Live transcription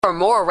For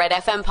more Red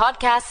FM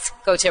podcasts,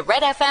 go to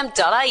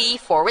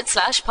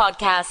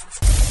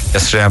redfm.ie/podcasts.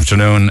 Yesterday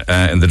afternoon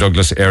in the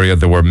Douglas area,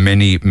 there were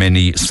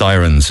many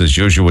sirens. As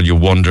usual, you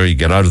wonder, you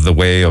get out of the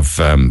way of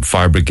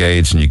fire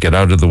brigades and you get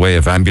out of the way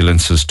of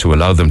ambulances to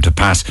allow them to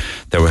pass.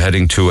 They were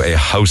heading to a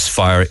house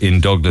fire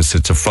in Douglas.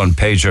 It's a front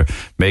pager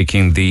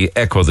making the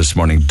echo this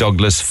morning.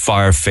 Douglas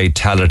fire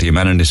fatality. A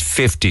man in his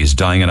 50s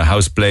dying in a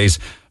house blaze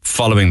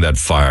following that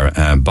fire.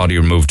 Body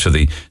removed to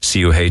the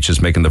CUH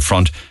is making the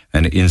front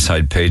and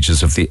inside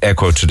pages of the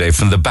Echo today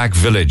from the back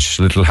village,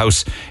 little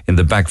house in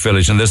the back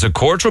village. And there's a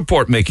court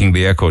report making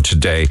the Echo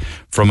today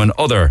from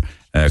another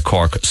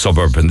Cork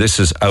suburb, and this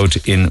is out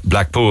in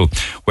Blackpool,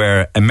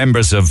 where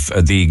members of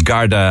the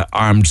Garda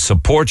Armed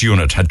Support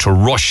Unit had to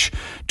rush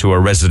to a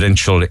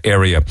residential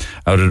area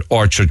out at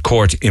Orchard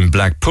Court in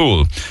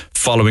Blackpool,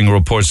 following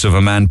reports of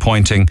a man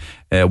pointing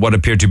what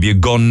appeared to be a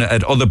gun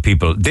at other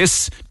people.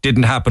 This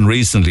didn't happen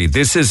recently.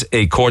 This is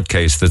a court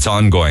case that's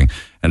ongoing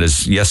and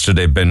has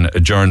yesterday been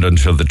adjourned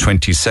until the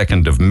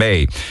 22nd of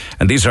May.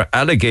 And these are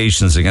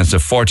allegations against a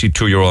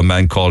 42-year-old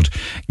man called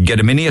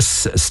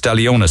Gediminius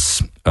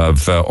Stallionis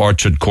of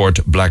Orchard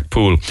Court,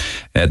 Blackpool.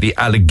 The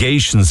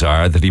allegations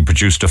are that he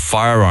produced a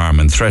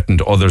firearm and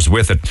threatened others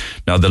with it.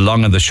 Now, the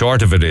long and the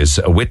short of it is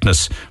a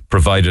witness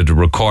provided a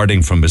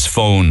recording from his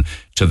phone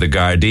to the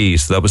Gardaí.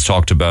 So that was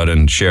talked about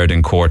and shared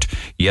in court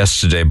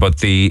yesterday. But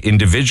the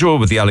individual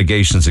with the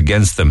allegations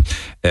against them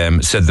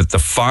said that the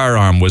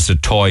firearm was a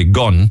toy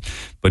gun,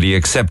 but he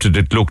accepted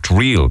it looked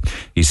real.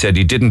 He said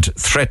he didn't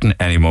threaten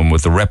anyone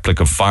with the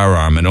replica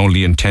firearm and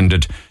only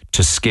intended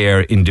to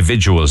scare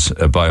individuals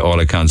by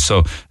all accounts.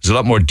 So there's a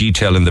lot more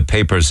detail in the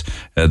papers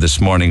this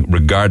morning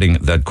regarding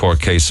that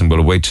court case, and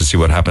we'll wait to see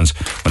what happens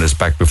when it's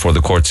back before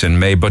the courts in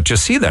May. But you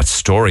see that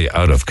story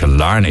out of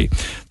Cllr.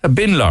 A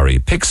bin lorry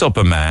picks up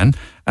a man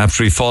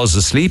after he falls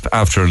asleep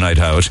after a night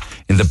out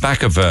in the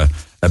back of a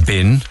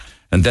bin,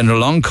 and then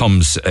along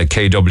comes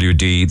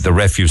KWD, the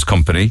refuse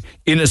company,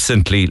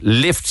 innocently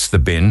lifts the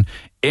bin,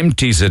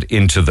 empties it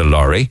into the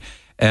lorry.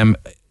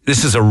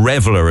 This is a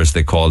reveller, as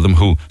they call them,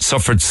 who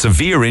suffered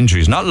severe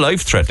injuries, not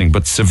life-threatening,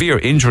 but severe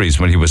injuries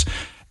when he was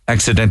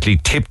accidentally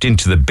tipped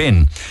into the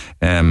bin.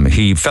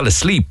 He fell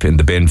asleep in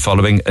the bin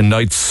following a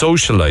night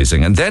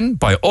socialising. And then,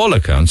 by all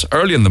accounts,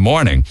 early in the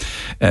morning,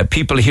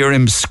 people hear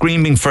him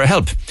screaming for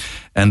help.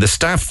 And the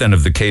staff then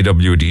of the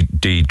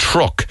KWD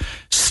truck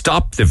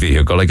stop the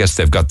vehicle. I guess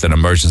they've got an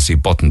emergency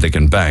button they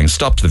can bang,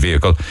 stops the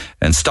vehicle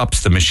and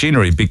stops the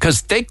machinery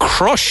because they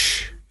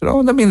crush. You know,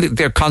 I mean,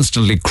 they're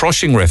constantly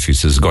crushing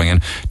refuses going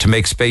in to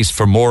make space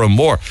for more and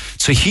more.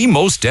 So he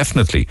most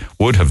definitely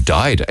would have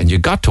died. And you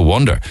got to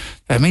wonder,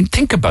 I mean,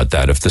 think about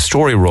that. If the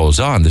story rolls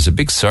on, there's a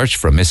big search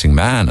for a missing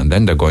man, and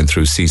then they're going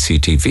through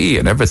CCTV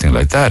and everything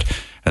like that.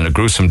 And a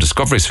gruesome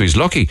discovery. So he's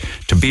lucky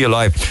to be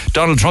alive.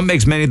 Donald Trump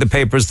makes many of the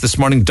papers this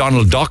morning.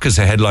 Donald Duck is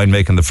a headline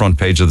making the front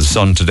page of the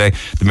Sun today.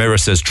 The Mirror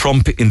says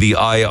Trump in the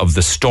eye of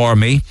the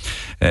stormy.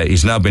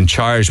 He's now been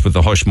charged with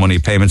the hush money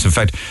payments. In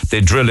fact, they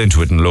drill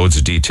into it in loads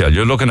of detail.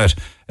 You're looking at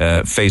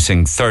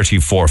facing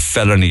 34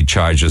 felony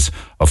charges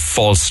of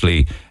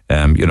falsely,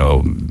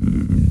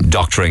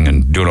 doctoring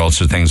and doing all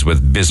sorts of things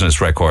with business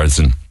records.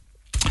 And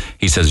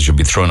he says it should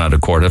be thrown out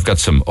of court. I've got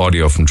some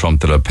audio from Trump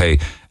that I'll play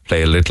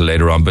a little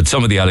later on, but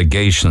some of the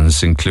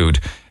allegations include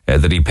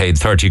that he paid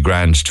 30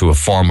 grand to a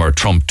former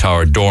Trump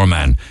Tower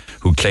doorman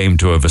who claimed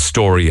to have a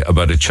story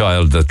about a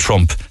child that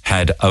Trump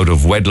had out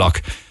of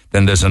wedlock.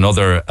 Then there's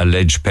another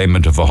alleged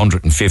payment of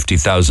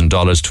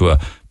 $150,000 to a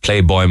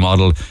Playboy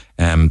model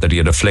that he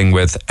had a fling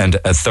with, and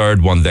a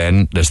third one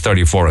then, there's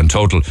 34 in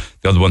total.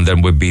 The other one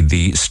then would be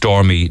the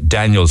Stormy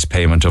Daniels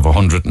payment of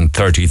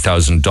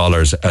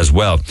 $130,000 as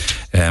well.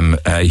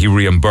 He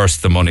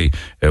reimbursed the money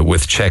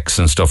with checks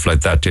and stuff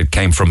like that. It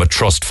came from a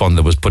trust fund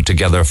that was put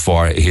together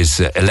for his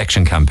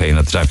election campaign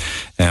at the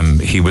time.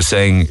 He was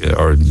saying,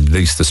 or at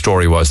least the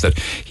story was, that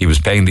he was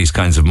paying these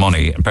kinds of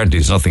money. Apparently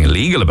there's nothing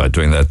illegal about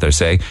doing that, they're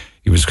saying.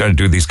 He was trying to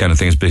do these kind of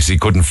things because he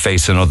couldn't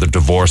face another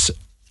divorce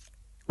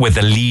with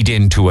a lead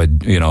into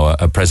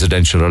a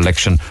presidential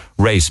election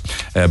race.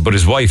 But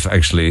his wife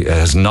actually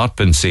has not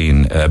been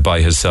seen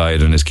by his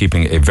side and is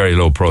keeping a very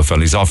low profile.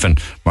 He's off in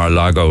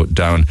Mar-a-Lago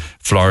down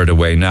Florida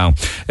way now.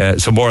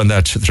 So more on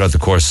that throughout the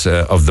course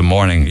of the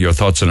morning. Your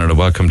thoughts on it are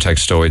welcome.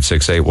 Text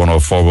 0868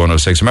 104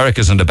 106.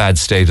 America's in a bad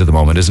state at the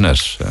moment, isn't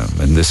it?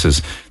 And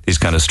these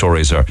kind of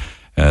stories are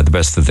the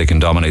best that they can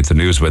dominate the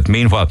news with.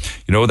 Meanwhile,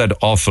 you know that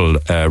awful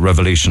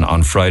revelation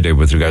on Friday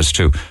with regards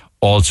to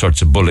all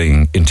sorts of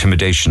bullying,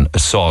 intimidation,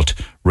 assault,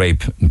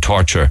 rape and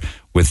torture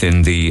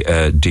within the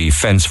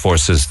defence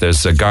forces.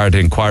 There's a Garda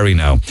inquiry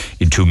now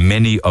into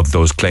many of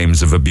those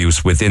claims of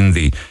abuse within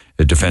the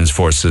defence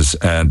forces.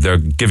 They're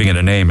giving it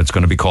a name. It's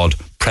going to be called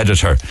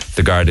Predator,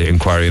 the Garda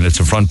inquiry, and it's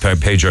a front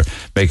pager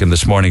making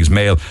this morning's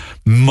Mail.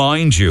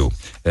 Mind you,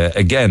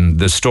 again,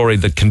 the story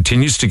that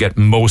continues to get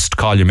most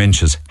column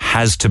inches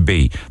has to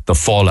be the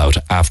fallout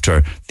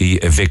after the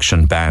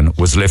eviction ban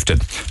was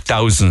lifted.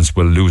 Thousands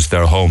will lose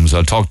their homes.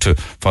 I'll talk to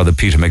Father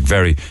Peter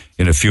McVerry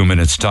in a few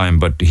minutes' time,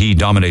 but he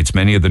dominates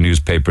many of the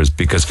newspapers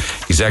because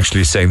he's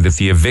actually saying that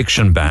the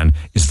eviction ban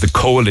is the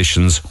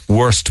coalition's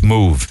worst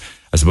move.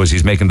 I suppose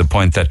he's making the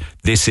point that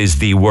this is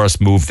the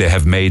worst move they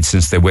have made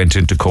since they went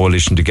into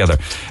coalition together.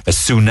 A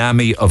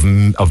tsunami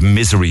of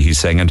misery, he's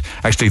saying. And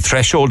actually,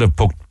 Threshold have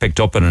picked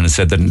up on it and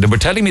said that they were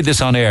telling me this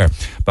on air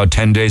about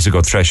 10 days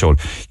ago, Threshold.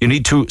 You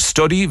need to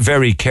study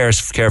very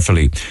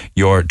carefully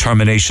your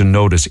termination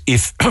notice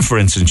if, for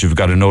instance, you've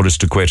got a notice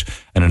to quit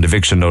and an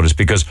eviction notice,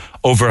 because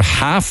over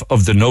half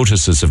of the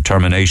notices of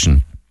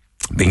termination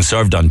being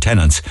served on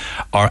tenants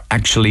are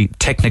actually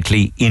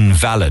technically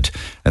invalid.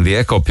 And the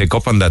Echo pick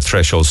up on that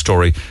Threshold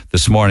story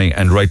this morning,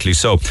 and rightly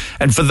so.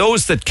 And for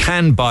those that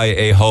can buy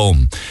a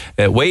home,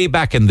 way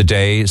back in the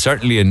day,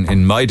 certainly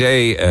in my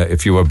day,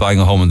 if you were buying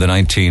a home in the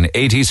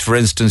 1980s, for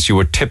instance, you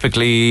were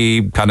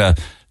typically kind of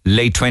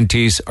late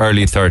 20s,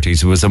 early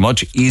 30s. It was a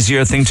much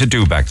easier thing to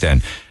do back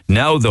then.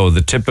 Now, though,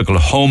 the typical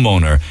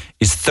homeowner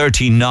is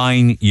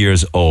 39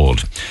 years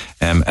old.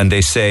 And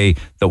they say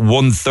that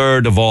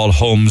 1/3 of all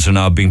homes are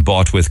now being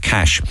bought with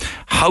cash.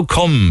 How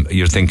come,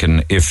 you're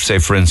thinking, if, say,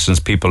 for instance,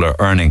 people are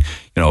earning,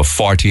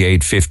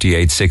 48,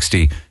 58,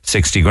 60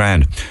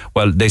 grand?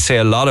 Well, they say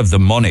a lot of the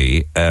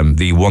money,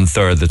 the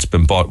 1/3 that's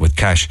been bought with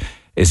cash,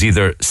 is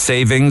either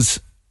savings,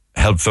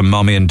 help from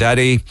mommy and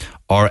daddy,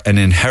 or an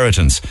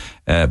inheritance.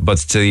 But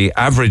the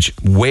average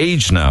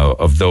wage now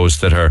of those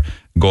that are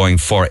going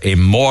for a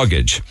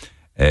mortgage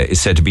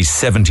is said to be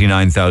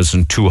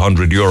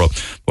 €79,200.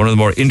 One of the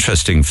more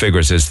interesting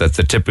figures is that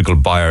the typical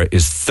buyer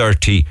is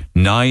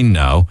 39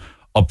 now,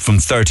 up from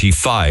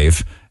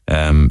 35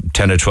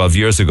 10 or 12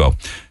 years ago.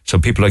 So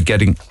people are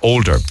getting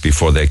older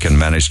before they can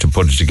manage to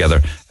put it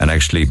together and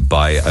actually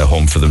buy a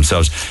home for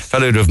themselves.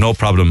 Fellow would have no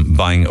problem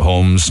buying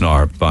homes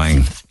nor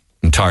buying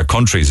entire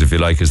countries, if you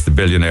like, is the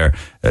billionaire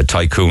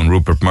tycoon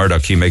Rupert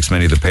Murdoch. He makes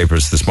many of the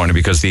papers this morning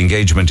because the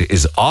engagement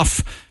is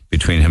off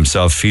between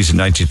himself, he's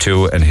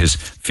 92, and his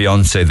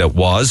fiancée that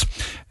was,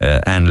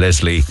 Anne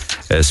Leslie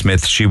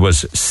Smith, she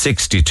was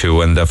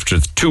 62, and after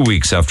 2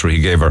 weeks after he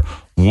gave her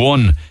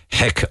one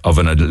heck of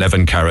an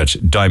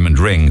 11-carat diamond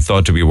ring,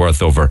 thought to be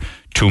worth over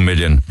 £2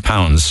 million,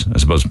 I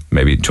suppose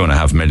maybe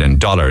 $2.5 million,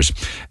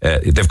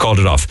 they've called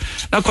it off.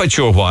 Not quite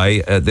sure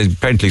why. They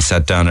apparently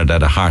sat down and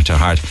had a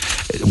heart-to-heart.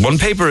 One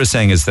paper is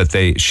saying is that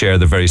they share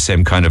the very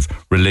same kind of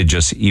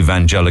religious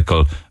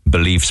evangelical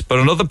beliefs, but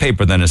another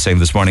paper then is saying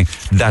this morning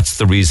that's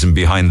the reason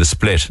behind the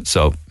split.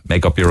 So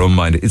make up your own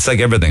mind. It's like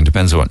everything,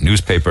 depends on what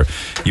newspaper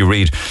you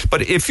read.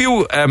 But if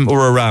you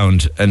were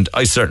around, and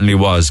I certainly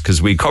was,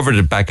 because we covered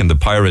it back in the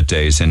pirate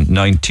days in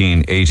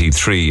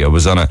 1983. I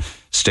was on a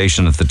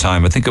station at the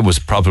time. I think it was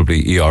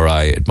probably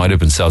ERI. It might have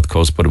been South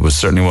Coast, but it was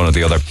certainly one or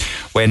the other.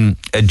 When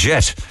a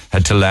jet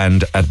had to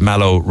land at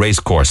Mallow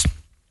Racecourse.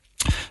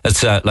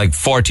 That's like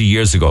 40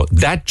 years ago.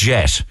 That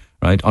jet,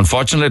 right?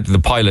 Unfortunately, the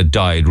pilot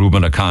died.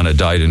 Reuben O'Connor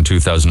died in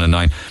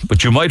 2009.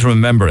 But you might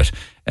remember it.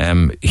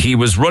 He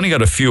was running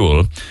out of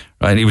fuel,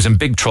 right? He was in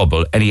big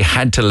trouble, and he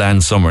had to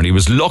land somewhere. And he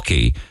was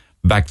lucky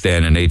back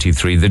then in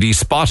 83 that he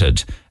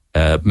spotted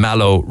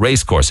Mallow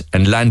Racecourse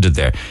and landed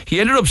there. He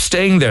ended up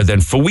staying there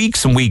then for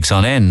weeks and weeks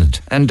on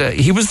end, and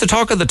he was the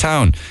talk of the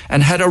town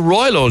and had a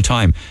royal old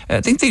time.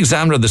 I think the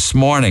Examiner this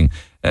morning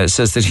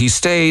says that he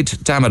stayed,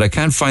 damn it, I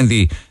can't find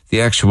the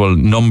actual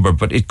number,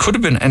 but it could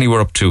have been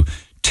anywhere up to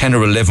 10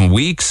 or 11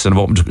 weeks and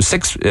about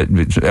 6,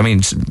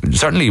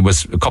 certainly it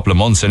was a couple of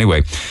months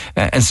anyway,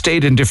 and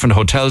stayed in different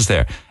hotels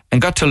there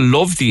and got to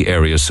love the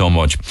area so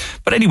much.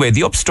 But anyway,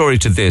 the upstory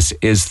to this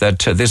is that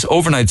this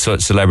overnight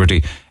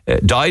celebrity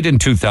died in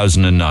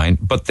 2009,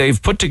 but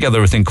they've put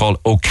together a thing called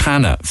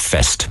O'Connor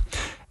Fest.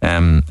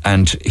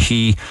 And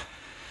he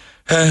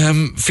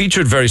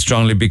featured very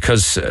strongly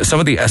because some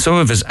of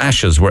his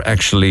ashes were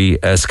actually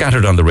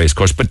scattered on the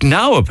racecourse. But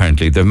now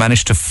apparently they've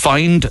managed to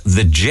find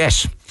the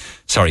jet.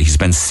 Sorry, he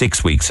spent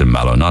 6 weeks in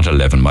Mallow, not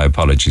 11. My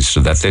apologies for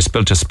that.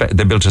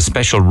 They built a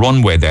special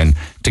runway then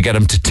to get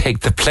him to take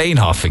the plane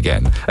off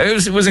again.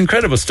 It was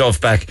incredible stuff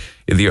back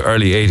in the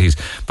early 80s.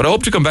 But I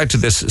hope to come back to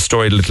this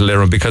story a little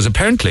later on, because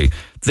apparently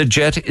the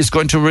jet is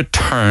going to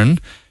return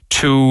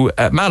to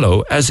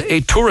Mallow as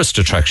a tourist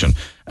attraction.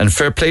 And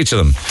fair play to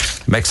them,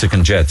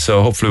 Mexican jet.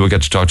 So hopefully we'll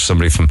get to talk to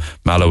somebody from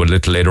Mallow a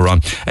little later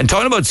on. And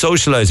talking about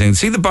socialising,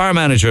 see the bar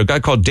manager, a guy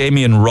called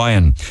Damien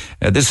Ryan.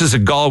 This is a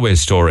Galway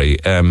story.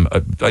 I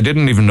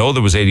didn't even know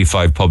there was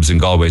 85 pubs in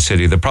Galway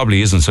City. There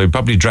probably isn't. So he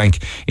probably drank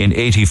in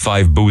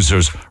 85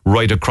 boozers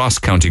right across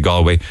County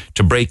Galway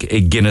to break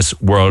a Guinness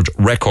World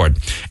Record.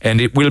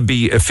 And it will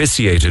be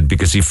officiated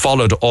because he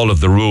followed all of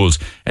the rules.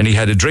 And he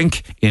had a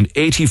drink in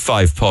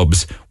 85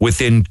 pubs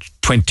within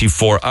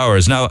 24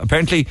 hours. Now,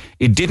 apparently,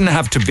 it didn't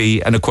have to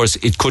be, and of course,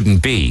 it couldn't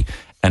be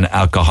an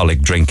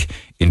alcoholic drink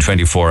in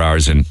 24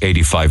 hours in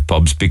 85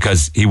 pubs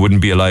because he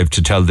wouldn't be alive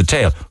to tell the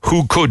tale.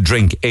 Who could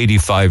drink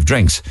 85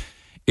 drinks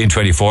in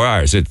 24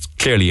 hours? It's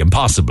clearly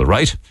impossible,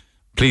 right?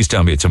 Please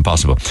tell me it's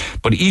impossible.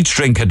 But each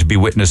drink had to be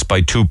witnessed by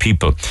 2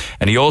 people.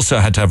 And he also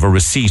had to have a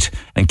receipt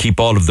and keep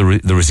all of the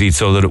receipts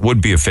so that it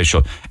would be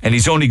official. And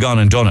he's only gone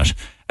and done it.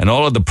 And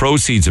all of the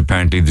proceeds,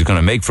 apparently, they're going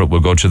to make for it will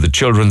go to the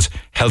Children's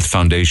Health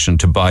Foundation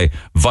to buy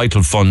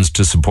vital funds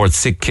to support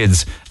sick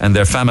kids and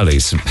their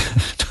families.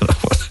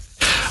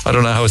 I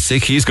don't know how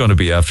sick he's going to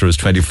be after his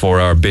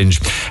 24-hour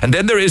binge. And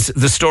then there is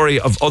the story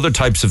of other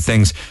types of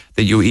things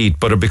that you eat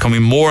but are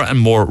becoming more and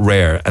more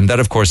rare. And that,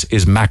 of course,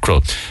 is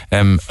mackerel.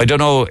 I don't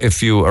know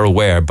if you are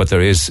aware, but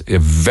there is a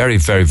very,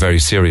 very, very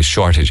serious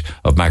shortage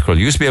of mackerel.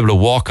 You used to be able to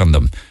walk on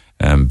them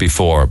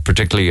before,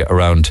 particularly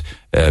around,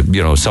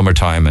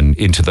 summertime and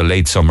into the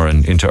late summer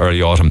and into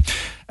early autumn.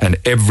 And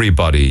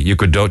everybody, you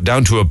could go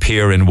down to a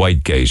pier in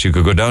Whitegate, you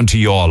could go down to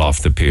Youghal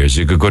off the piers,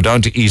 you could go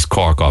down to East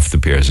Cork off the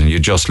piers, and you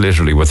just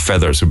literally with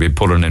feathers would be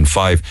pulling in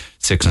 5,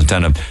 6 and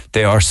 10 of them.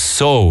 They are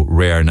so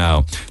rare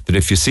now that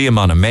if you see them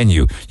on a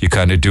menu, you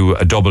kind of do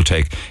a double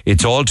take.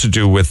 It's all to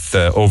do with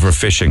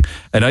overfishing.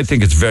 And I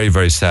think it's very,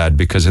 very sad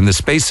because in the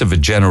space of a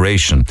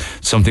generation,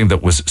 something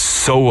that was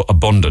so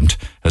abundant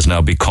has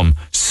now become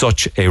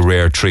such a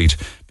rare treat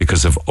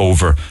because of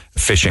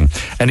overfishing.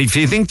 And if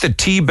you think that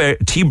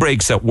tea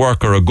breaks at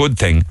work are a good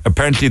thing,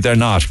 apparently they're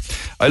not.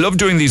 I love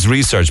doing these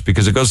research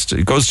because it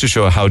goes to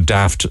show how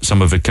daft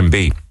some of it can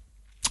be.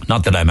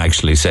 Not that I'm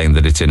actually saying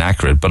that it's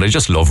inaccurate, but I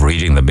just love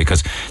reading them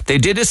because they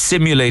did a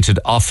simulated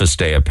office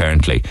day,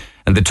 apparently,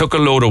 and they took a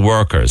load of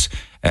workers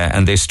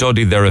and they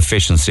studied their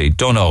efficiency.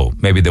 Don't know,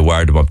 maybe they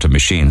wired them up to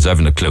machines, I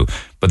haven't a clue.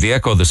 But the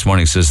Echo this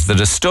morning says that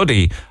a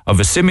study of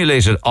a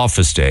simulated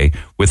office day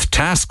with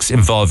tasks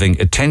involving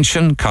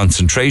attention,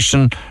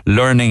 concentration,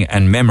 learning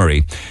and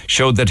memory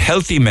showed that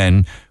healthy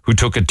men who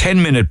took a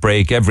 10-minute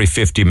break every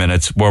 50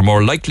 minutes were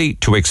more likely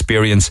to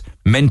experience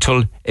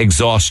mental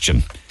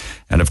exhaustion.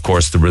 And of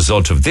course, the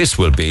result of this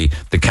will be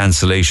the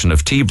cancellation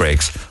of tea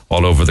breaks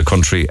all over the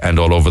country and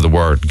all over the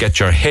world. Get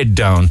your head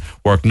down,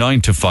 work 9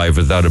 to 5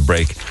 without a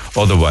break.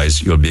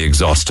 Otherwise, you'll be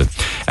exhausted.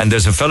 And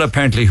there's a fella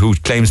apparently who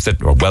claims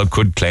that, or well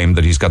could claim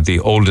that he's got the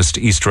oldest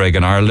Easter egg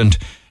in Ireland.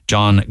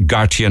 John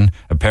Gartian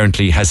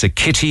apparently has a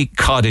kitty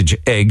cottage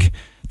egg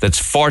that's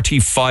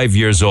 45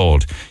 years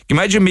old.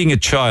 Imagine being a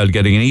child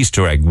getting an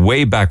Easter egg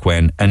way back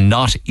when and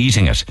not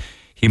eating it.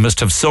 He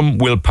must have some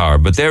willpower,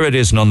 but there it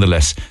is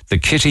nonetheless. The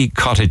Kitty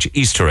Cottage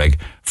Easter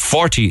egg,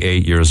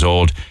 48 years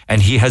old,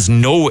 and he has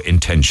no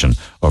intention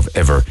of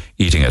ever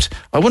eating it.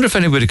 I wonder if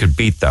anybody could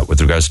beat that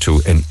with regards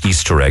to an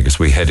Easter egg as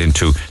we head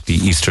into the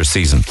Easter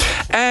season.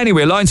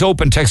 Anyway, lines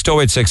open, text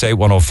 0868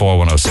 104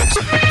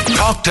 106.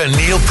 Talk to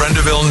Neil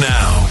Prendeville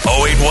now.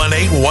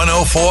 0818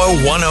 104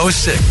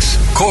 106.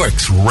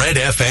 Cork's Red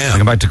FM.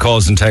 Welcome back to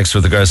calls and texts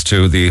with regards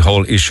to the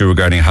whole issue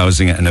regarding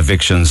housing and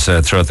evictions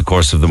throughout the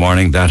course of the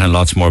morning. That and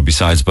lots more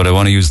besides. But I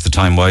want to use the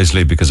time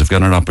wisely because I've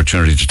got an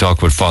opportunity to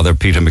talk with Father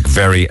Peter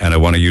McVerry, and I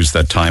want to use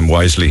that time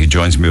wisely. He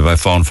joins me by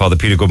phone. Father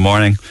Peter, good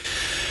morning.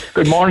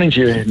 Good morning to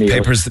you,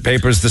 Neil.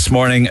 Papers this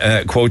morning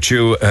quote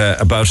you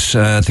about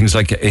things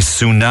like a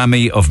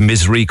tsunami of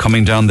misery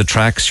coming down the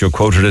tracks. You're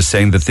quoted as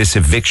saying that this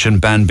eviction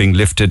ban being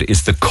lifted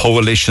is the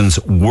coalition's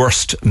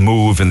worst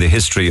move in the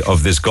history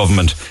of this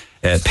government.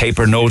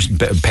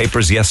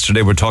 Papers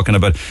yesterday were talking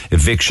about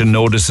eviction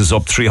notices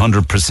up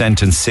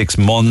 300% in 6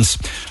 months.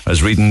 I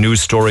was reading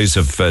news stories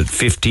of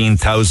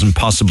 15,000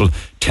 possible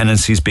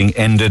tenancies being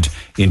ended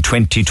in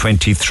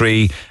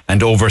 2023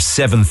 and over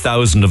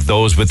 7,000 of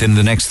those within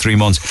the next 3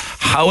 months.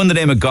 How in the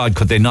name of God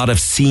could they not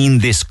have seen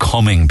this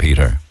coming,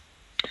 Peter?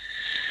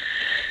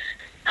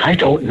 I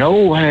don't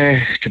know.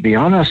 To be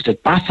honest,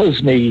 it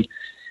baffles me.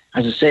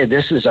 As I say,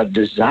 this is a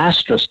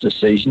disastrous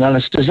decision, and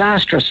it's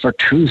disastrous for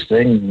two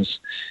things.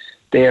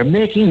 They are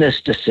making this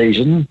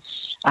decision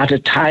at a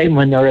time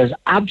when there is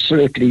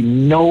absolutely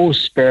no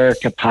spare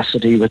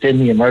capacity within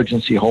the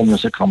emergency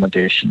homeless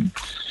accommodation.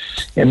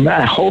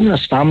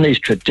 Homeless families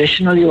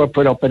traditionally were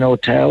put up in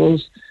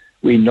hotels.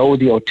 We know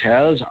the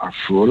hotels are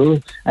full,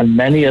 and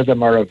many of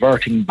them are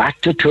reverting back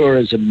to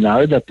tourism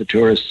now that the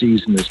tourist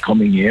season is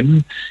coming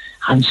in.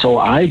 And so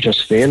I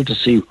just fail to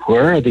see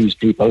where these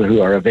people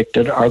who are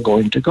evicted are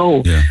going to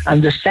go. Yeah.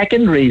 And the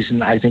second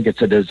reason I think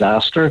it's a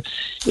disaster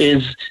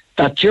is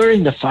that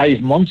during the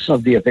 5 months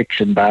of the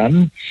eviction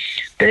ban,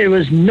 there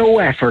was no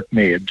effort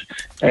made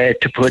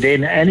to put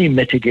in any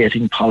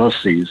mitigating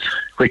policies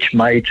which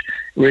might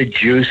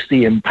reduce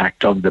the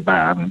impact of the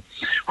ban.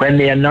 When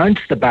they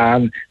announced the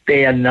ban,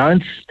 they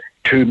announced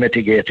two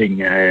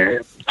mitigating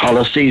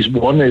policies.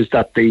 One is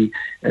that the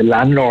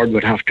landlord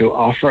would have to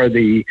offer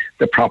the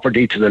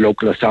property to the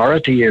local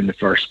authority in the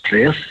first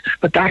place,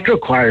 but that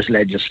requires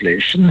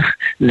legislation.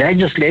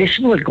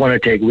 Legislation was going to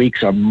take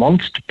weeks or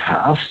months to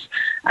pass,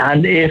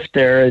 and if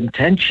their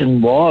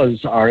intention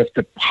was, or if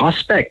the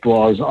prospect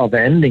was of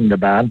ending the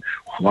ban,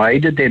 why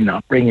did they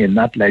not bring in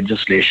that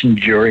legislation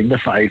during the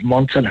 5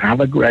 months and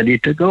have it ready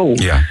to go?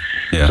 Yeah.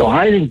 So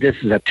I think this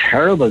is a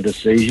terrible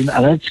decision,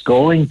 and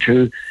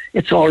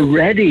it's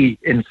already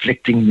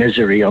inflicting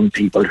misery on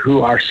people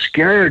who are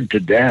scared to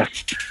death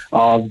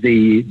of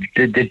the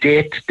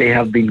date they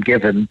have been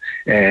given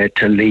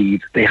to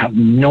leave. They have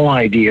no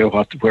idea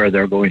where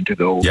they're going to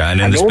go. Yeah,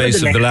 and in the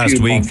space of the last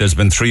week, there's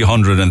been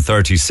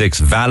 336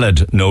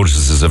 valid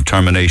notices of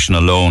termination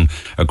alone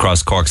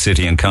across Cork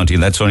City and County,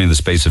 and that's only in the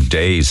space of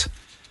days.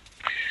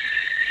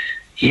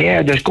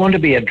 Yeah, there's going to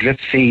be a drip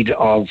feed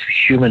of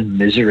human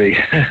misery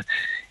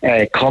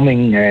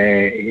coming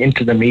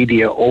into the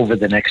media over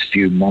the next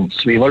few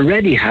months. We've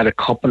already had a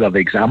couple of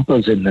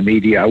examples in the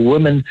media. A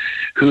woman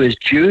who is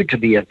due to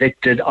be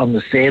evicted on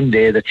the same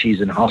day that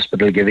she's in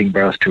hospital giving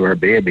birth to her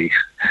baby.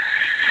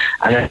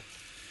 And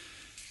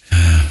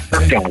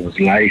a dog's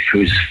life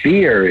whose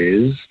fear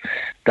is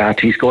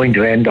that he's going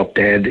to end up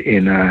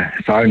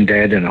found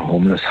dead in a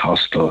homeless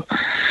hostel.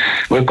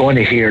 We're going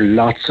to hear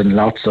lots and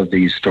lots of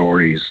these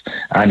stories,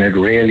 and it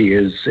really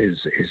is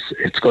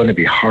it's going to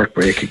be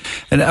heartbreaking.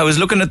 And I was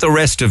looking at the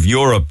rest of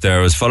Europe there.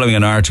 I was following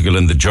an article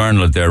in the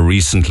Journal there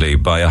recently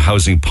by a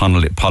housing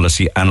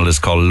policy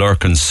analyst called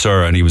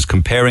Cllr, and he was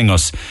comparing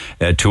us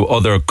to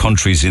other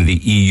countries in the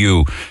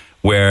EU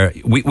where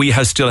we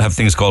still have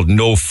things called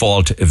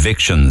no-fault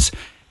evictions.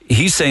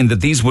 He's saying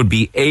that these would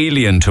be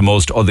alien to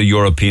most other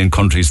European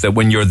countries, that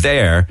when you're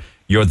there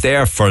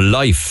for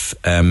life,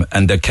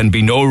 and there can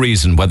be no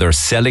reason, whether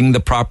selling the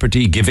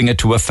property, giving it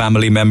to a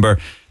family member,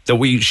 that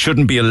we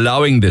shouldn't be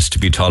allowing this to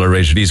be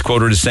tolerated. He's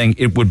quoted as saying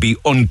it would be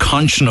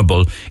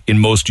unconscionable in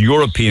most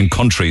European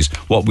countries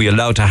what we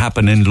allow to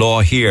happen in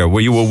law here.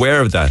 Were you aware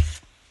of that?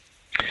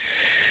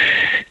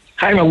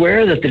 I'm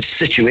aware that the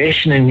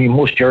situation in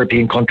most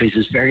European countries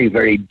is very,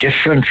 very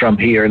different from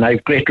here, and I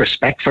have great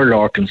respect for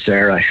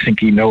Cllr. I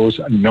think he knows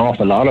an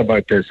awful lot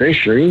about this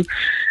issue.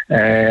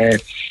 The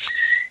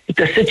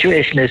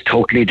situation is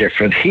totally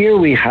different. Here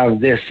we have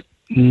this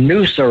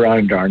noose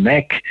around our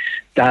neck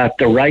that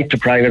the right to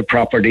private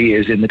property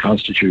is in the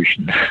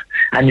Constitution,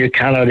 and you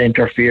cannot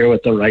interfere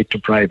with the right to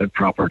private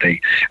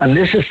property. And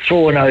this is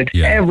thrown out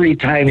every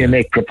time you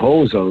make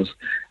proposals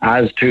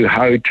as to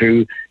how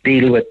to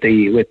deal with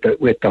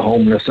the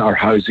homeless or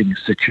housing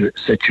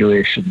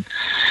situation.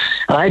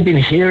 And I've been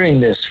hearing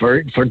this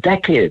for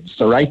decades,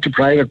 the right to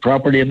private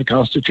property in the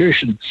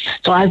Constitution.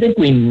 So I think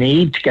we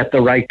need to get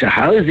the right to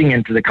housing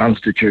into the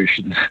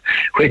Constitution,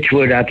 which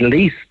would at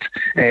least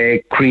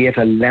create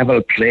a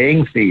level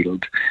playing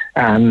field.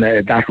 And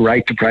that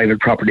right to private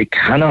property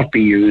cannot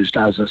be used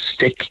as a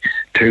stick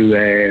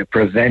to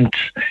prevent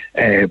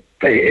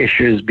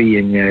issues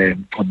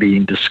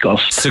being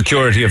discussed.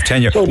 Security of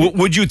tenure. So,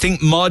 would you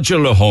think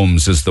modular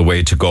homes is the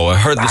way to go? I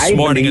heard this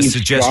morning a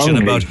suggestion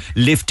about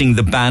lifting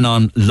the ban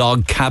on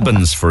log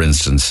cabins, for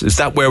instance. Is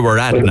that where we're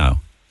at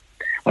now?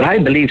 Well, I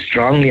believe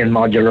strongly in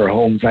modular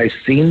homes. I've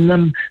seen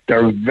them.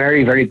 They're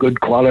very, very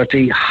good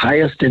quality,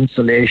 highest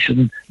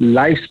insulation,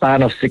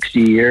 lifespan of 60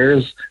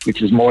 years,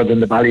 which is more than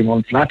the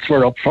Ballymun flats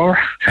were up for.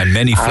 And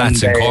many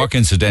flats in Cork,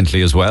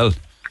 incidentally, as well.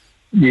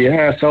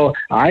 Yeah, so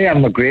I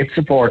am a great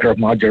supporter of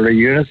modular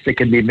units. They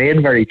can be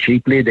made very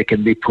cheaply. They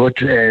can be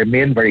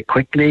made very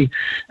quickly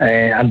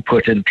and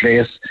put in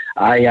place.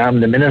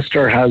 The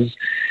minister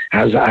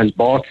has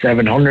bought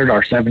 700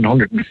 or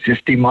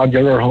 750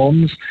 modular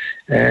homes.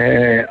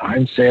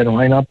 I'm saying,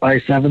 why not buy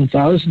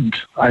 7,000?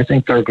 I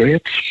think they're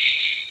great.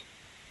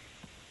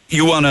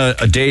 You on a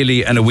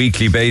daily and a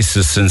weekly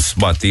basis since,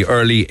 the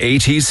early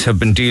 80s have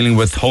been dealing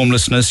with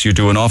homelessness. You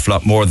do an awful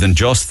lot more than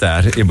just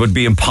that. It would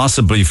be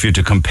impossible for you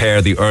to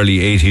compare the early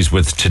 80s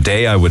with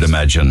today, I would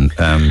imagine,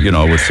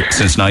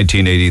 since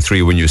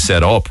 1983 when you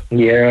set up.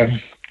 Yeah.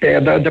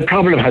 The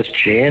problem has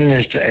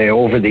changed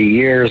over the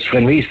years.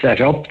 When we set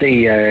up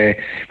when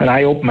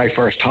I opened my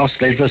first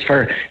hostel, it was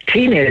for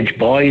teenage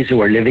boys who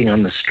were living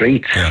on the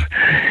streets.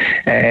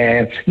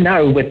 Yeah.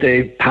 Now, with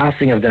the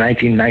passing of the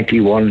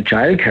 1991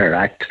 Childcare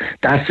Act,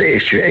 that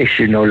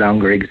issue no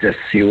longer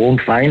exists. You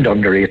won't find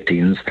under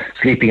 18s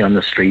sleeping on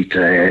the street.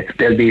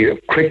 They'll be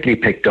quickly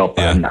picked up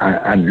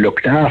and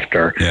looked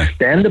after. Yeah.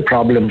 Then the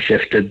problem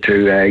shifted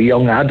to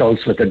young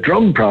adults with a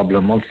drug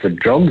problem once the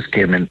drugs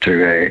came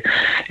into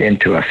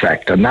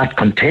effect, and that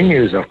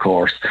continues, of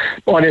course,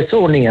 but it's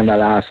only in the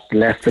last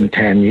less than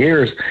 10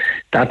 years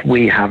that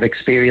we have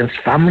experienced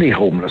family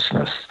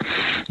homelessness.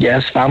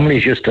 Yes,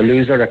 families used to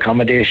lose their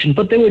accommodation,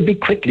 but they would be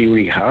quickly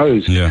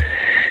rehoused. Yeah.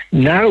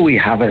 Now we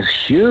have a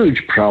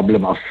huge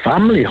problem of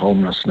family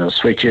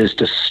homelessness, which is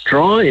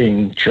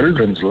destroying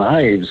children's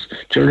lives.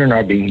 Children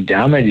are being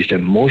damaged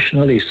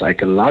emotionally,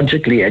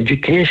 psychologically,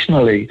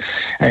 educationally,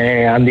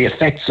 and the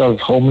effects of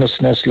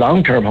homelessness,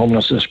 long-term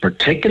homelessness,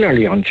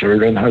 particularly on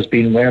children, has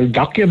been well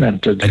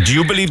documented. And do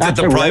you believe that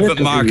the private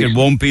market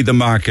won't be the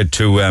market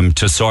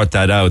to sort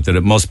that out, that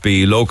it must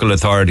be local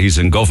authorities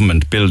and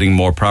government building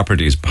more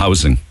properties,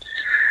 housing?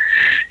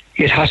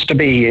 It has to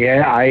be.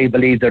 I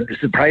believe that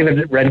the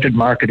private rented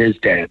market is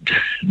dead.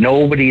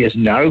 Nobody is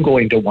now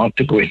going to want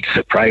to go into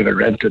the private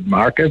rented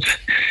market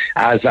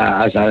as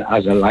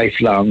a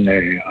lifelong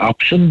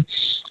option.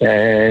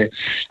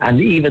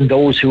 And even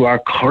those who are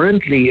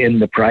currently in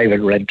the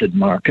private rented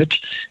market,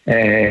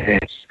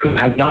 who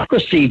have not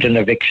received an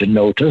eviction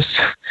notice,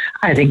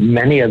 I think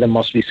many of them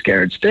must be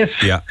scared stiff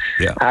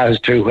as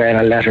to when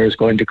a letter is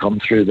going to come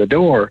through the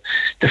door.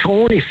 The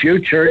only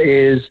future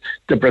is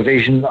the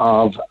provision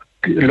of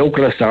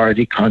local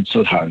authority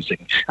council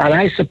housing. And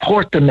I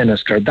support the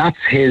Minister. That's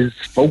his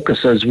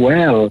focus as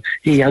well.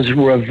 He has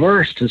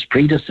reversed his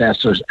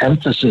predecessor's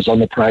emphasis on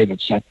the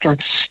private sector.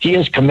 He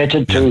is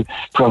committed to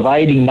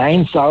providing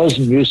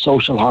 9,000 new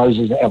social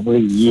houses every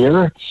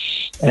year.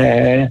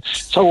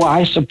 So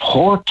I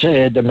support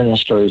the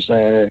Minister's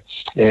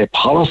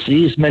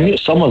policies,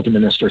 some of the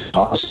Minister's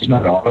policies,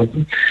 not all of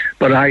them,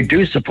 but I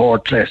do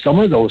support some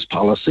of those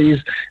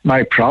policies.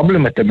 My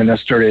problem with the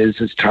Minister is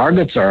his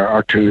targets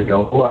are too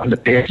low and the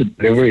pace of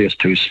delivery is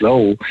too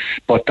slow,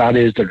 but that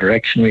is the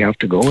direction we have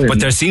to go in. But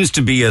there seems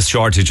to be a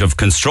shortage of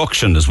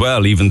construction as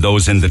well, even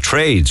those in the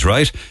trades,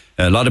 right?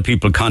 A lot of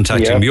people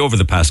contacting me over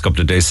the past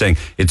couple of days saying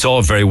it's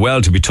all very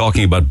well to be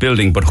talking about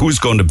building, but who's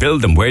going to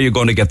build them? Where are you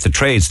going to get the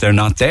trades? They're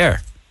not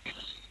there.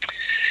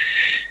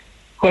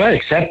 Well, I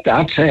accept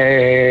that.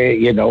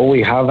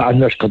 We have,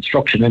 and there's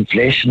construction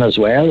inflation as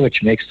well,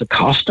 which makes the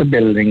cost of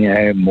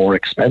building more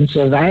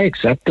expensive. I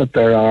accept that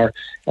there are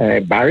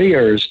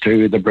barriers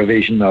to the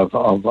provision of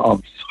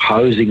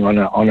housing on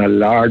a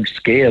large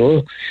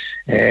scale.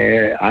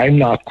 I'm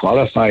not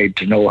qualified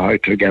to know how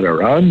to get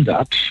around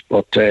that,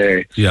 but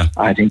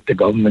I think the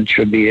government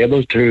should be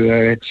able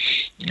to,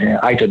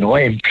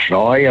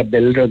 employ a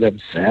builder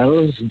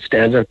themselves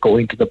instead of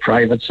going to the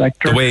private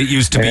sector. The way it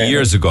used to be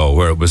years ago,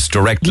 where it was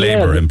direct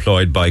labour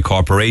employed by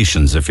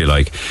corporations, if you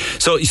like.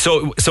 So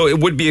it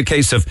would be a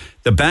case of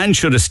the ban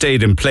should have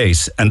stayed in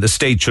place and the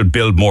state should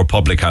build more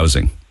public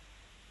housing.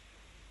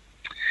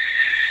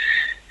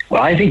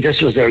 Well, I think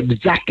this was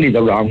exactly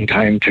the wrong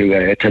time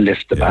to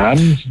lift the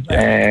ban.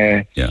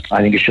 I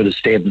think it should have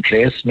stayed in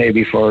place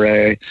maybe for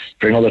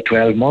another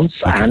 12 months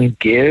and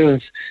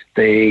give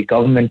the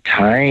government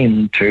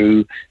time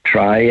to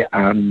try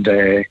and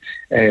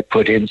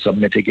put in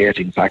some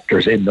mitigating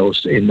factors in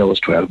those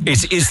 12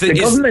 months. The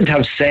government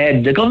have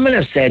said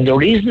the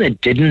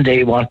reason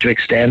they want to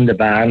extend the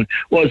ban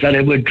was that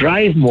it would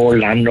drive more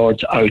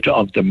landlords out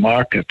of the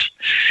market.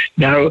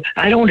 Now,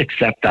 I don't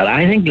accept that.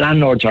 I think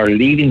landlords are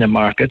leaving the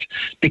market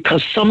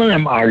because some of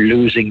them are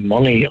losing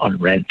money on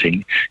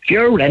renting. If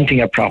you're renting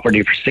a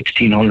property for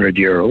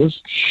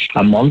 €1,600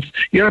 a month,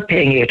 you're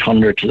paying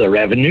 800 to the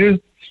revenue.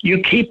 You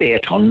keep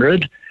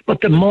 800, but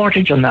the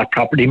mortgage on that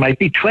property might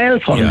be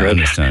 1,200. Yeah, I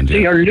understand. So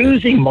you're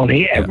losing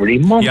money every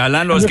month. Yeah,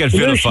 landlords get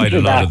vilified a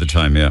lot of the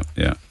time. Yeah.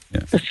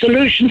 The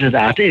solution to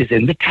that is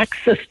in the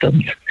tax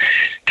system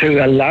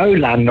to allow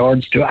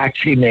landlords to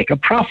actually make a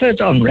profit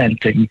on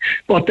renting,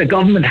 but the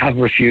government have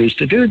refused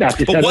to do that.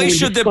 But why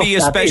should there be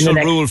a special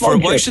rule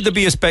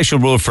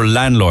for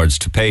landlords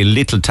to pay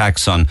little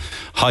tax on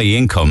high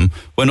income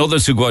when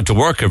others who go out to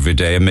work every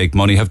day and make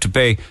money have to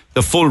pay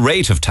the full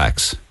rate of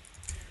tax?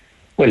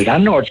 Well,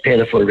 landlords pay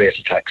the full rate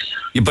of tax.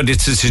 Yeah, but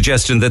it's a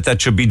suggestion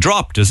that should be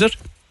dropped, is it?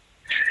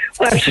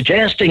 Well, I'm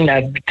suggesting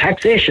that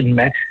taxation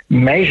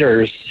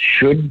measures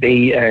should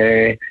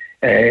be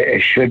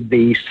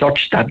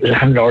such that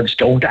landlords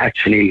don't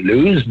actually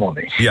lose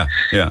money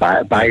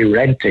by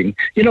renting.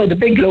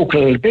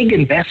 The big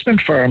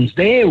investment firms,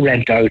 they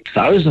rent out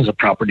thousands of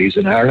properties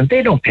in Ireland.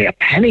 They don't pay a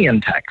penny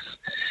in tax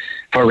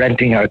for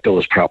renting out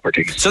those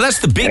properties. So that's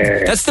the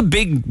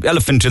big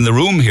elephant in the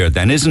room here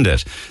then, isn't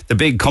it? The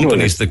big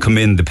companies that come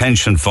in, the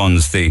pension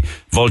funds, the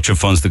vulture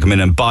funds that come in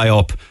and buy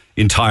up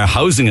entire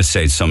housing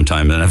estates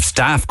sometimes and have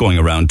staff going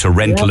around to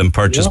rental and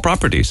purchase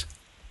properties.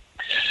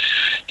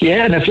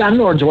 Yeah, and if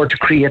landlords were to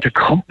create a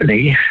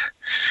company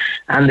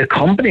and the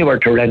company were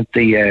to rent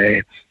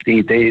the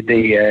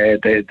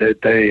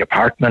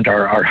apartment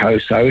or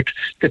house out,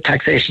 the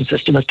taxation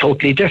system is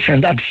totally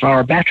different and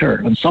far better.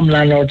 And some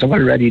landlords have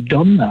already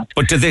done that.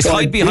 But do they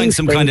hide behind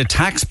some kind of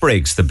tax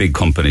breaks, the big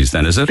companies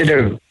then, is it?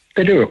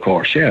 They do, of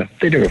course, yeah.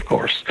 They do, of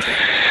course.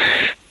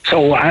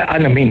 So, I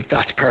mean,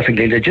 that's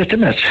perfectly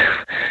legitimate.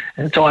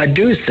 And so I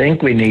do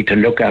think we need to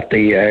look at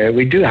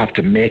we do have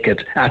to make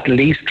it at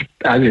least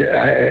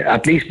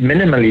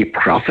minimally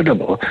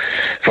profitable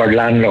for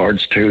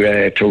landlords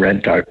to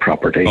rent out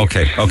property.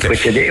 Okay.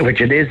 Which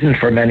it isn't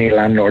for many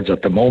landlords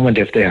at the moment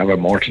if they have a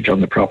mortgage on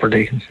the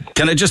property.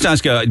 Can I just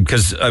ask you,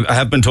 because I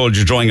have been told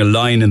you're drawing a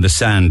line in the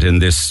sand in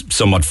this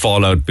somewhat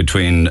fallout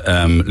between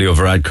Leo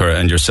Varadkar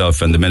and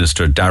yourself and the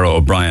Minister, Darragh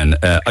O'Brien.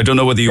 I don't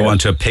know whether you want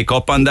to pick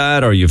up on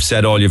that or you've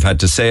said all you've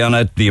had to say on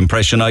it. The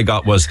impression I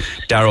got was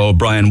Darragh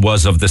O'Brien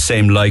was of the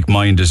same like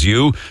mind as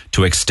you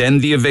to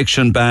extend the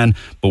eviction ban,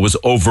 but was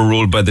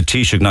overruled by the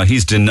Taoiseach. Now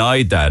he's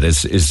denied that.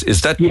 Is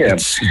that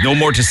no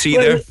more to see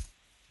there?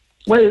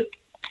 Well,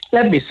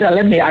 let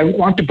me. I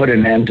want to put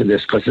an end to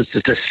this because it's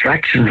a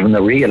distraction from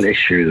the real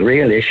issue. The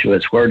real issue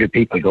is where do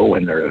people go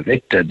when they're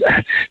evicted.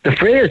 The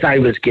phrase I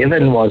was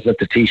given was that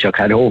the Taoiseach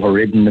had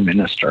overridden the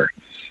Minister.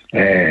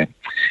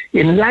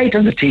 In light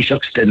of the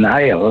Taoiseach's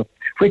denial,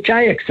 which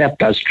I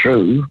accept as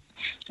true,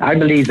 I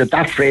believe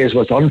that phrase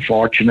was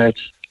unfortunate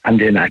and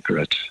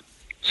inaccurate,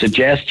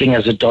 suggesting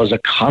as it does a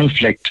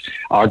conflict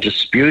or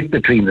dispute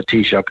between the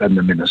Taoiseach and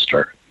the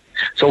Minister.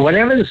 So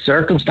whatever the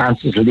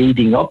circumstances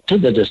leading up to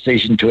the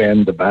decision to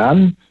end the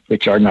ban,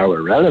 which are now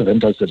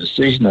irrelevant as the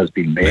decision has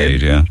been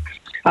made,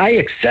 I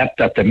accept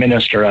that the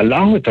Minister,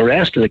 along with the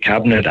rest of the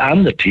Cabinet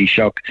and the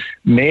Taoiseach,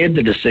 made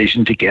the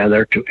decision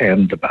together to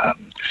end the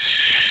ban.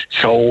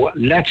 So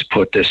let's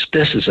put this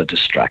is a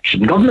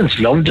distraction. Governments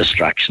love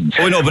distractions.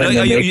 Oh, no, but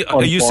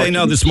are you saying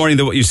now this morning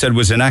that what you said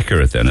was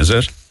inaccurate then, is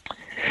it?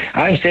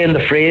 I'm saying the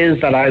phrase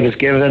that I was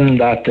given,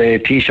 that the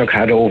Taoiseach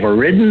had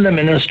overridden the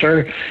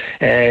Minister,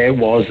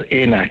 was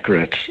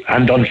inaccurate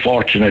and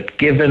unfortunate,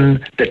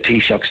 given the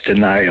Taoiseach's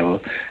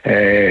denial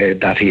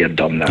that he had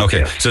done that.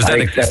 Okay, so is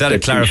that a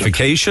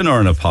clarification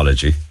or an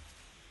apology?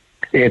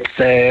 It's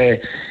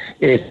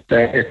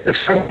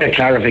certainly a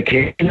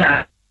clarification.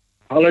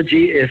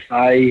 Apology if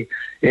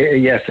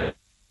yes.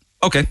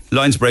 Okay,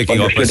 line's breaking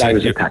up. I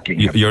was attacking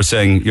him. You're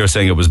saying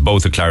it was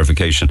both a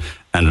clarification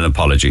and an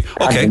apology.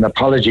 Okay, and an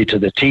apology to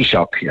the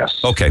Taoiseach.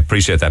 Yes. Okay,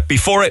 appreciate that.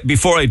 Before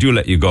I do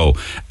let you go,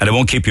 and I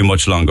won't keep you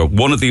much longer,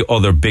 one of the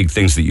other big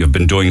things that you've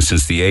been doing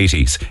since the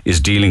 80s is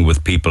dealing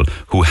with people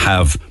who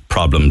have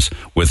problems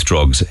with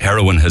drugs.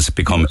 Heroin has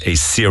become a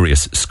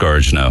serious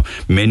scourge now.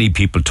 Many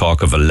people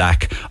talk of a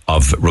lack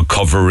of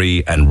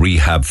recovery and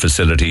rehab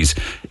facilities.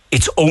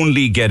 It's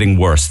only getting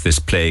worse, this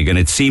plague, and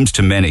it seems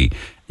to many.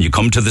 You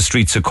come to the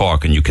streets of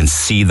Cork and you can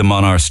see them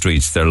on our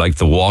streets. They're like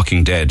the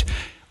walking dead.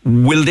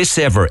 Will this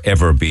ever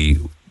be...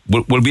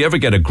 Will we ever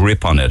get a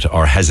grip on it,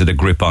 or has it a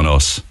grip on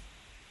us?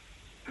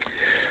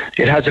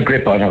 It has a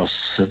grip on us.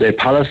 The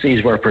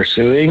policies we're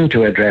pursuing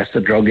to address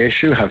the drug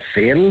issue have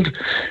failed.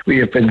 We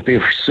have been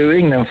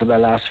pursuing them for the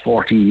last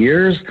 40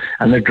 years,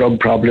 and the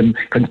drug problem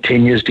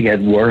continues to get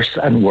worse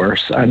and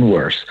worse and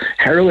worse.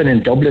 Heroin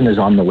in Dublin is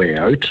on the way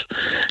out,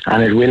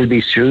 and it will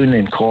be soon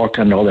in Cork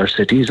and other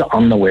cities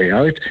on the way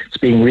out. It's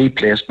being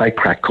replaced by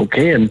crack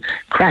cocaine.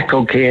 Crack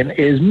cocaine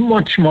is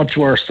much, much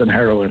worse than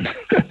heroin.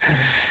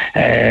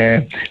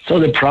 So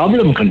the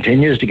problem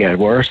continues to get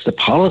worse. The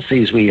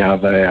policies we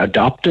have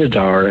adopted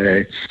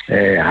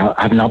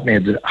haven't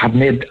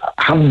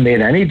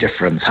made any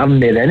difference, haven't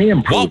made any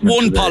improvement.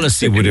 What one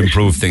policy would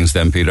improve things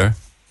then, Peter?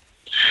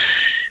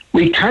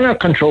 We cannot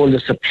control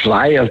the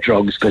supply of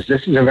drugs, because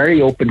this is a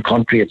very open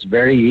country. It's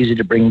very easy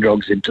to bring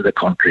drugs into the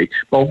country.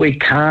 But we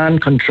can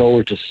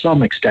control, to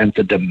some extent,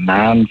 the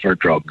demand for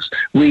drugs.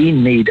 We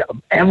need...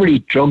 Every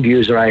drug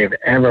user I have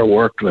ever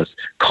worked with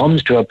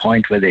comes to a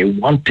point where they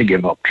want to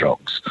give up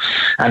drugs.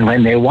 And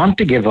when they want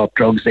to give up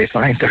drugs, they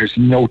find there's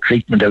no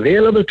treatment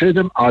available to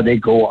them, or they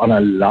go on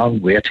a long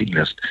waiting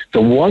list.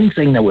 The one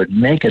thing that would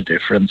make a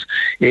difference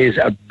is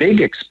a big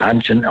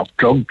expansion of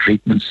drug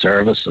treatment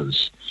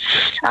services,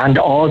 and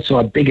also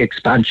a big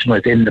expansion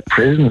within the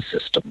prison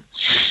system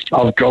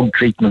of drug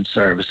treatment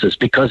services,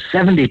 because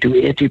 70 to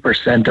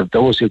 80% of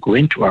those who go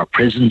into our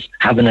prisons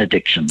have an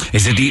addiction.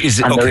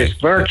 And there is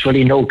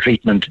virtually no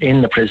treatment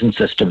in the prison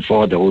system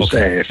for those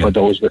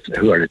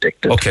who are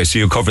addicted. Okay, so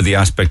you cover the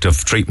aspect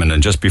of treatment,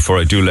 and just before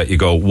I do let you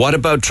go, what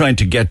about trying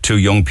to get to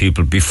young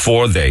people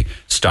before they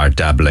start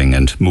dabbling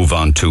and move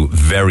on to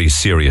very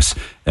serious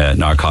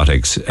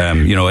narcotics, at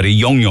a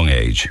young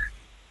age?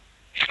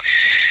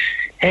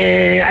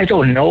 I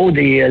don't know.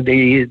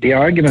 The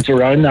arguments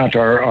around that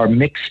are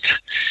mixed.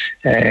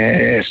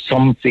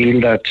 Some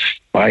feel that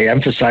by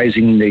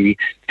emphasising the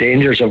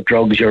dangers of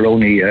drugs, you're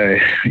only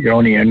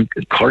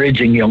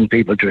encouraging young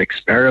people to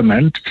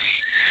experiment.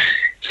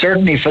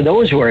 Certainly for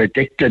those who are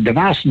addicted, the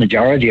vast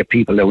majority of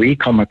people that we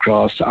come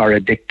across are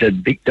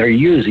addicted. They're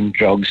using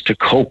drugs to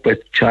cope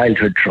with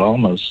childhood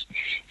traumas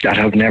that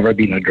have never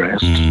been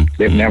addressed.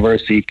 They've never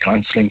received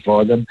counselling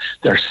for them.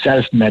 They're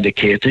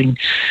self-medicating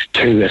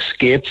to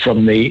escape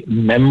from the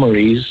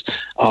memories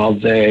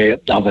of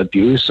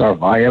abuse or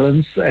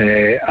violence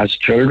as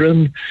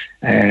children,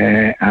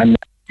 and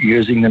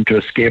using them to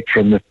escape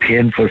from the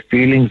painful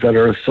feelings that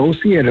are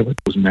associated with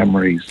those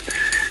memories.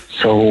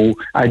 So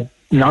I'm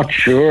not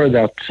sure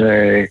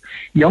that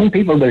young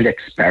people will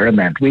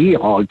experiment. We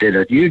all did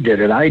it. You did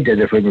it. I did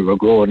it when we were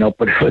growing up,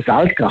 but it was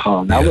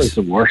alcohol. That was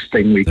the worst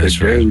thing we could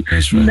do.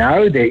 Right.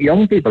 Now the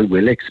young people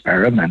will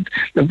experiment.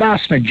 The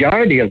vast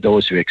majority of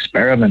those who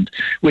experiment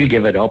will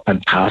give it up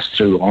and pass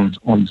through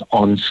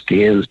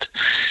unscathed.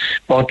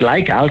 But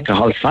like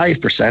alcohol,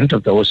 5%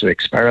 of those who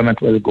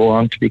experiment will go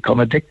on to become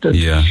addicted.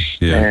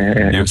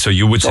 So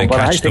you would say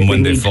catch them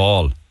when they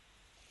fall.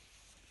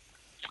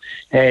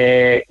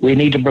 We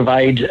need to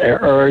provide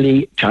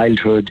early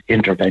childhood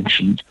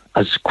intervention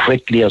as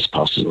quickly as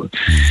possible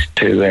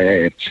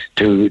to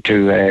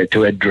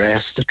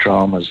address the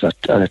traumas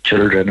that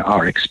children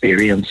are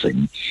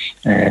experiencing.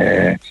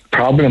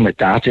 Problem with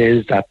that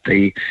is that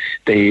the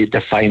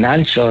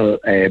financial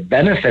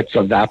benefits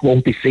of that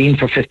won't be seen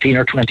for 15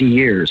 or 20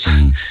 years,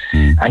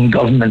 and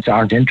governments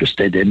aren't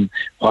interested in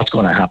what's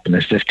going to happen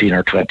in 15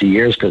 or 20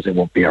 years because they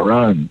won't be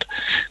around.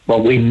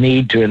 But we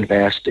need to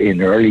invest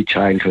in early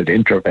childhood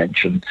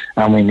intervention,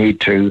 and we need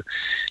to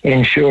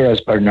ensure, as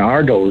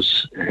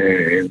Bernardo's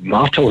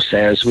motto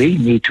says, we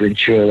need to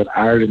ensure that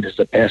Ireland is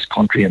the best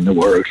country in the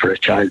world for a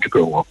child to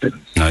grow up in.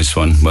 Nice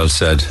one. Well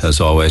said, as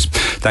always.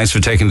 Thanks for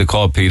taking the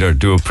call, Peter.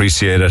 Do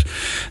appreciate it.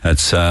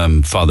 That's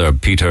Father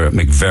Peter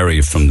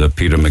McVerry from the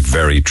Peter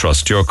McVerry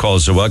Trust. Your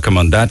calls are welcome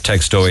on that.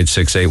 Text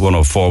 0868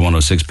 104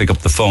 106. Pick up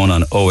the phone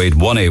on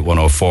 0818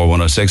 104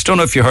 106. Don't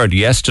know if you heard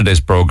yesterday's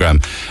programme,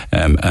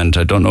 and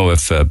I don't know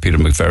if Peter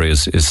McVerry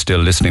is still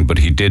listening, but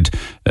he did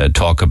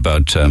talk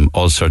about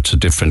all sorts of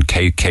different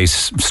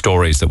case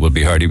stories that will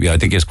be heard. I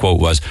think his quote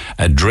was,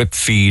 a drip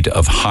feed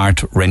of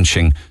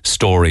heart-wrenching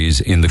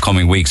stories in the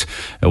coming weeks.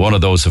 One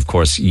of those, of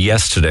course,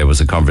 yesterday was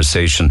a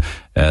conversation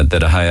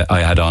that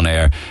I had on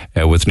air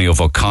with Neil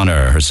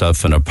O'Connor,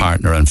 herself and her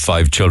partner and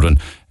 5 children,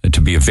 to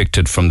be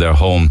evicted from their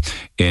home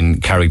in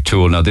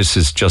Carricktool. Now, this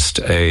is just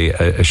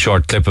a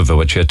short clip of it,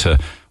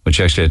 which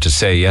you actually had to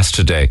say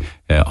yesterday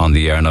on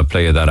the air, and I'll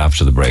play you that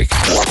after the break.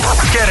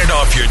 Get it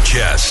off your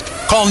chest.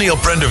 Call Neil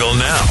Prendeville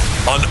now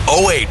on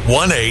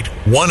 0818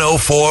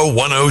 104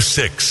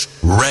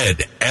 106. Red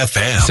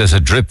FM. It says a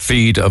drip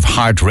feed of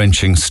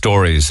heart-wrenching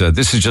stories.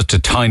 This is just a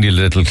tiny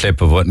little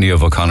clip of what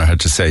Neil O'Connor had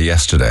to say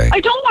yesterday. I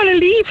don't want to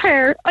leave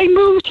here. I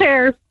moved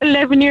here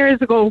 11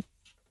 years ago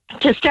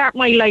to start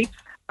my life.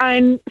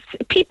 And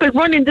people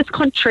running this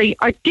country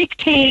are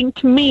dictating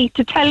to me,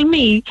 to tell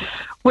me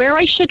where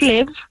I should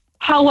live,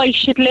 how I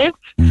should live,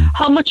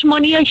 how much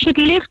money I should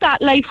live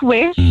that life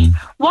with,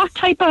 what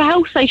type of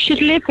house I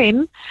should live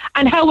in,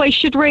 and how I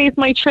should raise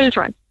my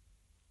children.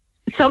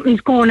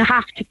 Something's going to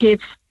have to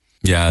give.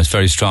 Yeah, it's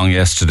very strong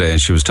yesterday,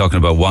 and she was talking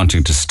about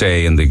wanting to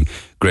stay in the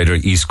greater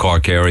East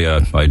Cork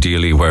area,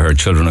 ideally where her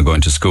children are going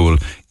to school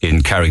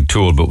in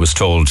Carricktool, but was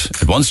told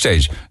at one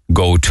stage,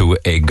 go to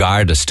a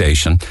Garda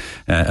station,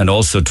 and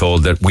also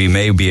told that we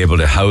may be able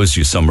to house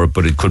you somewhere,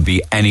 but it could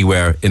be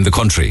anywhere in the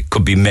country.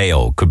 Could be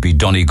Mayo, could be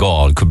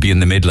Donegal, could be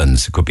in the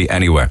Midlands, it could be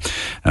anywhere.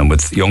 And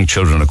with young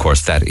children, of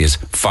course, that is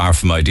far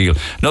from ideal.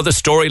 Another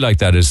story like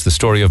that is the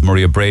story of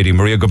Maria Brady.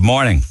 Maria, good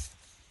morning.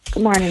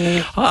 Good morning,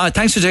 Neil.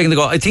 Thanks for taking the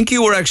call. I think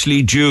you were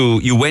actually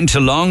you went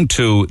along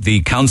to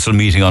the council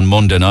meeting on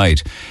Monday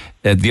night.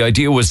 The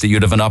idea was that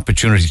you'd have an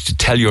opportunity to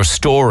tell your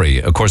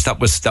story. Of course, that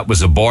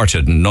was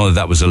aborted and none of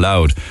that was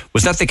allowed.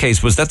 Was that the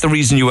case? Was that the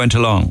reason you went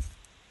along?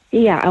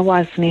 Yeah, I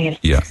was, Neil.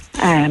 Yeah.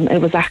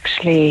 It was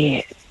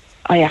I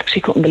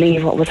actually couldn't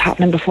believe what was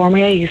happening before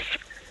my eyes.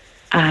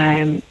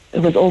 It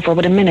was over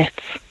within minutes.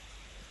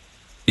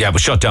 Yeah,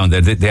 but shut down.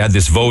 They had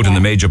this vote and the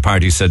major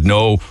party said,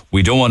 no,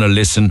 we don't want to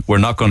listen. We're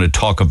not going to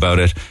talk about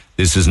it.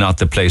 This is not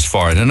the place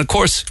for it. And of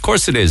course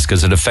it is,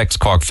 because it affects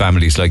Cork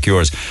families like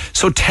yours.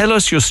 So tell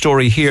us your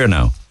story here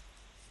now.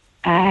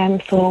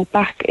 So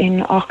back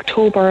in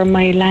October,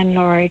 my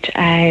landlord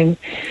sent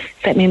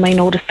me my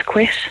notice to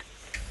quit.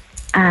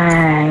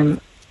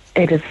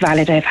 It is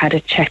valid. I've had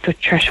it checked with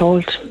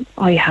threshold.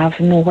 I have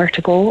nowhere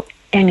to go.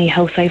 Any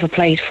house I've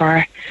applied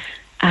for,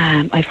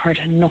 I've heard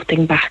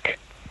nothing back.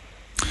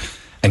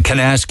 And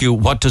can I ask you,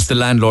 what does the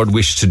landlord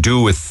wish to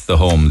do with the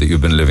home that you've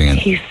been living in?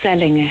 He's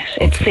selling it.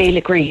 It's sale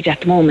agreed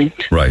at the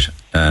moment. Right.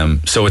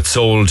 So it's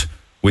sold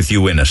with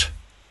you in it?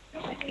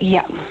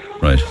 Yeah.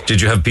 Right. Did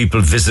you have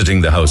people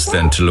visiting the house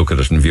then to look at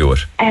it and view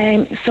it?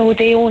 So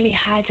they only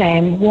had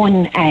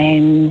one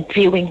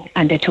viewing,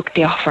 and they took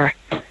the offer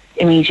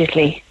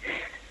immediately.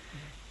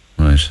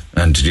 Right.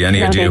 And did you have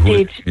any idea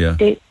who...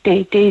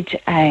 They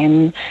did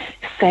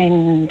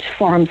send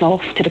forms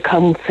off to the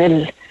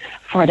council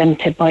for them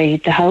to buy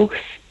the house,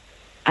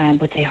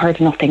 but they heard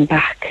nothing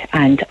back.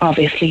 And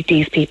obviously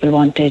these people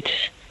wanted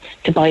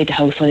to buy the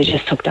house, so they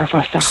just took their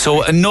first offer.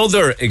 So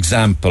another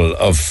example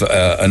of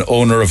an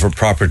owner of a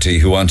property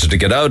who wanted to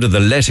get out of the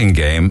letting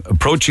game,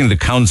 approaching the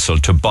council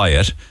to buy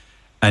it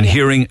and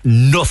hearing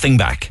nothing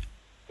back.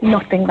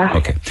 Nothing back.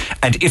 Okay.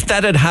 And if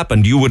that had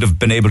happened, you would have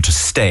been able to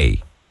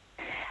stay?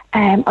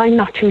 I'm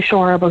not too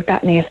sure about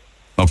that, Neil.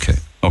 Okay.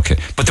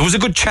 But there was a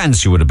good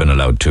chance you would have been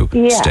allowed to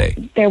stay.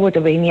 Yeah, there would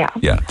have been, yeah.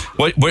 Yeah.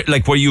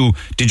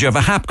 Did you have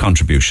a HAP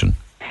contribution?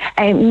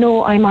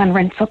 No, I'm on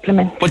rent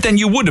supplement. But then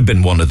you would have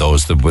been one of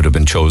those that would have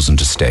been chosen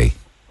to stay?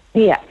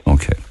 Yeah.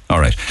 Okay, all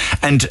right.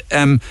 And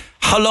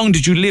how long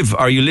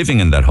are you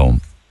living in that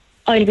home?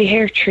 I'll be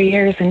here 3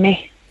 years in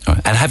May.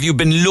 And have you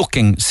been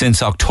looking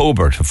since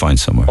October to find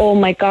somewhere? Oh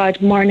my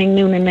God, morning,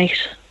 noon and night.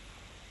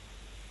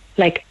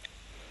 Like,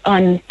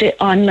 on the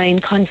online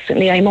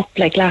constantly. I'm up,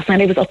 like last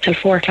night I was up till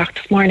 4 o'clock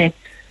this morning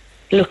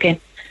looking.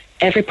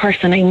 Every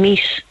person I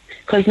meet,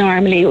 because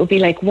normally it would be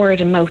like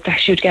word of mouth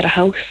that you'd get a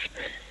house.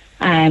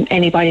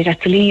 Anybody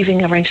that's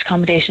leaving a rent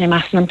accommodation, I'm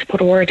asking them to put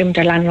a word in with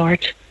their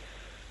landlord.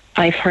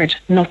 I've heard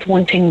not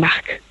one thing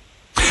back.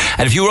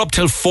 And if you were up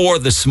till 4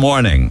 this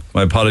morning,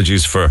 my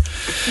apologies for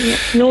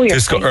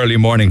this early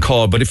morning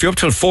call, but if you're up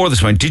till 4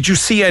 this morning, did you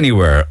see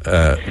anywhere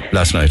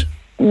last night?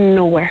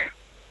 Nowhere.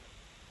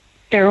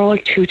 They're all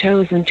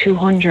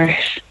 2,200.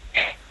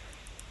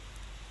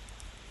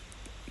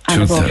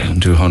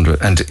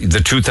 2,200. And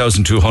the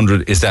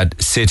 2,200, is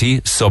that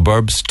city,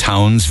 suburbs,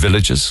 towns,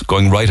 villages,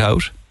 going right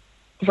out?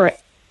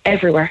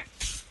 Everywhere.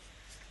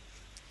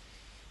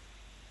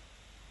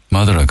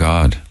 Mother of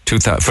God.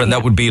 2,000.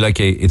 That would be like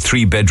a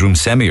 3-bedroom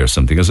semi or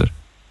something, is it?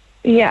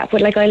 Yeah,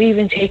 but like I'll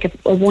even take a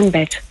 1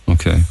 bed.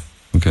 Okay.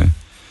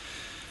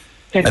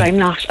 Like I'm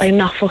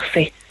not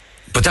fussy.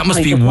 But that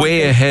must be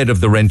way ahead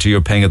of the rent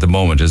you're paying at the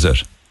moment, is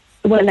it?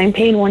 Well, I'm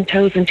paying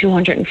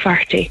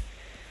 1,240.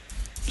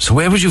 So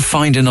where would you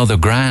find another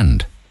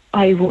grand?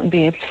 I wouldn't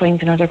be able to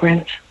find another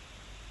grand.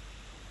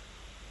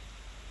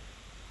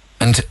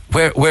 And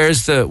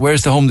where's the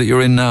home that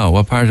you're in now?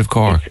 What part of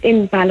Cork? It's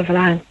in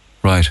Ballyvalan.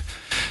 Right.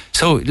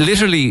 So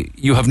literally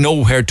you have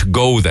nowhere to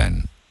go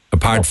then,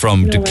 apart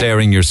from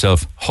declaring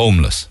yourself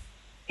homeless.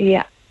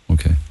 Yeah.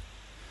 Okay.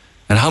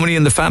 And how many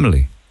in the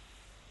family?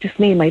 Just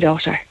me and my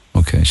daughter.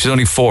 Okay. She's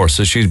only 4,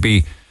 so she'd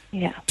be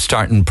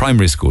starting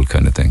primary school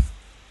kind of thing.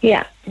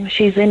 Yeah.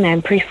 She's in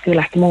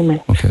preschool at the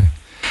moment. Okay.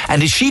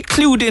 And is she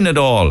clued in at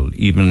all,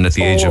 even at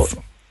the age of...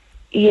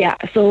 Yeah.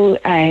 So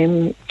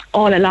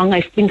all along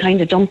I've been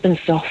kind of dumping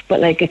stuff, but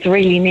like it's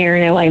really near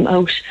now. I'm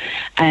out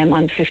on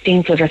the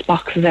 15th, so there's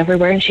boxes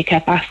everywhere, and she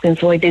kept asking,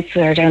 so I did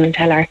sit her down and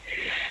tell her,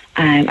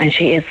 and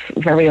she is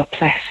very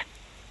upset.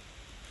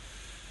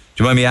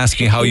 Do you mind me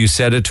asking how you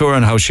said it to her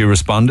and how she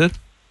responded?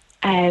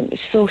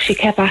 So she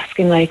kept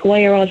asking, like,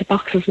 why are all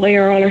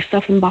her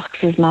stuff in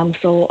boxes, Mum?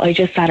 So I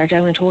just sat her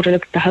down and told her,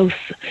 look, the house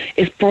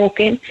is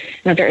broken.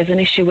 Now, there is an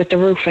issue with the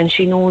roof, and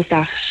she knows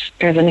that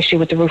there's an issue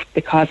with the roof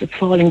because it's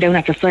falling down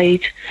at the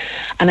side,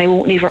 and I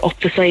won't leave her up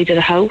the side of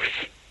the house.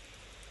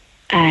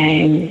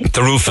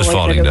 The roof is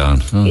falling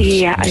down. Oh,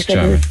 yeah, I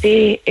said,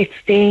 it's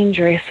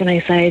dangerous, and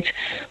I said,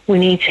 we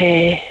need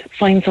to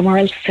find somewhere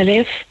else to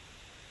live.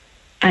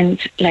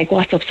 And, like,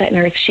 what's upsetting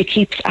her is she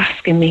keeps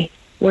asking me,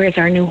 where's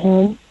our new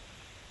home?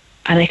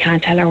 And I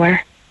can't tell her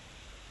where.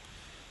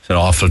 It's an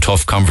awful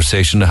tough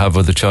conversation to have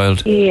with a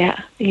child. Yeah,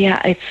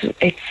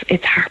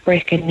 it's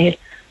heartbreaking, Neil.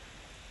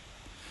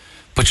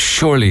 But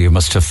surely you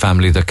must have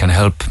family that can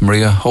help,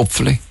 Maria,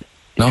 hopefully.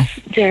 No?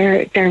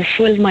 They're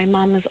full. My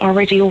mum is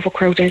already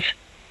overcrowded.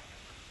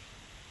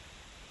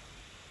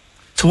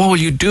 So what will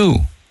you do?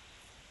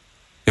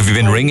 Have you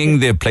been ringing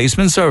the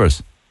placement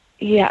service?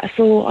 Yeah,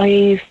 so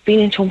I've been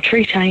into them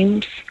 3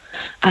 times.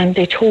 And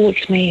they told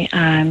me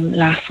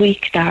last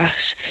week that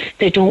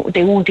they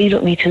won't deal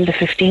with me till the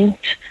 15th.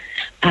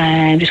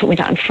 They told me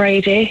that on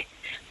Friday.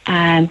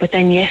 But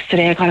then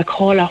yesterday I got a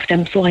call off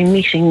them, so I'm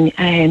meeting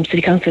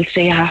City Council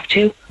today at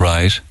 2:30.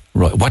 Right.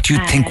 What do you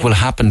think will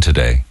happen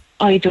today?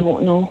 I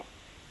don't know.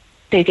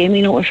 They gave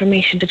me no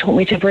information. They told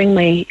me to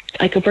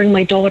I could bring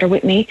my daughter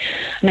with me.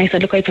 And I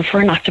said, look, I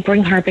prefer not to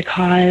bring her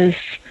because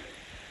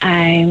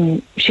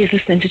she's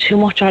listening to too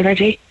much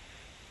already.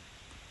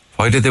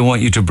 Why did they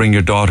want you to bring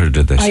your daughter,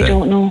 did they say? I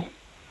don't know.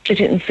 They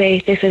didn't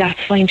say. They said,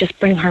 that's fine, just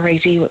bring her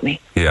ID with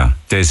me. Yeah,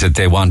 they said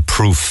they want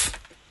proof.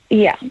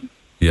 Yeah.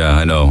 Yeah,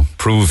 I know.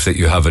 Prove that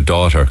you have a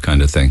daughter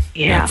kind of thing.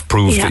 Yeah.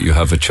 Prove that you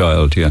have a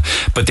child, yeah.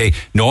 But they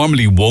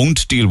normally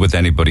won't deal with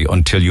anybody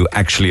until you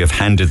actually have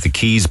handed the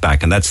keys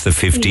back, and that's the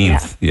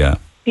 15th. Yeah.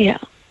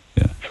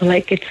 So,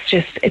 like,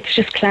 it's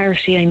just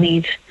clarity I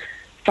need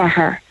for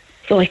her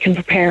so I can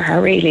prepare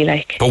her, really,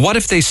 like. But what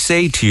if they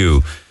say to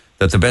you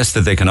that the best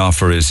that they can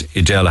offer is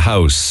a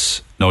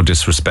house, no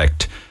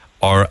disrespect,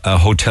 or a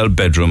hotel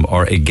bedroom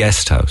or a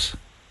guest house?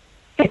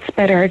 It's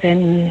better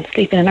than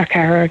sleeping in our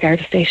car or a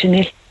guard station,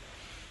 Neil.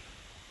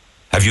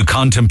 Have you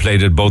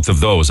contemplated both of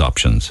those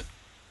options?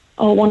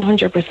 Oh,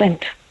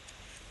 100%.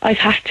 I've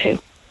had to.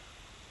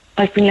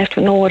 I've been left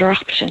with no other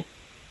option.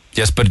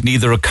 Yes, but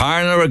neither a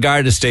car nor a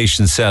guard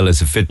station cell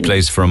is a fit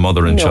place for a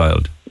mother and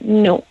child.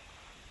 No.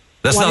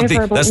 That's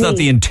not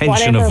the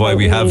intention of why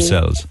we have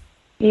cells.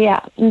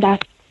 Yeah,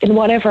 and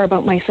whatever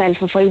about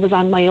myself, if I was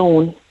on my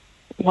own,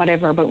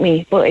 whatever about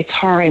me, but it's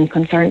her I'm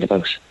concerned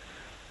about.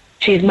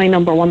 She's my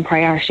number one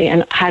priority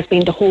and has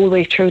been the whole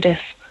way through this.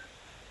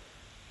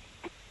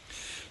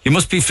 You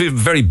must be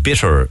very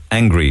bitter,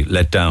 angry,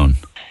 let down.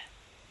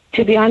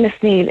 To be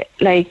honest, Neil,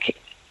 like,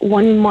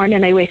 one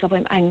morning I wake up,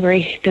 I'm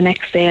angry. The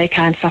next day I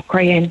can't stop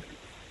crying.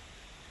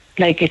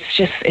 Like,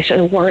 it's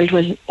a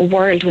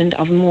whirlwind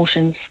of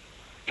emotions.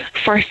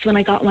 First, when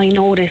I got my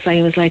notice,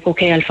 I was like,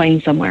 okay, I'll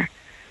find somewhere.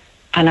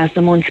 And as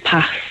the months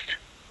passed,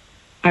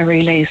 I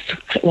realised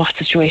what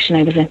situation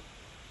I was in.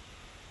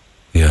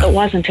 Yeah. It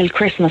wasn't until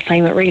Christmas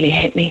time it really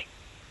hit me.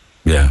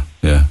 Yeah.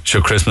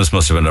 Sure, Christmas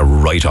must have been a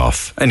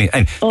write-off.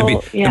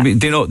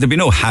 There'd be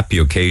no happy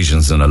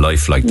occasions in a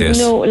life like this.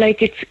 No,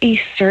 like, it's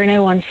Easter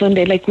now on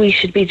Sunday. Like, we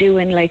should be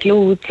doing, like,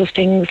 loads of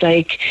things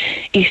like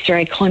Easter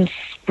egg hunts.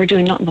 We're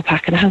doing nothing but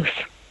packing a house.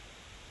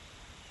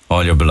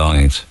 All your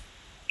belongings.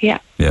 Yeah.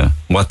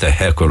 What the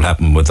heck will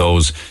happen with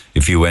those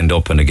if you end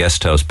up in a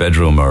guest house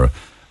bedroom or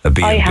a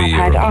B&B? I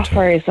have had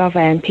offers of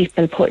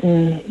people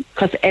putting,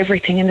 because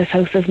everything in this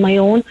house is my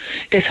own.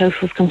 This house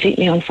was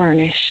completely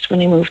unfurnished when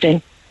I moved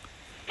in.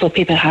 So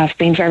people have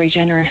been very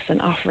generous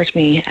and offered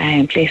me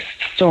a place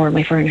to store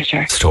my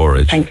furniture.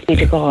 Storage. Thanks be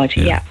to God.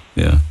 Yeah.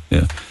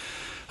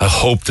 I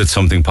hope that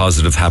something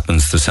positive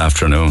happens this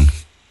afternoon.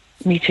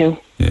 Me too.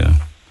 Yeah.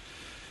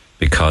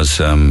 Because,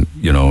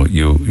 you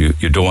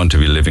don't want to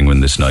be living in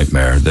this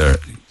nightmare.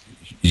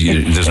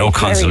 there's no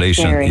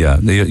consolation. Yeah,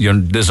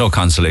 there's no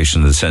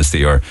consolation in the sense that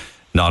you're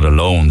not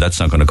alone. That's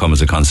not going to come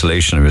as a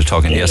consolation. We were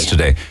talking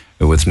yesterday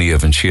with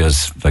Niamh, and she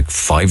has like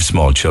 5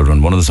 small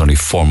children. One of them's only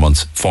 4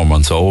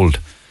 months old.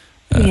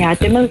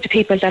 The amount of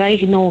people that I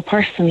know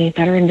personally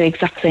that are in the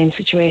exact same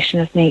situation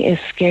as me is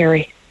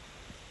scary.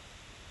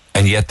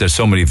 And yet there's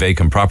so many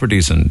vacant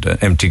properties and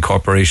empty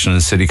corporation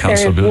and city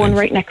council buildings. There's one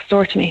right next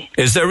door to me.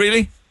 Is there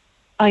really?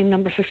 I'm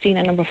number 15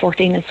 and number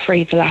 14 is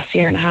free for the last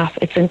year and a half.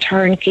 It's in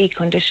turnkey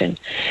condition.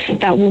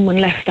 That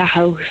woman left the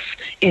house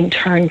in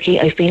turnkey.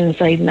 I've been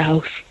inside in the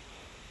house.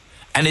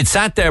 And it's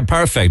sat there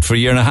perfect for a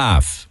year and a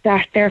half?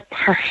 Sat there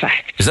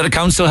perfect. Is that a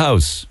council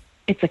house?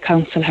 It's a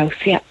council house,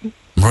 yeah.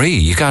 Maria,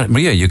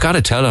 you got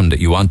to tell them that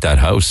you want that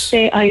house.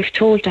 I've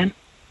told them.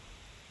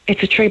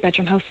 It's a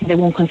 3-bedroom house and they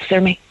won't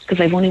consider me because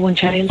I've only one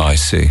child. I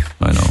see.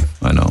 I know.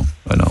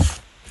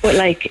 But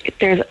like,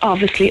 there's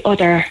obviously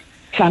other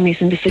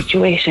families in the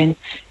situation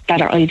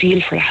that are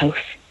ideal for a house.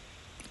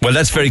 Well,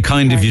 that's very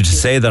kind of you to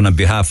say that on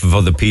behalf of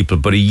other people,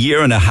 but a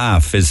year and a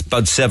half is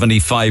about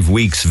 75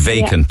 weeks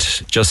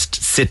vacant, just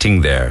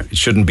sitting there. It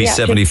shouldn't be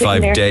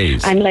 75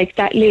 days. And like,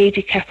 that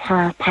lady kept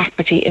her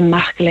property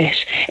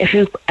immaculate.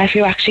 If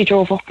you actually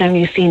drove up now and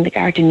you seen the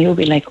garden, you'll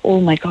be like, oh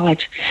my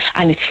God.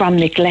 And it's from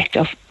neglect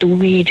of the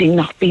weeding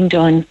not being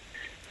done.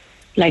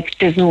 Like,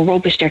 there's no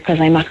rubbish there because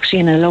I'm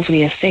actually in a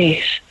lovely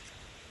estate.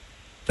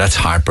 That's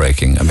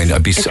heartbreaking. I mean, I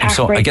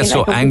get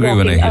so angry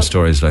when I hear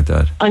stories like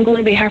that. I'm going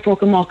to be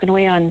heartbroken walking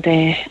away on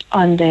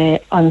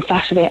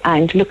Saturday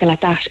and looking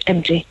at that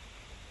empty.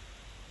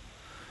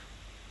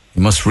 It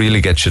must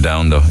really get you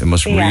down, though. It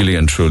must really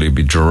and truly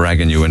be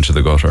dragging you into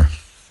the gutter.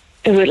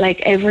 It would,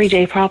 like,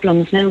 everyday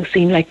problems now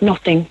seem like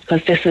nothing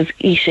because this is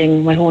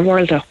eating my whole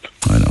world up.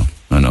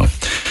 I know.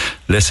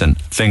 Listen,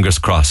 fingers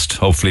crossed.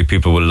 Hopefully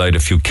people will light a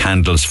few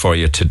candles for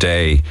you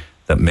today.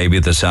 That maybe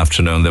this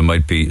afternoon there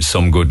might be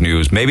some good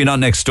news. Maybe not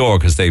next door,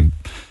 because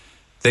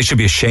they should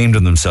be ashamed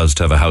of themselves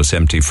to have a house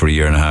empty for a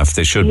year and a half.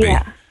 They should be.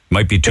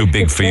 Might be too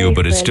big for you,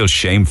 but it's still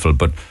shameful.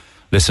 But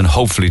listen,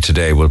 hopefully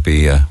today will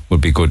be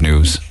good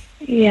news.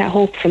 Yeah,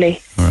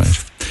 hopefully. All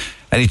right.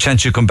 Any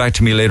chance you come back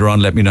to me later on?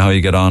 Let me know how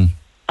you get on.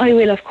 I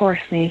will, of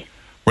course, Neil.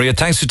 Maria,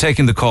 thanks for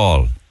taking the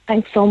call.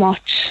 Thanks so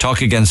much.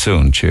 Talk again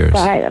soon. Cheers.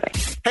 Bye.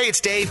 Hey,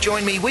 it's Dave.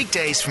 Join me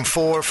weekdays from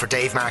 4 for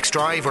Dave Max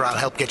Drive, where I'll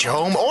help get you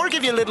home or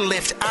give you a little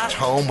lift at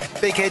home.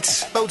 Big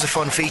hits, loads of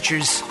fun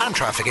features and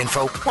traffic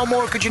info. What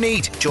more could you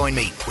need? Join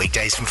me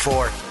weekdays from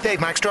 4. Dave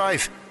Max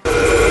Drive.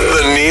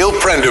 The Neil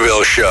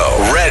Prendeville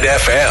Show, Red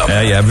FM.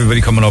 Everybody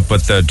coming up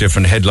with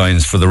different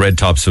headlines for the red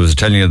tops. I was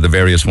telling you the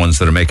various ones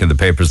that are making the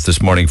papers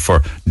this morning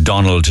for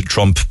Donald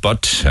Trump,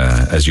 but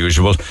as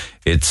usual,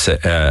 it's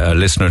a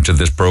listener to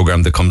this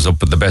program that comes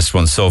up with the best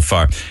one so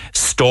far.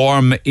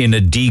 Storm in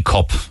a D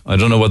cup. I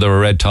don't know whether a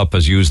red top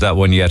has used that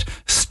one yet.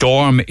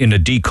 Storm in a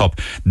D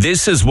cup.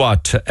 This is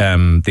what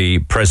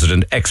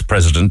the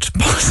ex-president,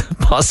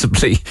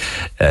 possibly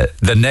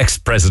the next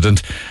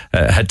president,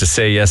 had to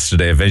say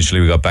yesterday. Eventually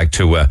we got back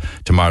to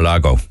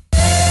Mar-a-Lago.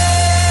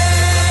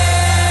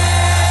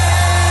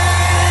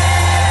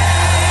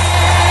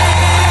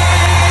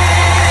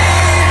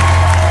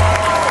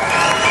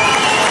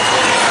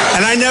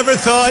 And I never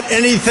thought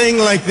anything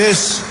like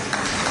this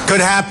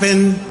could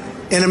happen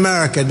in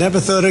America.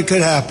 Never thought it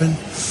could happen.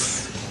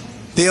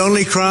 The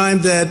only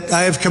crime that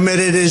I have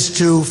committed is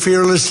to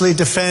fearlessly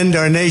defend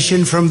our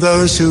nation from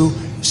those who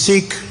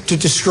seek to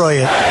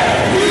destroy it.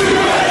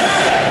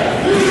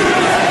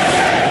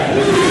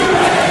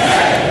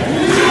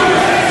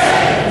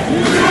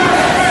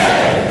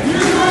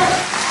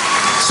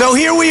 So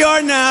here we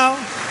are now.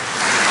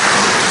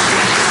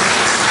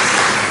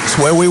 It's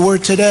where we were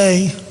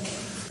today.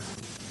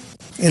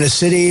 In a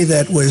city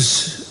that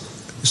was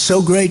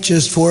so great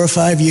just 4 or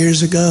 5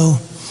 years ago.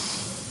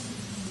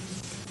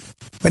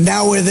 But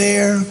now we're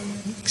there.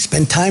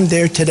 Spent time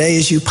there today,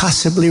 as you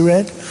possibly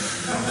read,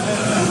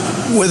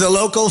 with a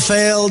local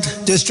failed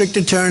district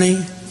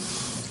attorney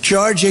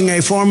charging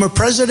a former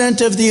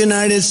president of the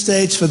United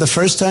States for the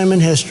first time in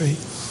history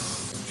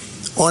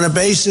on a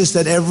basis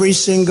that every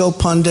single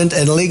pundit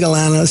and legal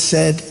analyst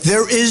said,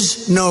 there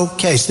is no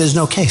case. There's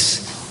no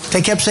case.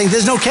 They kept saying,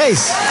 there's no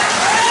case.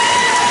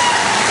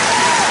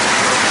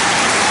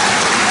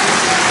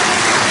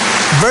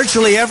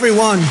 Virtually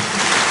everyone.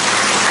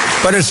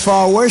 But it's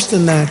far worse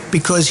than that,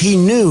 because he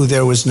knew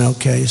there was no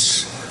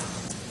case.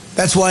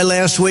 That's why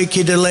last week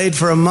he delayed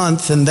for a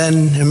month and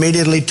then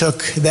immediately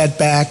took that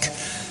back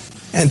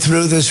and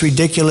threw this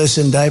ridiculous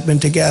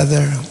indictment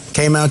together.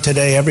 Came out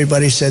today,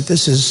 everybody said,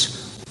 this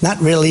is not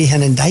really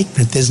an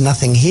indictment, there's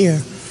nothing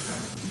here.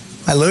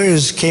 My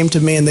lawyers came to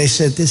me and they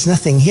said, there's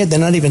nothing here, they're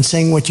not even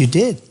saying what you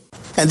did.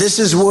 And this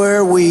is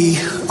where we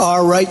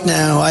are right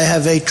now. I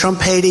have a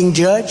Trump-hating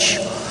judge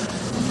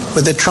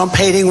with a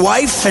Trump-hating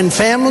wife and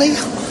family,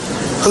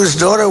 whose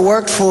daughter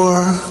worked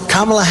for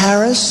Kamala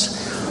Harris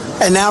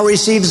and now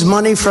receives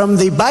money from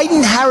the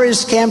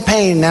Biden-Harris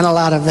campaign, and a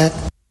lot of it.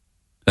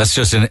 That's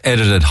just an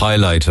edited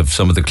highlight of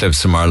some of the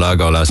clips from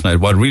Mar-Lago last night.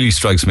 What really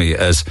strikes me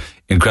as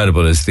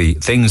incredible is the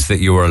things that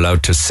you were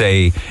allowed to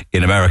say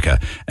in America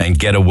and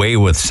get away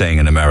with saying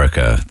in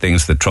America.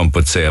 Things that Trump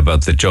would say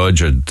about the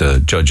judge or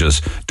the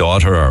judge's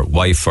daughter or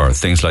wife or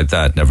things like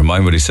that. Never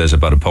mind what he says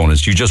about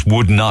opponents. You just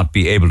would not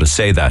be able to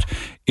say that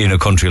in a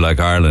country like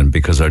Ireland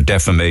because our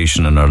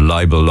defamation and our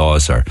libel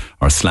laws,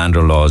 our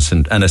slander laws,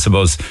 and I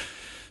suppose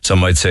some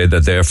might say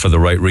that they're for the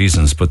right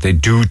reasons, but they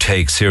do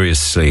take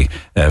seriously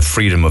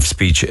freedom of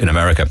speech in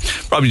America.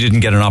 Probably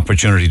didn't get an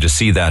opportunity to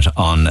see that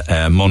on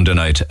Monday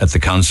night at the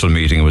council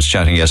meeting. I was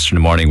chatting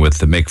yesterday morning with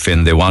Mick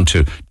Finn. They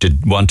wanted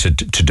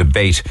to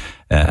debate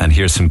and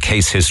hear some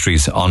case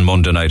histories on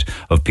Monday night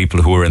of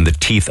people who are in the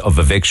teeth of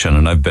eviction.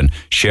 And I've been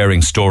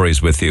sharing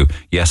stories with you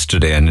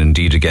yesterday and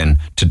indeed again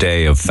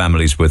today of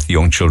families with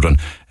young children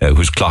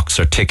whose clocks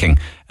are ticking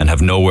and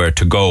have nowhere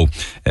to go.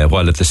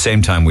 While at the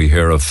same time we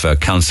hear of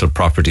council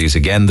properties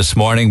again this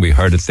morning. We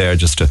heard it there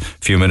just a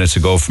few minutes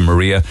ago from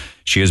Maria.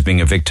 She is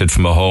being evicted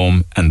from a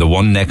home and the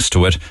one next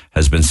to it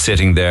has been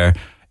sitting there.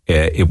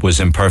 It was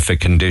in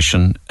perfect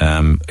condition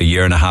a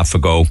year and a half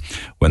ago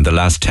when the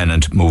last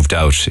tenant moved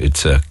out.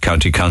 It's a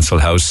county council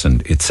house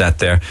and it sat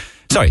there.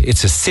 Sorry,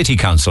 it's a city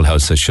council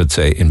house, I should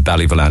say, in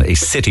Ballyvolane, a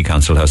city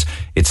council house.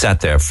 It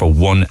sat there for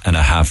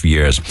 1.5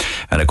 years.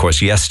 And of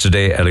course,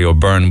 yesterday, Ellie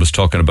O'Byrne was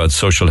talking about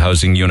social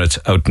housing units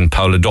out in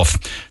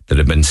Powladuff that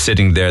have been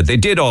sitting there. They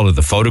did all of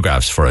the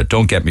photographs for it,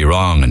 don't get me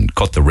wrong, and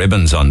cut the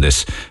ribbons on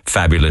this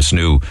fabulous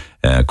new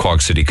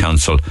Cork City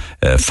Council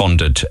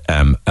funded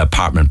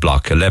apartment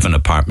block, 11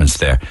 apartments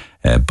there.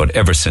 But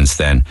ever since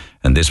then,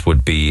 and this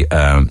would be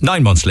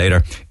 9 months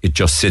later, it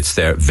just sits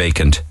there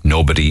vacant,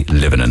 nobody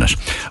living in it.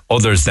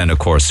 Others then, of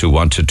course, who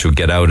wanted to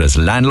get out as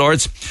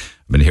landlords,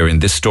 I've been hearing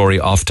this story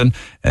often,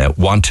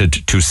 wanted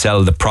to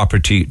sell the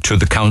property to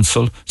the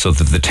council so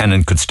that the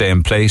tenant could stay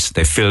in place.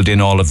 They filled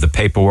in all of the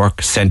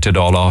paperwork, sent it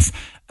all off,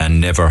 and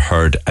never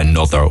heard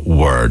another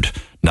word.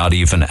 Not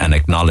even an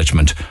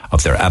acknowledgement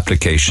of their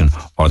application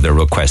or their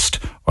request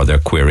or their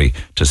query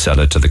to sell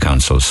it to the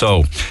council.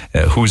 So,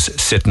 who's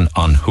sitting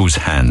on whose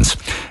hands?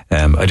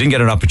 I didn't get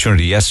an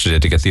opportunity yesterday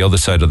to get the other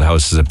side of the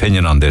House's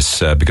opinion on this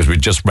because we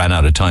just ran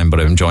out of time,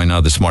 but I'm joined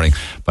now this morning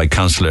by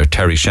Councillor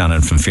Terry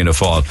Shannon from Fianna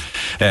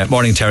Fáil.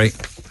 Morning, Terry.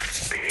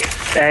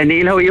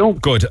 Neil, how are you?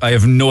 Good. I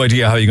have no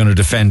idea how you're going to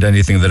defend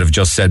anything that I've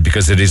just said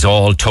because it is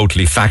all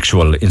totally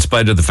factual, in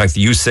spite of the fact that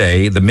you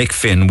say that Mick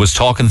Finn was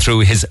talking through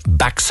his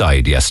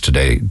backside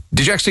yesterday.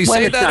 Did you actually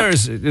say that, or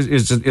is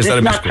that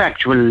a not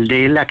factual,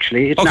 Neil?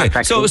 Actually, it's not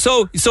factual.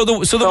 So the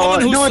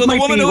woman who's it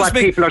might be what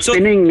people are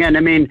spinning, and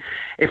I mean,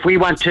 if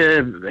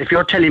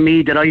you're telling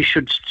me that I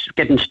should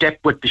get in step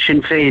with the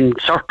Sinn Féin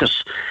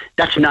circus,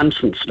 that's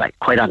nonsense, like,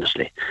 quite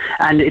honestly.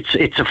 And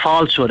it's a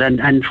falsehood.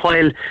 And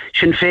while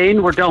Sinn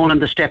Féin were down on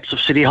the steps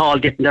of City Hall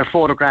getting their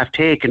photograph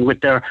taken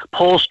with their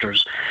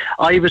posters,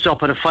 I was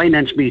up at a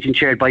finance meeting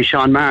chaired by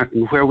Sean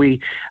Martin where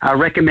we are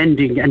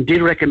recommending and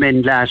did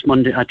recommend last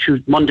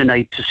Monday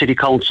night to City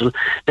Council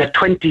that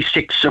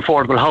 26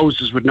 affordable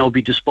houses would now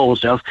be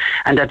disposed of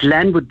and that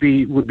land would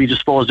be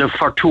disposed of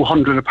for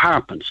 200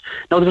 apartments.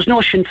 Now, there was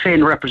no Sinn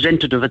Féin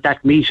representative at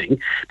that meeting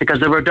because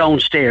they were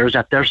downstairs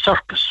at their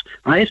circus,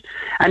 right?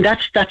 And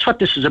that's what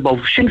this is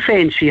about. Sinn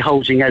Féin see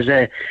housing as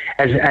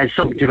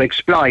something to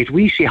exploit.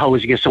 We see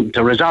housing as something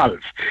to resolve.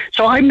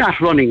 So I'm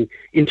not running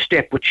in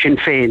step with Sinn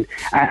Féin,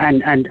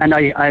 and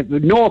I have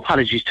no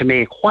apologies to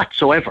make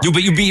whatsoever.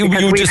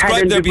 You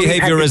describe their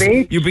behaviour as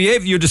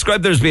you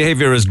describe their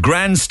behaviour as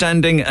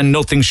grandstanding and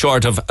nothing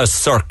short of a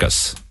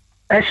circus.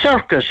 A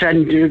circus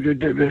and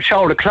the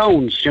show of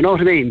clowns. You know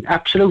what I mean?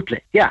 Absolutely,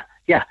 yeah.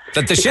 Yeah.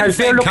 That the Sinn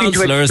Féin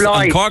councillors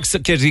and Cork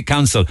City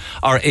Council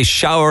are a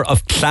shower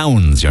of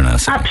clowns, you're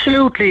not saying?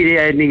 Absolutely,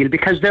 Neil,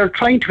 because they're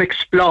trying to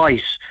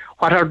exploit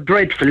what are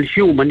dreadful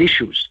human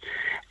issues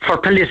for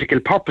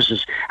political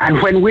purposes.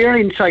 And when we're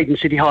inside in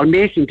City Hall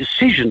making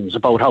decisions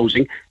about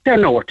housing, they're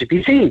nowhere to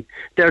be seen.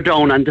 They're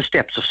down on the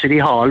steps of City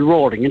Hall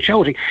roaring and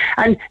shouting.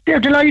 And they're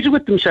delighted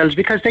with themselves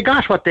because they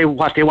got what they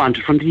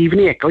wanted from the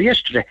Evening Echo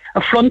yesterday.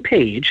 A front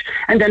page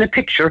and then a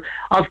picture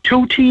of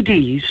 2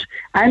 TDs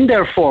and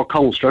their 4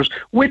 councillors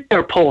with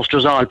their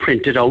posters all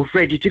printed out,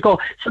 ready to go.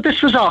 So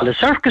this was all a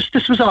circus.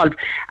 This was all...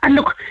 And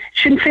look,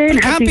 Sinn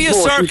Féin had these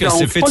motions down.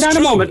 Hold on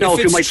a moment now,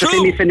 if you might just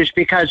let me finish,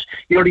 because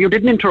you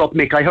didn't interrupt,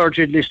 Mick. I heard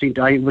you listening.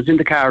 I was in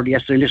the car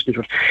yesterday listening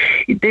to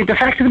it. The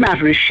fact of the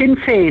matter is Sinn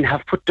Féin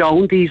have put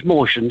down these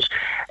motions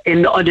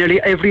in nearly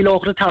every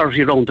local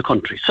authority around the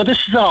country. So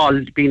this has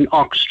all been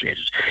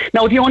orchestrated.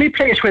 Now, the only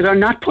place where they're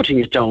not putting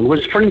it down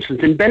was, for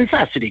instance, in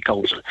Belfast City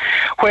Council,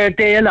 where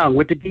they, along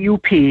with the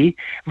DUP,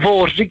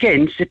 voted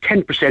against a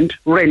 10%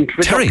 rent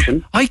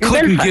reduction. Terry, I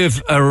couldn't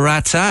give a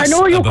rat's ass. I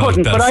know you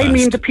couldn't, Belfast. but I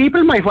mean, the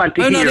people might want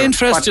to I'm hear not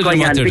interested what's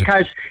going in what on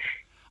because...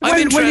 Well,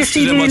 you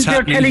see,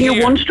 they're telling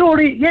you one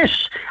story,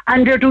 yes,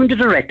 and they're doing the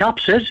direct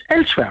opposite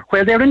elsewhere,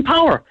 where they're in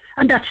power.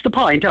 And that's the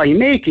point I'm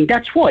making.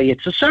 That's why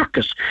it's a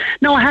circus.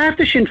 Now, half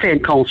the Sinn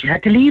Féin council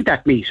had to leave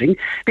that meeting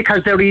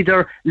because they're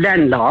either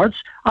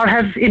landlords or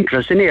have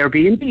interest in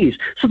Airbnbs.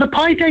 So the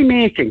point I'm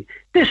making,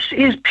 this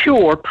is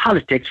pure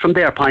politics from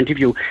their point of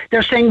view.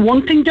 They're saying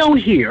one thing down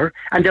here,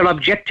 and they're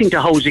objecting to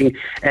housing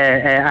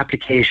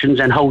applications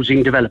and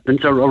housing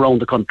developments around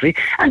the country,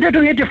 and they're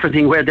doing a different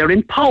thing where they're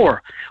in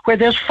power, where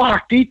there's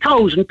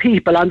 40,000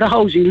 people on the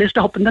housing list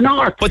up in the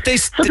north. But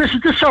so this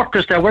is the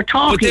circus that we're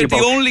talking about.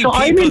 The only so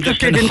I'm people that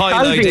can interested in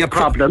highlight solving a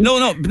problem.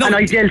 No. And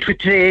I dealt with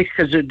today,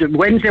 because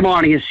Wednesday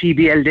morning is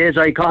CBL Day, as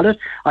I call it.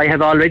 I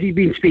have already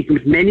been speaking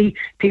with many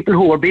people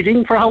who are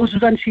bidding for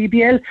houses on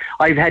CBL.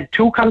 I've had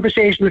 2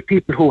 conversations with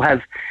people who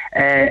have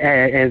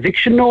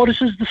eviction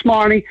notices this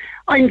morning.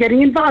 I'm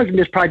getting involved in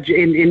this project,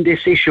 in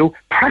this issue,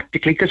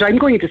 practically, because I'm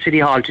going to City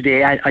Hall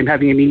today. I'm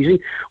having a meeting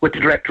with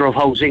the Director of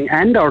Housing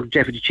and our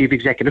Deputy Chief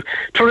Executive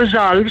to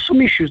resolve some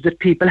issues that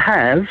people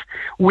have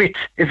with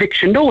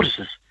eviction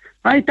notices.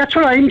 Right, that's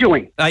what I'm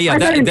doing. That's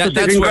in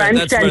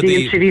grandstanding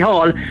in City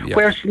Hall,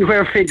 where Sinn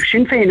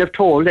Féin have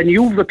told, and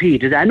you've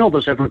repeated, and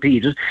others have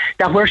repeated,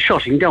 that we're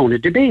shutting down a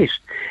debate.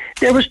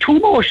 There was 2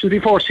 motions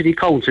before City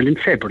Council in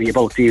February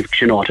about the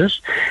eviction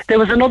notice. There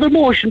was another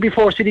motion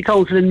before City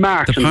Council in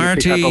March. The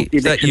party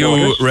that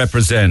you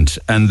represent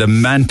and the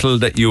mantle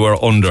that you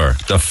are under,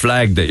 the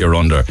flag that you're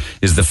under,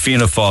 is the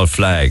Fianna Fáil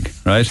flag,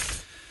 right?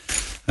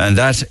 And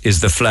that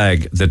is the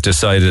flag that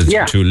decided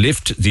to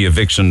lift the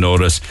eviction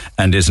notice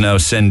and is now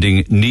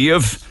sending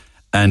Niamh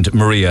and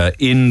Maria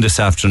in this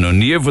afternoon.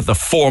 Niamh with a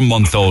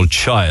 4-month-old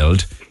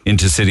child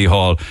into City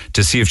Hall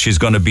to see if she's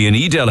going to be an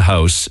Edel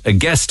house, a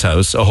guest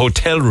house, a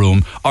hotel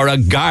room or a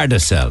Garda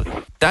cell.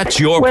 That's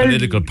your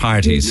political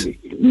parties.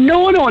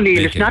 No,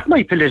 Neil, it's not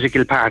my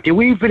political party.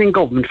 We've been in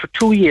government for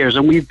 2 years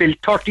and we've built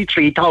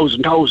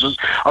 33,000 houses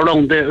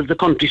around the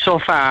country so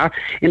far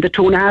in the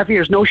 2.5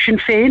 years. Now, Sinn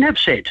Féin have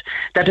said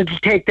that it'll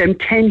take them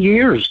 10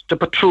 years to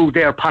put through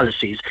their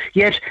policies.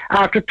 Yet,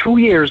 after 2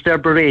 years, they're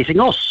berating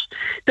us.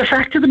 The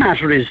fact of the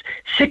matter is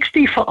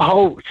 64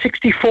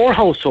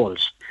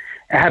 households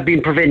have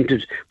been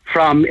prevented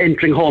from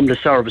entering homeless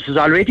services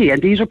already,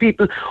 and these are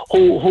people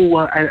who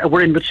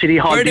were in with City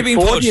Hall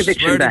before the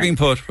eviction ban. Where are they being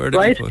put? Where are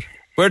they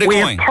going? We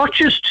have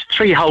purchased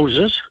 3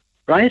 houses,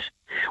 right?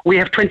 We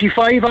have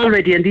 25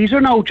 already, and these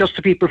are now just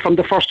the people from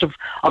the 1st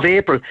of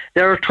April.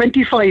 There are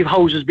 25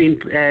 houses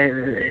being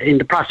in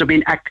the process of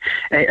being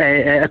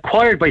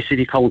acquired by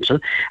City Council,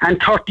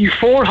 and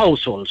 34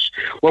 households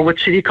were with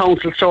City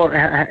Council. So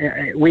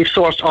we've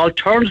sourced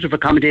alternative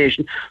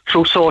accommodation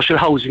through social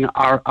housing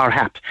or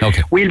HAP.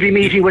 Okay. We'll be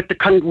meeting with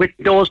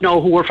those now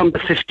who are from the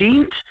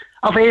 15th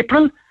of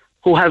April,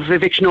 who have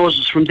eviction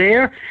notices from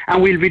there,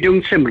 and we'll be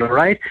doing similar,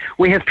 right?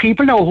 We have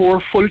people now who are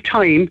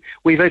full-time.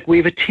 We've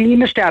a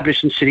team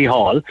established in City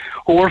Hall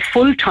who are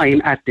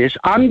full-time at this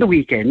on the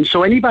weekend,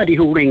 so anybody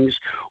who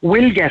rings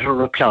will get a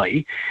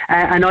reply.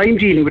 And I'm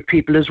dealing with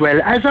people as well,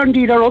 as are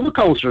indeed our other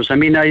councillors. I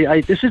mean,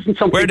 this isn't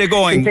something... Where are they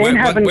going?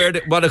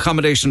 What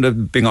accommodation are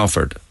being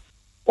offered?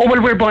 Oh,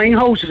 well, we're buying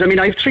houses. I mean,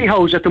 I have 3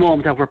 houses at the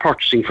moment that we're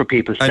purchasing for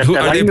people that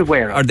I'm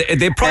aware of. Are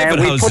they private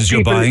houses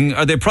you're buying?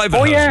 Are they private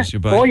houses you're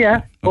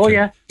buying? Oh,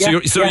 yeah.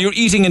 So you're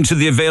eating into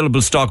the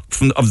available stock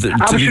the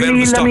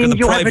available stock in the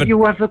private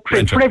you have a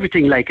crib for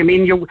everything. Like, I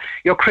mean,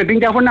 you're cribbing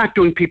that we're not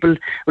doing people,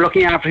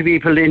 looking after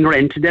people in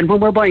rent. And then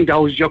when we're buying the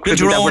houses, you're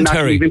cribbing that we're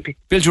not leaving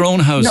people. Build your own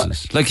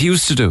houses, like you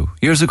used to do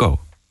years ago.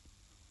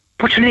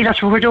 But you know,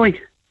 that's what we're doing.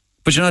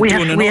 But you're not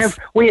doing enough.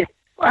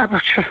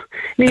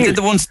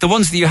 The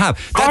ones that you have.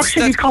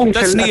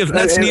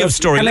 That's Neil's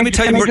story. Let me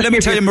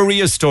tell you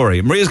Maria's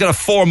story. Maria's got a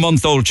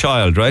 4-month-old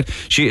child, right?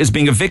 She is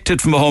being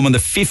evicted from a home on the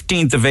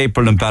 15th of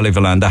April in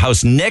Ballyvillan. The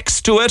house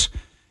next to it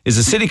is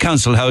a city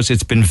council house.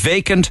 It's been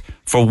vacant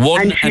for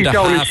 1.5 years. And she's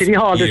down in City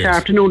Hall this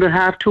afternoon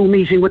at 2:30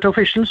 meeting with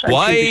officials.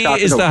 Why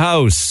is the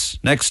house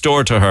next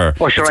door to her?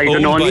 Oh, sure, I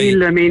don't know,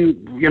 Neil. I mean,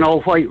 you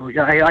know, why?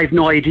 I have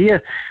no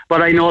idea.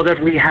 But I know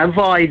that we have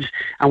voids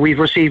and we've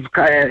received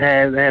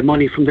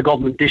money from the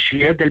government this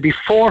year. There'll be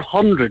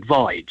 400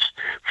 voids,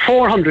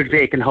 400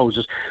 vacant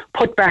houses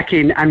put back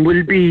in and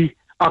will be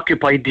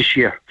occupied this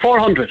year.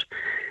 400.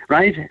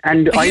 Right?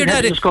 And I hear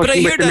that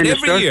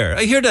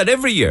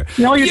every year.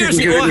 No, you didn't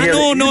hear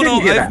it.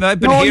 No. I've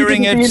been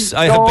hearing it.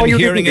 I have been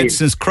hearing it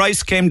since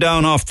Christ came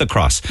down off the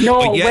cross. No,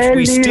 but yet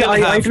we still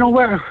have. I don't know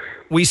where.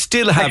 We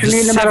still have.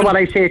 Actually, no matter what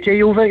I say to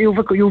you, you've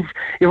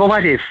a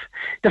what if.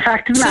 The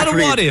fact of the matter is, it's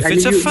not a what if.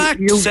 It's a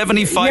fact.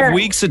 75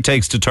 weeks it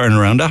takes to turn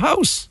around a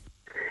house.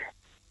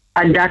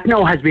 And that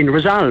now has been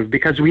resolved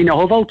because we now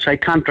have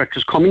outside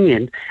contractors coming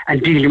in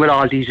and dealing with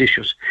all these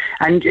issues.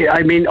 And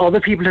I mean, other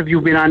people have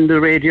you been on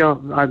the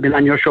radio, I've been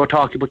on your show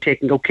talking about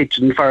taking out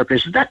kitchens and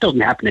fireplaces. That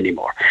doesn't happen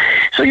anymore.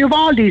 So you have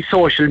all these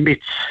social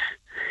myths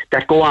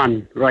that go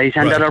on, right,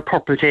 and that are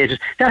perpetrated,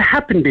 that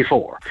happened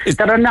before,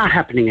 that are not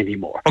happening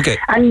anymore. Okay.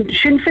 And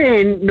Sinn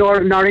Féin,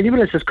 nor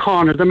anyone else has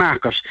cornered the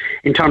market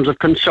in terms of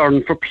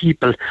concern for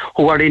people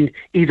who are in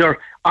either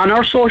on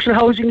our social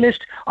housing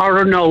list or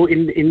are now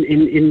in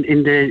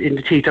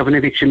the teeth of an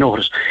eviction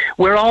notice.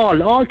 We're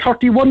all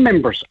 31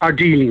 members are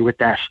dealing with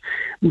that.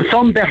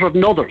 Some better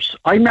than others.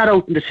 I'm not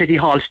out in the City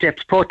Hall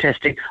steps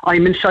protesting.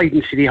 I'm inside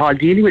in City Hall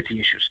dealing with the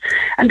issues.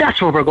 And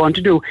that's what we're going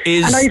to do.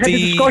 And I've had a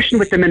discussion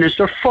with the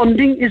Minister.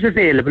 Funding is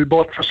available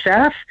both for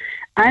staff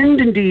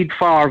and indeed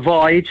for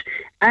voids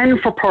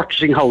and for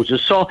purchasing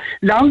houses. So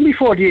long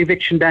before the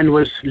eviction ban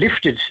was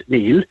lifted,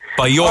 Neil,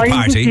 by your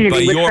party, by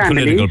your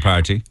political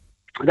party.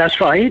 That's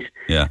right.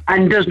 Yeah.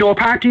 And there's no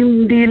party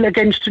deal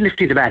against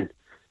lifting the ban.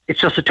 It's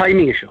just a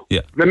timing issue.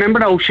 Yeah. Remember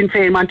now, Sinn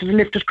Féin wanted to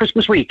lift it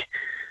Christmas week.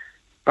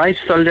 Right?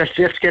 So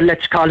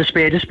let's call a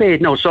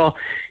spade now. So,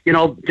 you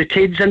know, the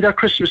kids and their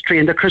Christmas tree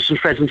and their Christmas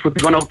presents would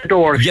be going out the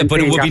door. Yeah, but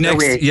it would be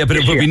next. Yeah, but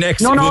it would be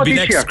next. No, it would be this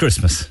next year.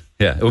 Christmas.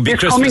 Yeah, it would be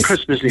Christmas. Coming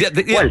Christmas.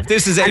 Well,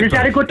 this is April. And is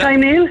that a good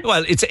time, Neil?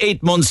 Well, it's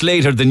 8 months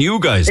later than you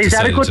guys. Is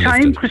that a good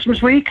time,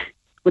 Christmas week?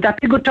 Would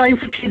that be a good time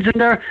for kids and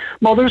their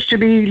mothers to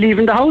be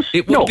leaving the house?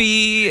 It would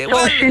be.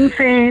 So Sinn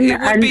Féin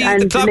and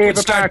the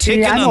Labour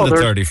Party and on others.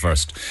 The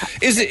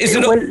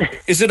 31st.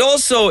 Is it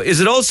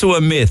also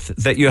a myth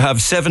that you have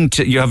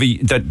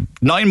that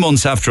 9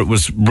 months after it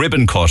was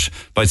ribbon cut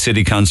by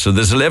City Council,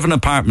 there's 11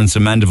 apartments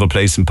in Mandeville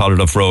Place and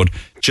Pollardorf Road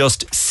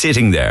just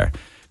sitting there?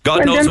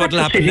 God knows what will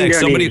happen next.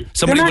 Somebody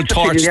will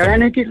torch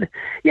them.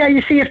 Yeah,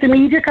 you see, if the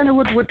media kind of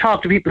would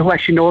talk to people who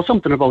actually know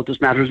something about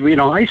this matter, you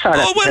know, I saw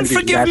that. Oh, well,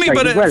 forgive me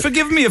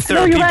if there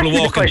are people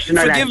walking.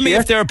 Forgive me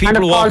if there are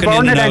people walking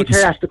in and out. And if Paul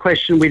Byrne had asked the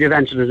question, we'd have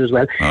answered it as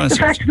well. The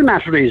fact of the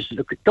matter is,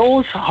 look,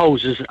 those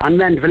houses on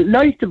Mandeville,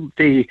 like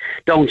the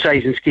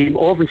downsizing scheme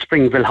over in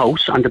Springville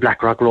House on the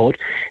Blackrock Road,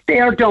 they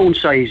are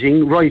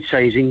downsizing,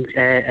 right-sizing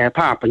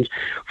apartments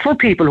for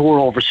people who are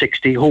over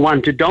 60 who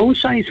want to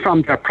downsize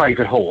from their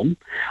private home,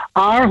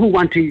 or who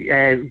want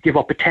to give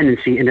up a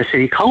tenancy in a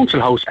city council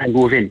house and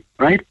move in,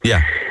 right?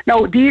 Yeah.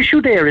 Now, the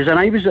issue there is, and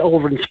I was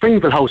over in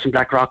Springville House in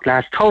Blackrock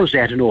last Thursday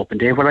at an open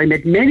day where I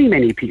met many,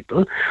 many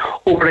people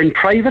who are in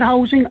private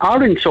housing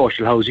or in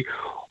social housing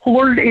who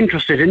are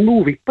interested in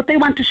moving, but they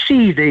want to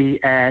see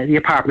the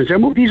apartments.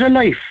 These are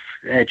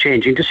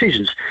life-changing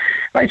decisions,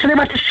 right? So they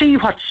want to see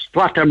what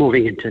they're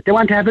moving into. They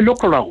want to have a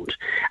look around.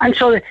 And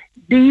so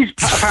these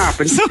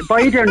apartments,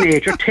 by their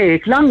nature,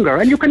 take longer.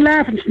 And you can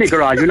laugh and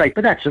snigger all you like,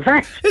 but that's a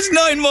fact. It's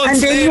 9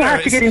 months later. And then you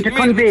have to get into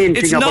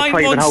conveyancing of a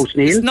private house,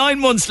 Neil. It's 9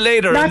 months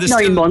later. Not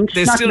 9 months.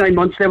 Not 9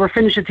 months. They were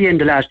finished at the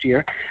end of last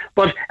year.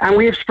 And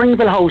we have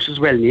Springville House as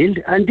well, Neil.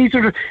 And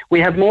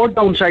we have more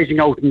downsizing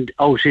out in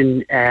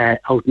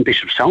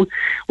Bishopstown.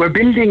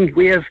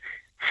 We have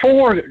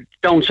 4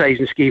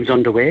 downsizing schemes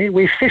underway.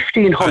 We have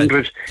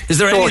 1,500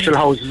 social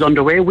houses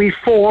underway. We have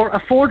 4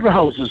 affordable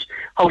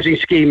housing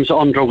schemes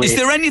underway. Is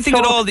there anything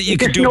at all that you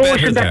could do better there?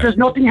 This notion that there's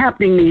nothing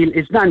happening, Neil,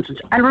 is nonsense.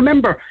 And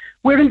remember,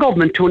 we're in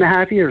government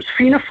 2.5 years.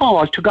 Fianna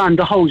Fáil took on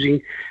the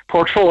housing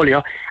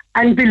portfolio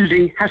and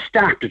building has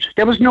started.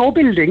 There was no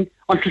building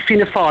until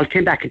Fianna Fáil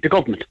came back into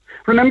government.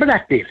 Remember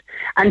that, Neil.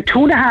 And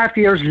 2.5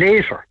 years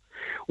later,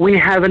 we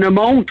have an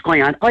amount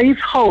going on. I've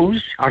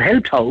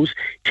helped house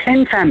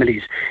 10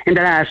 families in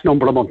the last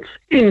number of months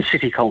in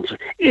City Council,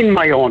 in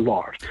my own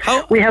ward.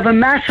 We have a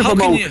massive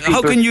amount of people.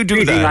 How can you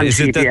do that?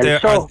 Is it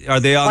that are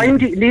they on?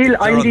 Neil,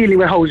 I'm dealing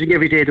with housing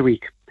every day of the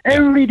week.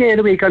 Every day of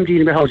the week I'm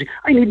dealing with housing.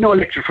 I need no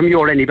lecture from you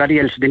or anybody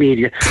else in the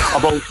media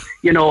about,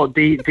 you know,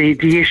 the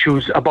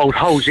issues about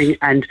housing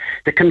and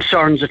the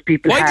concerns that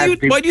people have.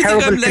 Why do you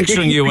think I'm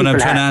lecturing you when I'm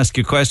trying to ask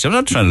you a question? I'm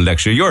not trying to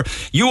lecture you.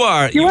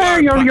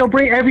 You're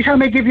brave. Every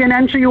time I give you an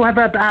answer, you have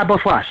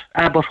but what?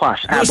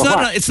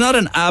 It's not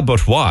an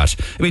but what.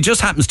 I mean, it just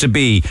happens to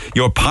be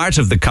you're part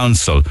of the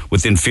council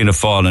within Fianna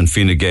Fáil and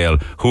Fine Gael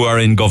who are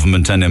in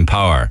government and in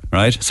power,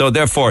 right? So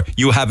therefore,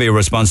 you have a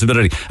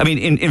responsibility. I mean,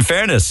 in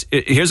fairness,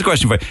 here's a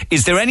question for you.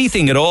 Is there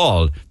anything at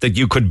all that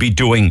you could be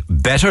doing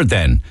better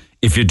then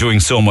if you're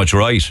doing so much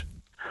right?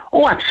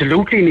 Oh,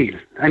 absolutely, Neil.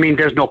 I mean,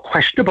 there's no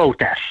question about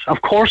that.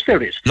 Of course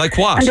there is. Like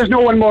what? And there's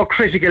no one more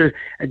critical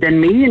than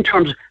me in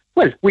terms of,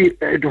 well,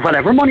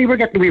 whatever money we're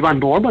getting, we want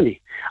more money.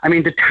 I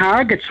mean, the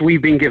targets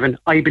we've been given,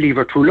 I believe,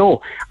 are too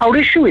low. Our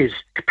issue is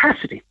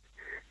capacity.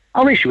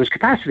 I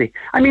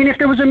mean, if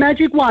there was a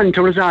magic wand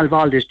to resolve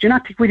all this, do you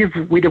not think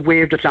we'd have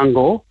waved it long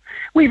ago?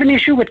 We have an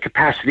issue with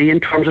capacity in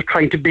terms of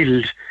trying to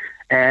build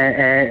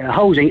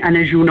housing, and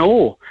as you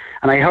know,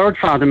 and I heard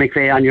Father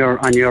McVerry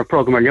on your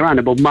programme earlier on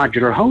about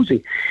modular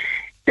housing,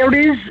 there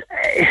is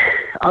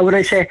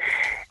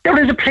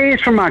a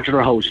place for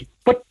modular housing,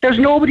 but there's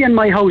nobody on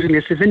my housing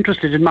list who's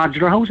interested in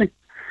modular housing.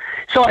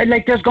 So,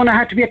 there's going to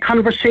have to be a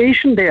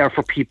conversation there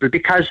for people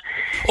because.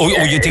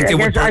 You think they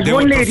would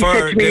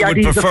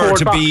prefer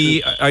to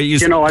be? Are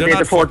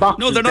they Ford boxes?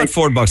 No, they're not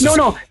Ford boxes.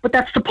 No, but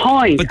that's the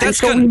point.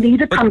 So we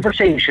need a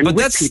conversation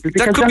with people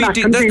because they're not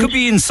convinced. That could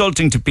be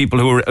insulting to people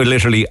who are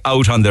literally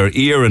out on their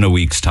ear in a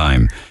week's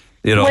time.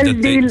 You know,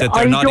 that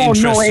they're not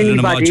interested in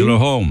a modular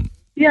home.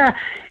 Yeah,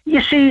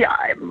 you see,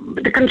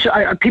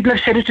 people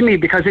have said it to me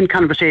because in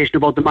conversation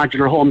about the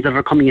modular homes that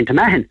are coming into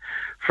Mahon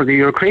for the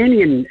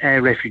Ukrainian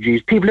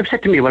refugees, people have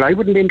said to me, well, I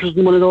wouldn't be interested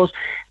in one of those.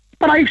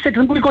 But I've said to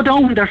them, we'll go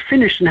down, they're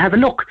finished, and have a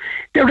look.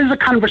 There is a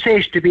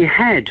conversation to be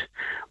had.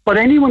 But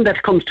anyone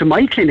that comes to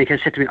my clinic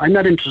has said to me, I'm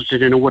not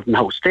interested in a wooden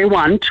house. They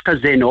want,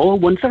 because they know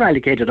once they're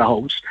allocated a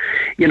house,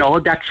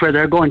 that's where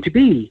they're going to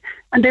be.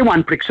 And they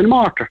want bricks and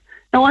mortar.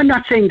 Now, I'm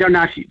not saying they're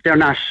not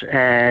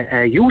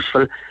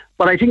useful,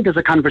 but I think there's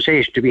a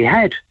conversation to be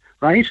had,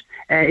 right?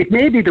 It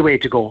may be the way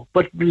to go,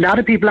 but a lot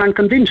of people aren't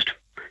convinced.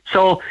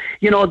 So,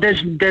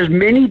 there's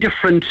many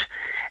different,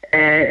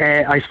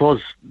 I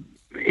suppose,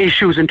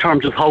 issues in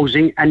terms of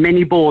housing, and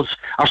many bows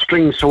are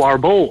strings to our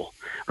bow.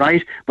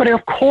 Right? But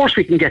of course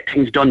we can get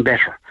things done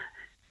better.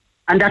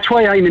 And that's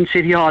why I'm in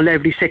City Hall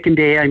every second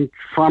day. I'm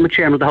former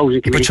chairman of the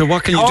Housing Committee. But sure,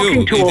 what can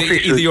you do?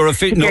 Either you're on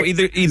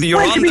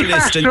the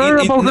list,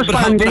 but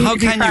how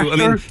can you? I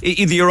mean,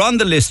 either you're on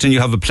the list and you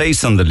have a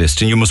place on the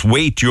list, and you must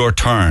wait your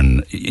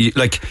turn.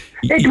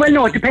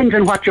 No, it depends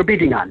on what you're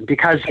bidding on,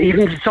 because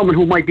even someone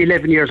who might be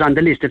 11 years on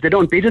the list, if they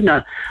don't bid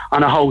on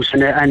a house,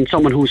 and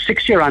someone who's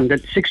 6 years on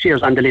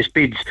the list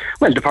bids,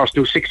 well, the person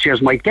who's 6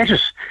 years might get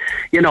it.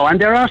 And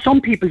there are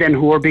some people then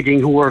who are bidding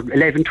who are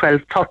 11,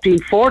 12, 13,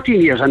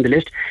 14 years on the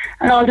list,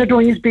 and all they're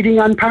doing is bidding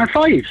on par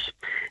fives.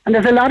 And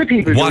there's a lot of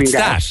people doing that. What's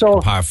that? So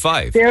par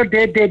five?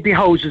 They'd be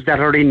houses that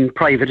are in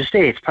private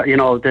estates.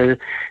 The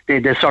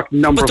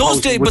certain number of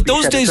houses. But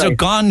those days are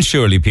gone.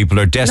 Surely people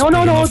are desperate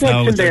enough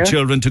now with their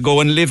children to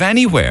go and live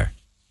anywhere.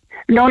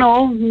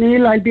 No,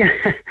 Neil.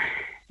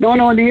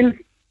 Neil.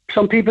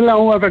 Some people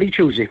now are very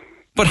choosy.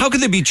 But how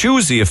can they be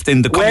choosy if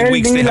in the coming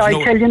weeks Neil, they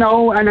have I tell you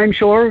now, and I'm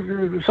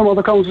sure some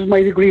other councils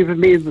might agree with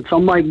me, but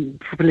some might,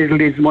 for political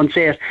reasons, won't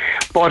say it.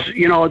 But,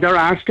 there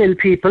are still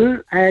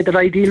people that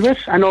I deal with,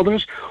 and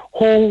others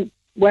who,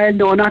 well,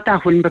 no, not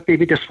that one, but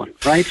maybe this one,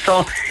 right?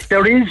 So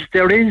there is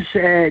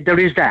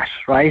that,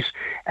 right?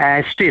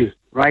 Still.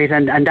 Right,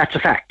 and that's a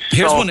fact.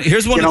 Here's one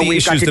of the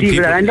issues that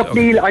people... And look,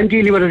 Neil, I'm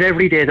dealing with it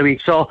every day of the week.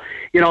 So,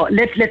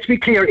 let's be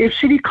clear. If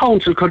City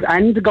Council could,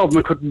 and the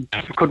government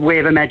could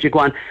wave a magic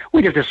wand,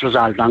 we'd have this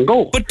resolved and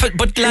go.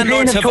 But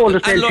landlords have told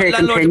us they'll take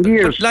 10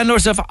 years.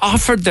 Landlords have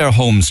offered their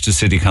homes to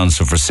City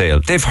Council for sale.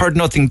 They've heard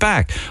nothing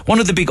back. One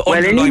of the big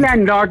any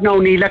landlord now,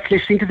 Neil, that's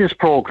listening to this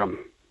programme,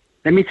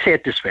 let me say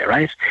it this way,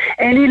 right?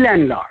 Any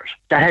landlord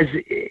that has,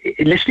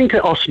 listening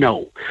to us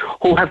now,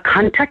 who have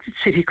contacted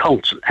City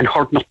Council and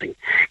heard nothing,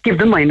 give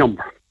them my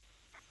number.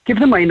 Give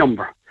them my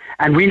number,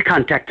 and we'll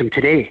contact them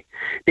today.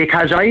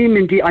 Because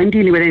I'm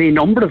dealing with any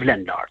number of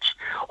landlords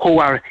who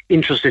are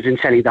interested in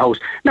selling the house.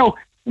 Now,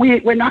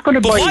 we're not going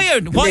to buy a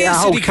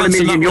house for €1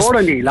 million, Neil, or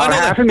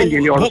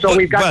 €500,000. So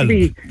we've got to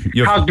be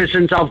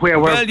cognizant of where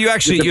we're... Well, you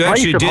actually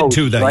did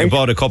do that. Right? You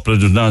bought a couple of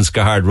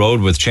Dunskahard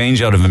Road with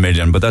change out of $1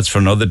 million, but that's for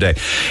another day.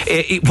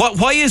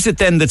 Why is it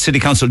then that City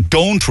Council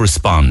don't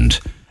respond?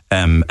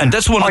 And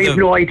that's one. I have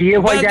no idea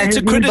why that is. It's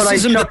a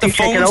criticism that the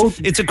phones.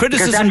 It's a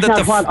criticism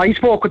that the. I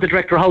spoke with the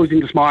director of housing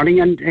this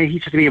morning, and he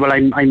said to me, "Well,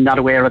 I'm not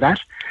aware of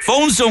that."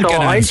 Phones don't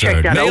get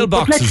answered.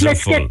 Mailboxes are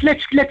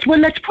full.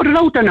 Let's put it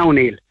out there now,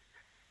 Neil.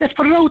 Let's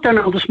put it out there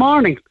now this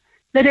morning.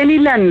 Let any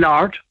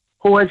landlord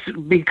who has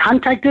been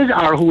contacted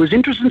or who is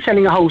interested in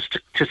selling a house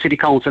to City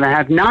Council and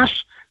have not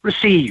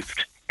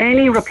received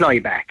any reply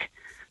back,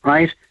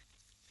 right?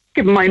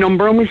 Give them my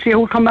number and we'll see who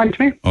will come back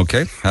to me.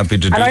 Okay, happy to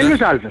do that. And I'll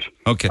resolve it.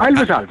 Okay. I'll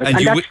resolve it. And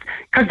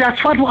because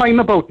that's what I'm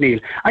about, Neil.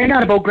 I'm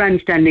not about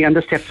grandstanding on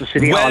the steps of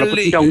City Hall or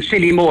putting down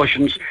silly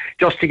motions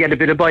just to get a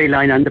bit of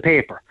byline on the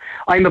paper.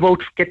 I'm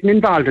about getting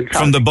involved in something.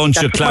 From the bunch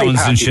of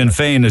clowns in Sinn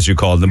Féin, as you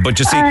call them. But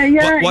you see,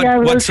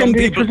 what some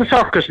people... It was a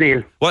circus,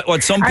 Neil.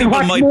 What some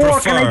people might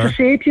prefer... Can I just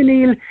say to you,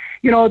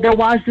 Neil... there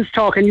was this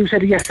talk, and you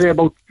said it yesterday,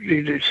 about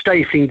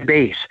stifling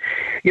debate.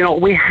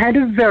 We had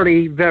a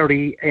very,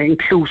 very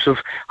inclusive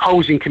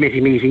housing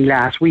committee meeting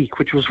last week,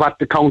 which was what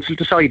the council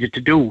decided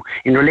to do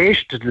in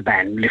relation to the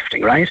ban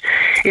lifting, right?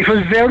 It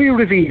was very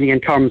revealing in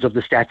terms of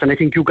the stats, and I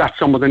think you got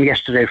some of them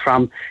yesterday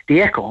from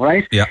the Echo,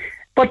 right? Yeah.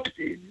 But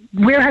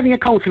we're having a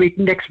council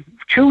meeting next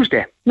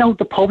Tuesday. Now,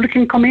 the public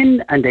can come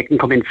in, and they can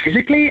come in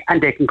physically,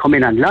 and they can come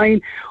in online,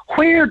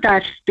 where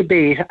that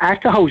debate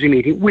at the housing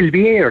meeting will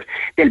be aired.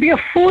 There'll be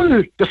a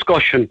full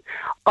discussion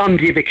on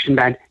the eviction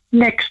ban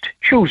next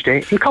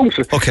Tuesday in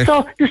council. Okay.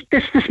 So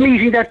this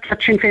meeting that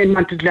Sinn Féin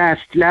wanted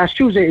last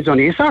Tuesday is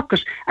only a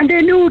circus, and they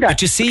knew that.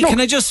 But you see,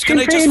 can I just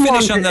finish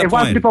on that point? It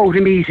wasn't about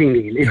a meeting,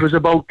 Neil. It was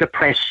about the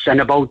press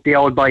and about the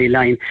old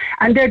byline,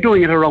 and they're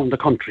doing it around the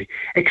country,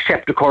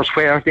 except of course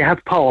where they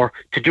have power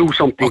to do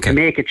something to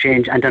make a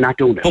change, and they're not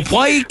doing it. But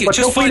why? But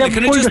just we'll have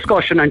full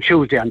discussion on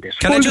Tuesday on this.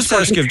 Can I just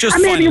ask you,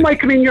 and maybe you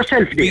might come in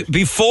yourself, Neil.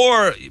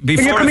 Before you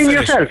come in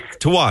yourself?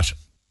 To what?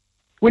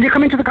 Will you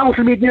come into the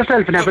council meeting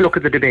yourself and have a look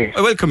at the debate?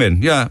 I will come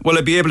in, yeah. Will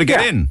I be able to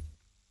get in?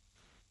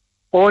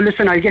 Oh,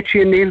 listen, I'll get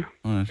you in, Neil.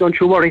 Right. Don't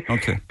you worry.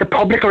 Okay. The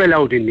public are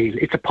allowed in, Neil.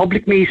 It's a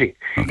public meeting.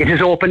 Okay. It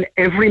is open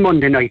every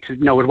Monday night.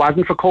 No, it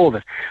wasn't for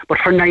COVID. But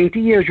for 90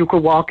 years, you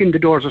could walk in the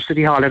doors of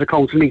City Hall at a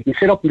council meeting,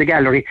 sit up in the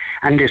gallery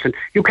and listen.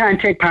 You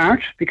can't take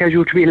part because you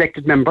have to be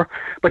elected member,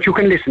 but you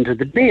can listen to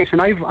the debate.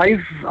 And I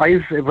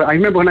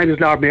remember when I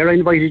was Lord Mayor, I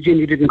invited you and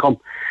you didn't come.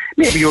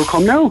 Maybe you'll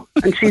come now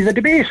and see the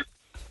debate.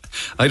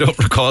 I don't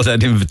recall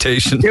that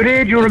invitation. You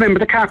did. You remember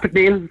the carpet,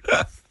 Neil?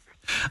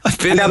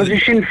 And that was a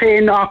Sinn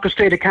Féin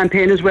orchestrated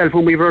campaign as well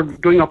when we were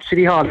doing up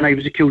City Hall, and I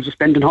was accused of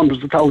spending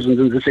hundreds of thousands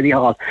in the City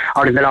Hall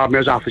or in the Lord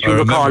Mayor's office. You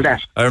recall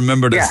that? I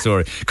remember that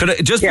story. Could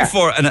I,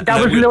 before... And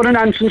that was a load of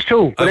nonsense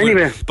too, but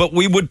anyway. But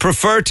we would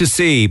prefer to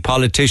see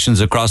politicians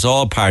across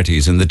all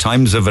parties in the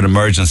times of an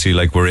emergency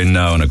like we're in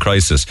now, in a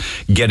crisis,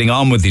 getting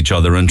on with each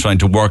other and trying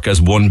to work as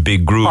one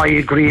big group. I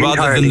agree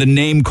rather than the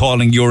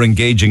name-calling you're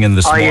engaging in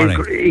this morning.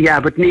 Agree. Yeah,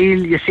 but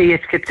Neil, you see,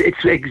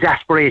 it's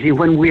exasperating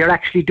when we are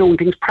actually doing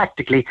things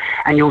practically,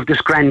 and you have this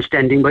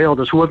grandstanding by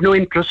others who have no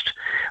interest,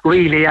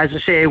 really. As I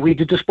say, we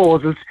did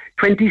disposals,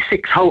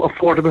 26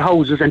 affordable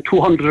houses and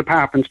 200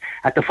 apartments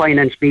at the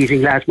finance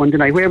meeting last Monday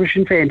night. Where was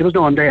Sinn Féin? There was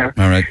no one there.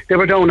 All right. They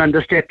were down on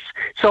the steps.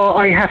 So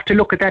I have to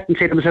look at that and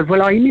say to myself,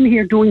 well, I'm in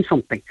here doing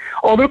something.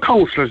 Other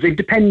councillors,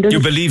 independents...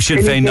 You believe Sinn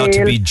Féin not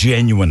to be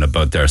genuine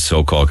about their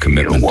so-called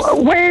commitment?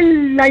 Well,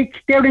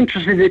 they're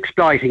interested in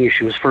exploiting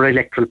issues for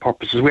electoral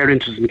purposes. We're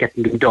interested in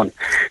getting them done.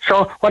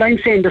 So what I'm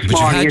saying this morning is... But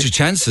you've had your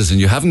chances and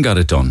you haven't got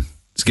it done.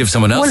 Let's give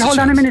someone else Well, hold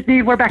on a minute,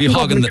 Neil. We're back in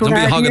government. Don't be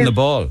hogging the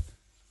ball.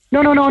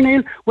 No,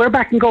 Neil. We're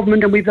back in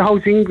government and we've the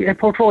housing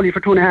portfolio for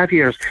 2.5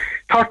 years.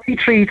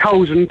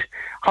 33,000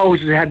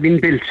 houses have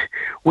been built.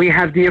 We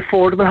have the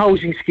affordable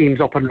housing schemes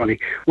up and running.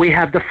 We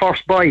have the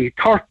first buy.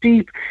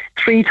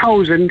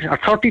 33,000 or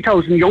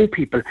 30,000 young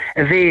people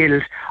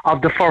availed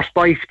of the first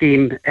buy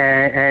scheme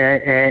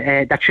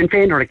that Sinn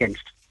Féin are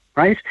against.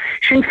 Right?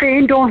 Sinn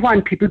Féin don't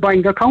want people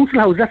buying their council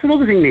house. That's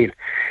another thing, Neil.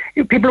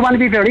 People want to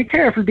be very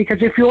careful,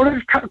 because if you're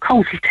a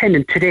council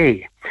tenant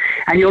today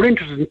and you're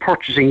interested in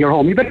purchasing your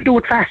home, you better do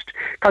it fast.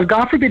 Because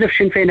God forbid if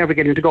Sinn Féin ever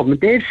get into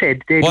government, they've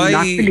said they do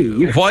not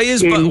believe people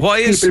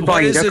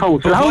buying their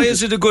council houses. Why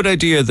is it a good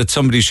idea that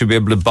somebody should be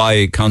able to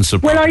buy council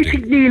property? Well, I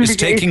think, Neil, it's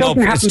taking up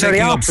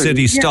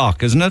city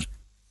stock, isn't it?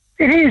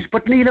 It is,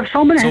 but Neil, if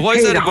someone has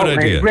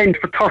paid rent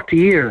for 30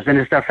 years and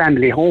it's their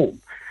family home,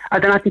 are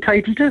they not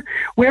entitled to?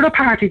 We're a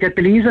party that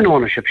believes in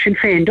ownership. Sinn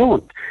Féin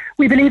don't.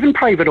 We believe in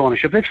private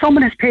ownership. If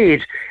someone has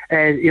paid,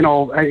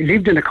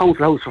 lived in a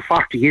council house for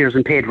 40 years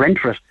and paid rent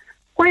for it,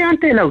 why aren't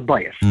they allowed to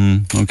buy it?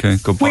 Okay,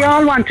 good point. We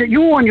all want it.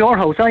 You own your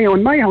house, I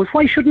own my house.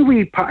 Why shouldn't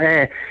we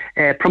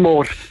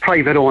promote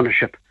private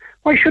ownership?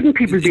 Why shouldn't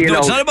people be allowed?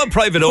 It's not about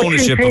private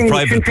ownership of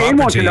private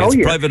property. It's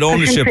private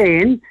ownership.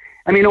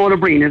 I mean, Ola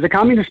Breen is a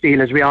communist,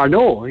 Neil, as we all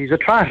know. He's a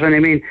traitor. And I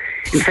mean,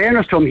 in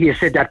fairness to him, he has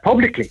said that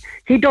publicly.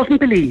 He doesn't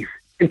believe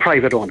in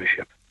private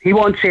ownership. He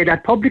won't say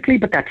that publicly,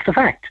 but that's the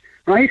fact,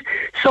 right?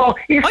 So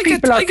if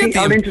people are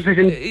interested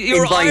in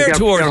buying their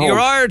home... Your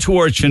ire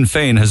towards Sinn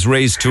Féin has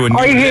raised to a new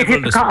level. I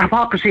hate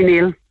hypocrisy,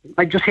 Neil.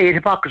 I just hate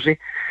hypocrisy.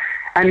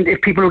 And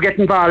if people will get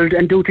involved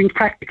and do things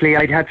practically,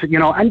 I'd have to,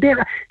 and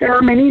there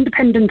are many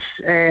independents,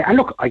 and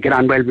look, I get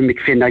on well with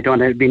McFinn, I don't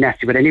want to be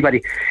nasty with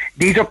anybody.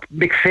 These are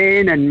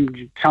McFinn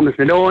and Thomas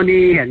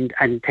Maloney and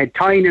Ted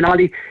Tyne and all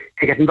they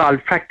get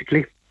involved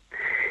practically.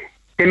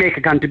 They make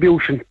a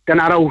contribution. They're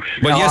not out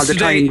all the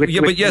time with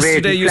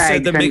yesterday you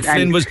said that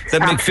McFinn was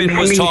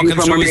talking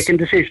through making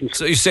decisions.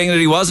 So you're saying that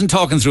he wasn't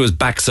talking through his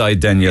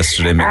backside then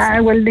yesterday,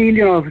 McFinn? Well,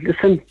 Neil,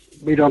 listen,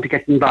 we don't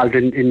get involved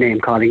in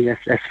name calling.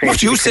 Let's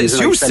face you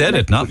said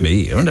it, not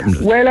me.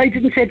 Well, I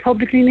didn't say it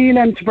publicly, Neil.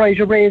 I'm surprised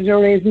you're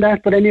raising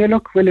that. But anyway,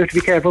 look, we'll have to be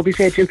careful. We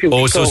say it in future.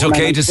 Oh, so it's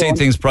okay to say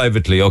things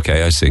privately.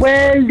 Okay, I see.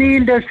 Well,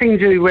 Neil, there's things,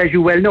 as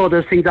you well know,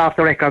 there's things off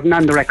the record and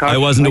on the record. I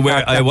wasn't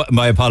aware.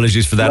 My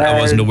apologies for that. I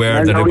wasn't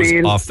aware that it was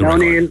off the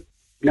record.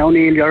 No,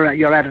 Neil,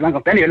 you're at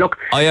it. Anyway, look.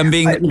 I am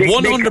being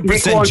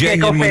 100%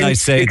 genuine when I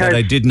say that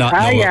I did not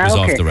know it was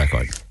off the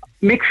record.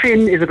 Mick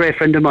Finn is a great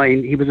friend of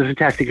mine. He was a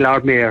fantastic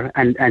Lord Mayor,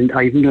 and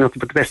I've nothing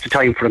but the best of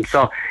time for him,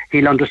 so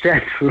he'll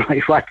understand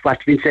right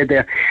what's been said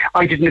there.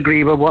 I didn't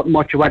agree with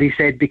much of what he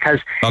said, because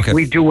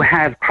we do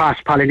have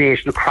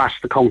cross-pollination across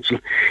the council.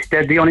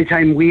 The only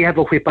time we have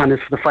a whip on is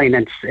for the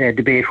finance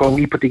debate, where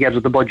we put together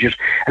the budget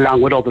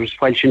along with others,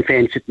 while Sinn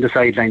Féin sit in the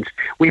sidelines.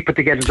 We put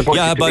together the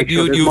budget. Yeah, but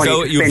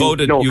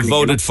you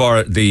voted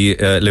for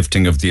the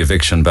lifting of the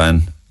eviction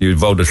ban. You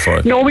voted for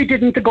it. No, we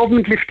didn't. The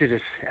government lifted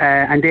it,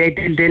 and they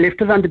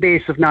lifted it on the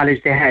basis of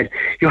knowledge they had.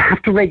 You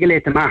have to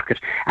regulate the market.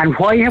 And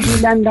why have we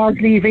landlords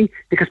leaving?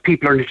 Because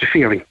people are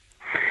interfering.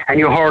 And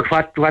you heard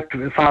what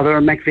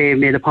Father McVerry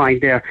made a point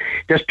there.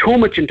 There's too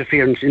much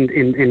interference in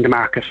the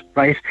market,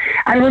 right?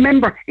 And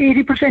remember,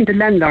 80% of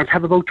landlords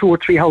have about 2 or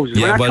 3 houses.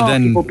 Yeah, We're not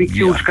talking about big,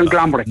 huge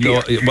conglomerates.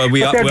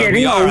 We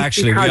are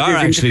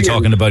actually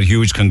talking about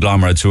huge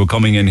conglomerates who are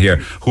coming in here,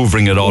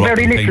 hoovering it all up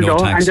and paying no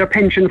tax. And they're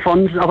pension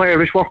funds of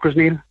Irish workers,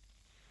 Neil.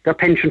 They're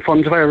pension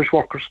funds of Irish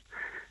workers.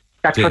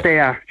 That's what they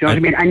are. Do you know what I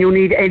mean? And you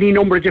need any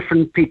number of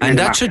different people. And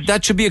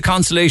that should be a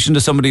consolation to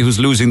somebody who's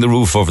losing the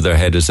roof over their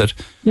head, is it?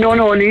 No,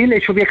 Neil.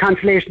 It should be a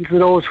consolation to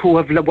those who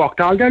have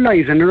worked all their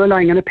lives and are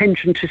relying on a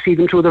pension to see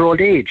them through their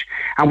old age.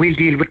 And we'll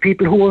deal with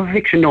people who have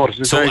eviction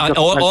notices. So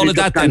all of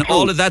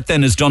that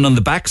then is done on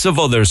the backs of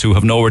others who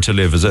have nowhere to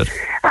live, is it?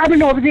 I don't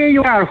know, but there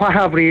you are. What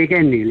have we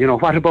again, Neil? You know,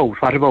 what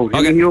about? Okay.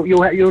 I mean,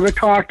 you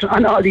retort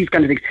on all these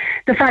kind of things.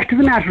 The fact of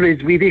the matter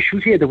is, we have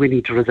issues here that we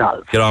need to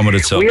resolve. Get on with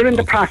it, so. We're in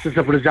the process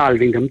of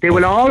resolving them. There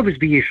will always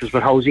be issues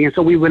with housing, and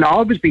so we will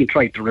always be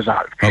trying to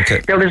resolve.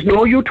 Okay. There is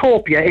no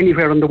utopia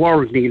anywhere in the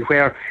world, Neil,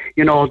 where,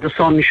 you know, the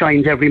sun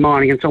shines every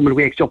morning and someone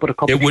wakes up with a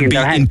cup of tea in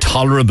their hand. It would be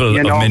intolerable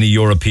of many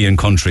European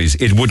countries.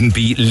 It wouldn't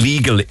be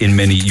legal in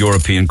many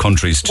European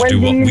countries to do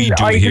what we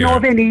do here.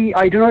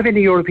 I don't know of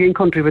any European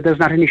country where there's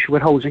not an issue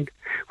with housing,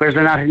 where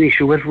there's not an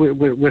issue with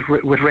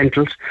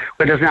rentals,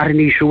 where there's not an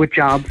issue with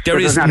jobs, where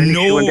there's not an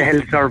issue in the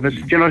health service.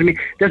 Do you know what I mean?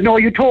 There's no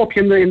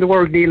utopia in the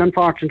world, Neil,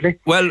 unfortunately.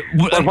 Well,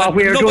 but what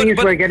we're doing is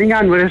we're getting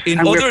on with it,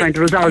 and we're trying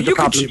to resolve the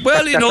problems.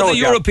 In other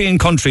European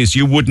countries,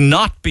 you would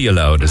not be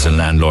allowed as a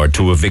landlord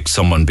to evict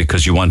someone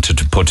because you wanted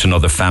to put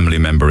another family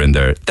member in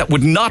there. That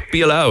would not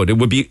be allowed. It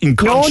would be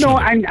unconscionable. No,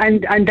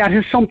 and that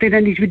is something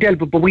that needs to be dealt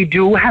with. But we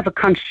do have a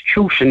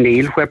constitution,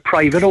 Neil, where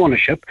private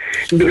ownership,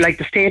 like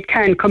the state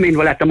can come in.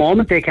 Well, at the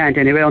moment they can't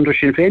anyway. Under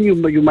Sinn Féin,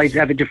 you might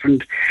have a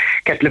different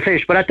kettle of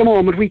fish. But at the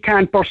moment, we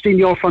can't burst in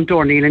your front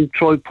door, Neil, and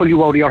pull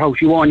you out of your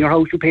house. You own your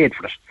house, you paid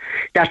for it.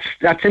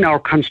 That's in our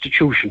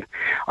constitution.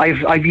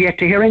 I've yet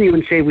to hear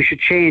anyone say we should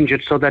change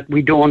it so that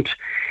we don't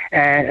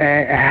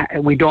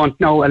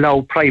now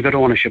allow private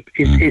ownership.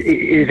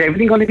 Is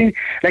everything going to be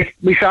like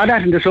we saw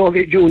that in the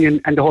Soviet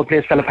Union and the whole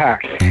place fell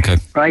apart? Okay.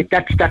 Right?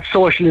 That's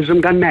socialism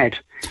gone mad.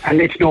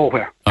 And it's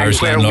nowhere.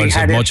 Irish landlords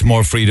have much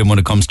more freedom when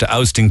it comes to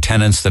ousting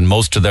tenants than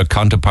most of their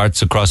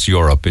counterparts across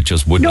Europe. It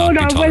just would not be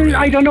tolerated.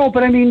 Well, I don't know,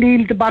 but I mean,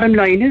 Neil, the bottom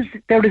line is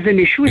there is an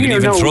issue here. You can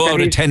even throw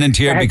out a tenant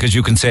here because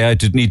you can say I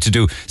need to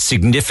do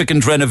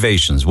significant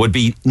renovations. Would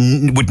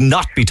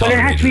not be tolerated.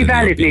 Well, it has to be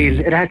valid, Neil.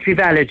 It has to be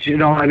valid. You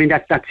know, I mean,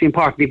 that's the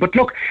important thing. But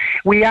look,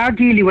 we are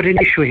dealing with an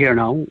issue here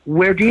now.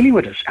 We're dealing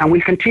with it, and we'll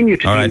continue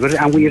to deal with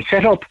it. And we have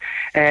set up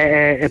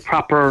a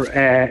proper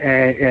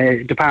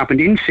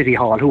department in City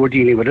Hall who are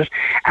dealing with it.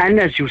 And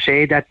as you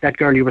say, that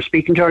girl you were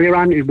speaking to earlier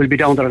on, it will be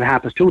down there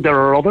at 2:30. There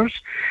are others.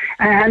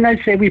 And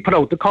I'd say we put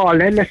out the call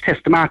then. Let's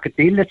test the market,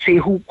 Neil. Let's see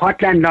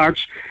what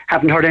landlords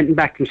haven't heard anything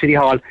back from City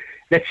Hall.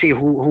 Let's see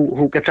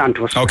who gets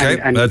onto us. Okay,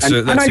 and I'll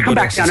come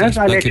back on it.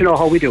 I'll let you know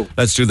how we do.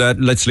 Let's do that.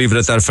 Let's leave it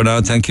at that for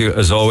now. Thank you,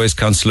 as always,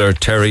 Councillor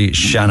Terry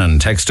Shannon.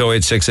 Text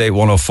 0868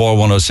 104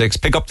 106.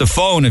 Pick up the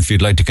phone if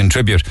you'd like to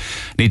contribute.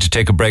 Need to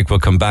take a break. We'll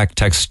come back.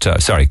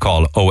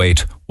 Call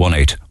 0818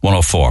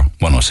 104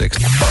 106.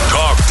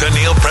 Talk to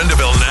Neil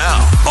Prendeville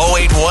now.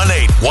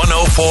 0818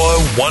 104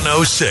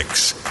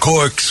 106.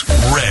 Cork's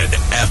Red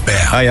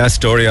FM.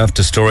 Story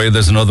after story.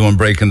 There's another one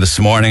breaking this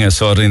morning. I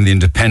saw it in The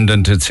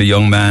Independent. It's a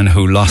young man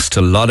who lost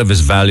a lot of his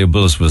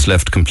valuables, was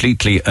left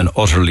completely and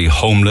utterly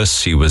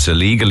homeless. He was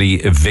illegally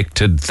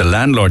evicted. The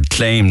landlord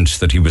claimed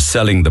that he was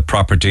selling the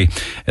property.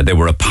 They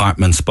were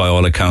apartments by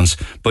all accounts,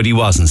 but he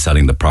wasn't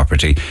selling the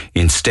property.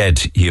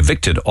 Instead, he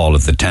evicted all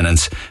of the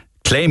tenants,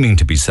 claiming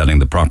to be selling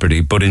the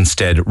property, but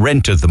instead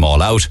rented them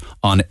all out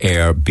on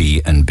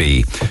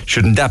Airbnb.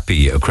 Shouldn't that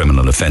be a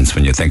criminal offence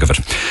when you think of it?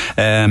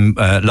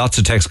 Lots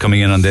of texts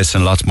coming in on this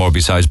and lots more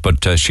besides,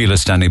 but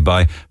Sheila's standing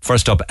by.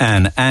 First up,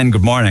 Anne. Anne,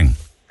 good morning.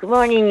 Good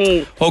morning,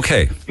 Neil.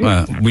 Okay.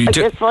 I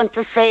just want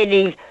to say,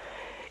 Neil,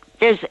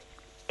 there's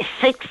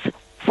 6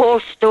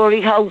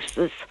 4-storey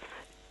houses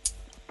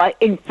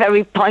in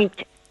Ferry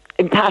Point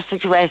in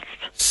Passage West.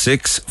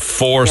 6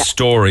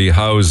 4-storey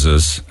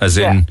houses, as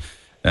in...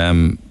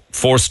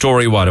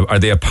 4-storey what? Are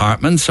they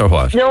apartments or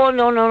what?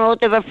 No.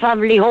 They were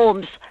family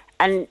homes.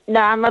 And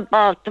Nama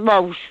bought them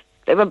out.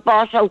 They were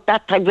bought out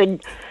that time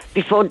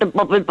before the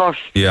bubble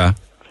burst. Yeah.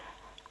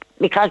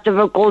 Because they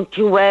were going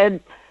to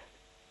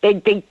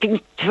big things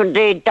for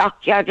the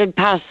dockyard and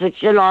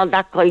Passage and all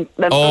that kind.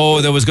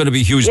 Oh, there was going to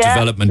be huge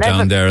development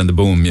down there in the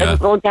boom, yeah. They were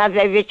going to have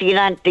everything and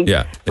anything.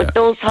 Yeah, but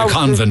those houses... The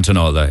convent and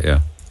all that,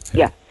 yeah.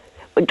 Yeah.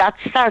 But that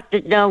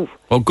started now.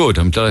 Oh, good,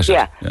 I'm delighted.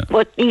 Yeah.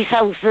 But these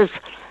houses...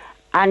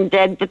 And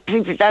then the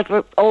people that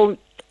were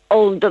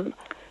owned them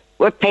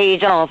were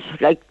paid off,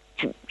 like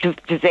to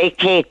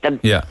vacate them.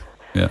 Yeah.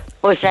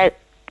 But,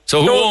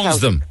 so who owns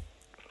them?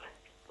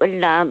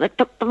 Well, they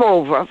took them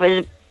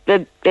over.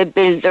 The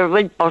builder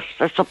went bust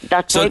or something.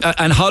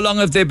 And how long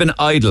have they been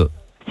idle?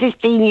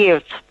 15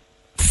 years.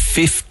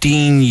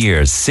 15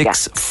 years.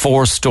 6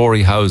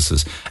 4-storey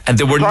houses, and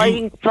they were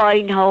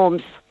fine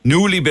homes.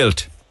 Newly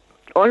built.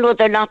 Oh no,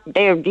 they're not.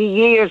 They're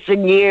years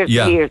and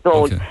years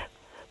old. Okay.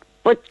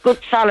 But good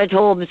solid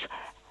homes.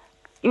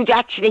 You'd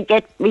actually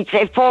get, we'd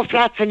say, 4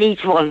 flats in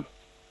each one.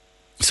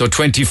 So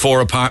 24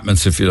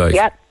 apartments, if you like.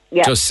 Yeah.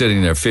 Just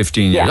sitting there,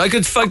 15 years. I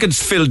could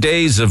fill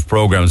days of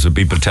programs with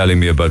people telling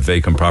me about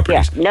vacant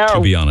properties,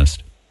 to be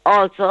honest.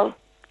 Also,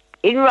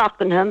 in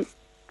Rockingham,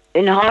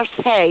 in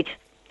Horsehead,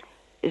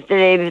 is the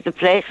name of the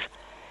place,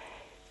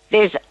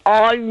 there's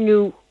all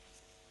new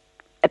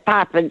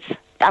apartments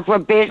that were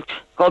built,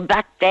 going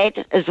back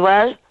dead as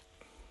well.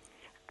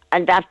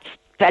 And that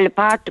fell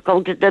apart to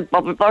go to the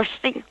bubble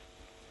bursting.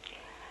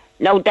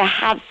 Now they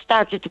have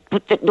started to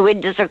put the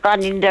windows are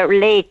gone in there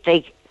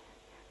lately,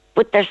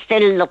 but there's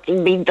still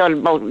nothing being done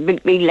about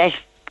being let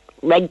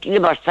renting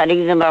them or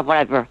selling them or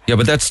whatever. Yeah,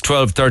 but that's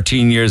 12,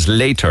 13 years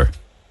later.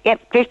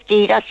 Yep,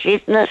 15 actually,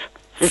 isn't it?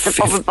 Since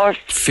the bubble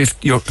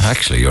burst.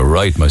 You're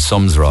right, my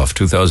sums are off.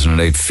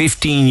 2008.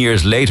 15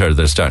 years later,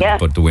 they're starting to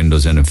put the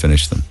windows in and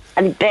finish them.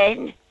 And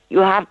then you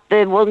have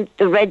the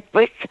red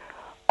brick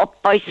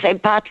up by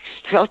St. Patrick's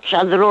Church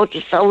on the road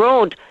to South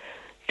Road.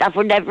 That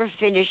were never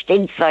finished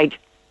inside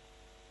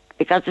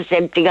because the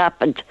same thing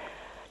happened.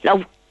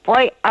 Now,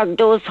 why are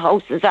those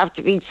houses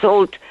after being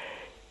sold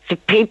to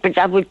people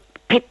that would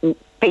pick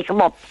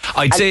them up?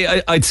 I'd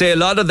say a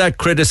lot of that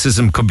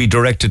criticism could be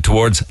directed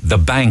towards the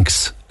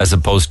banks as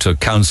opposed to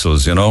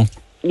councils, you know?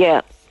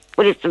 Yeah,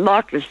 but it's a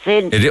mortal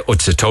sin.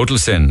 It's a total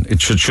sin.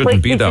 It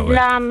shouldn't be that way.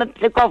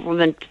 The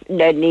government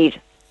they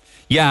need.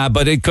 Yeah,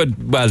 but it could,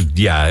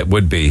 it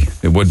would be.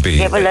 It would be.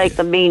 Yeah, but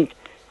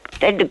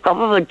then the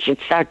government should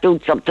start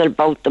doing something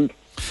about them.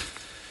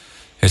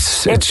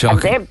 It's shocking.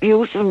 They're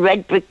using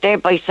red brick there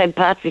by St.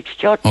 Patrick's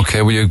Church.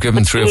 Okay, well, you've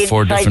given 3 or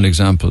 4 different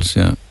examples,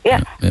 yeah.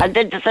 Yeah, and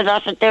then there's a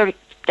lot of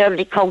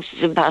derelict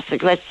houses in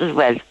Passage West as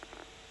well.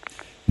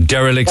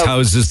 Derelict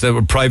houses that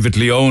were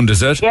privately owned,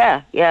 is it?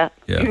 Yeah.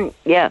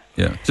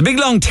 It's a big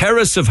long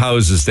terrace of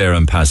houses there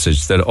in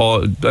Passage that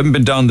I haven't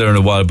been down there in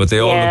a while, but they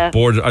all look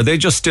boarded. Are they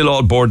just still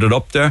all boarded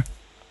up there?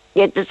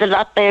 Yeah, there's a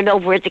lot there now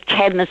where the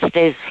chemist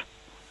is.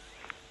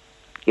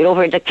 You know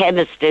where the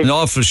chemist is. An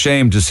awful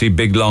shame to see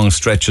big long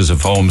stretches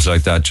of homes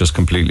like that just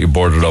completely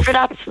boarded up. It's an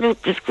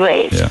absolute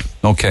disgrace. Yeah.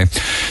 Okay.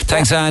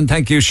 Thanks, Anne.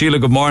 Thank you, Sheila.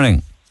 Good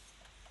morning.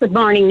 Good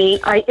morning, Neil.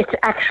 It's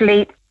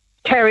actually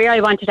Terry. I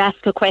wanted to ask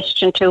a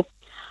question too.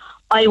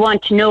 I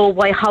want to know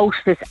why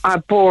houses are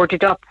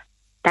boarded up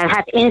that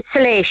have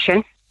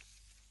insulation,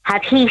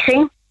 have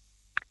heating,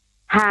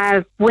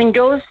 have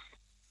windows,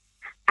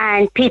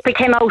 and people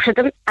came out of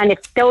them. And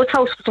if those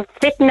houses are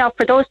fit enough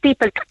for those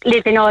people to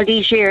live in all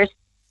these years,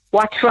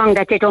 what's wrong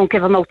that they don't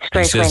give them out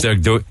straight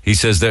away? He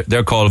says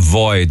they're called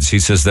voids. He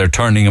says they're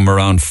turning them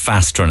around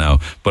faster now.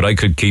 But I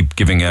could keep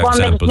giving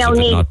examples of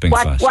it not being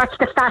fast. What's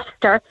the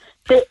faster?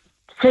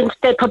 Since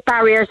they put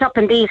barriers up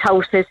in these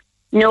houses,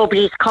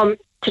 nobody's come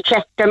to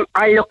check them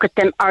or look at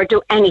them or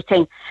do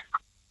anything.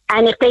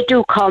 And if they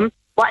do come,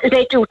 what will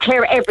they do?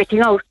 Tear everything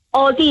out.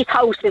 All these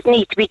houses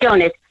need to be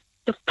done.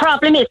 The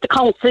problem is the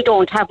council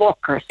don't have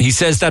workers. He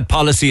says that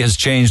policy has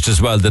changed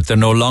as well, that they're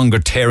no longer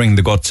tearing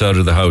the guts out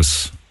of the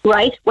house.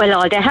 Right. Well,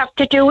 all they have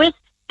to do is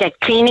get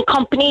cleaning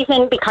companies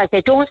in because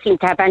they don't seem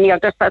to have any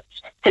other such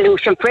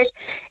solution for it.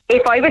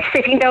 If I was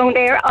sitting down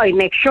there, I'd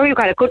make sure you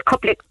got a good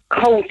couple of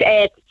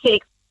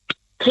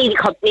cleaning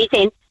companies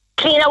in,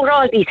 clean out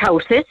all these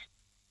houses,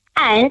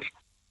 and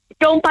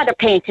don't bother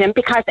painting them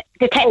because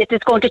the tenant is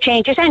going to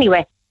change it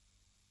anyway.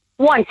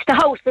 Once the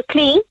house is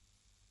clean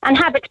and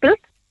habitable,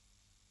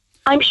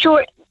 I'm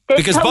sure...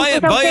 Because by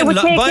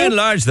and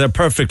large, they're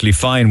perfectly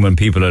fine when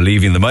people are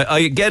leaving them.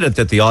 I get it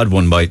that the odd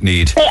one might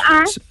need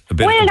a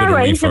bit of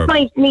refurb. It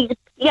might need,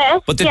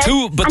 yes. But the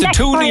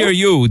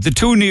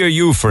two near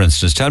you, for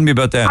instance, tell me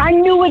about them.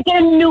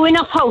 They're new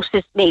enough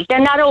houses, Neil. They're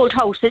not old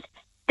houses.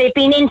 They've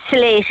been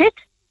insulated.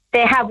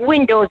 They have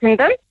windows in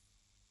them.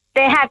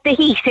 They have the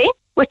heating,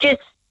 which is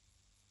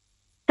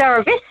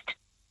serviced.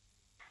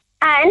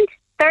 And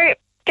they're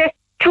just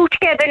two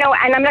together now,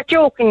 and I'm not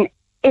joking.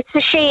 It's a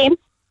shame.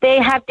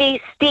 They have these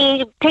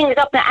steel things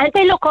up there, and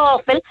they look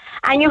awful.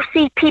 And you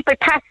see people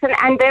passing,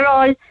 and they're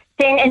all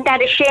saying, "Isn't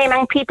that a shame?"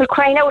 And people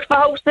crying out for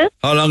houses.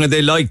 How long are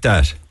they like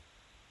that?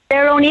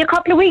 They're only a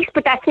couple of weeks,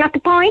 but that's not the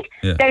point.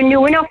 Yeah. They're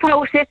new enough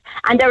houses,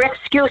 and their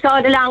excuse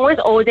all along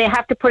was, they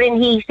have to put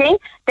in heating,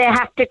 they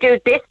have to do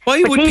this.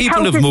 Why would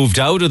people have moved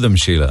out of them,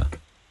 Sheila?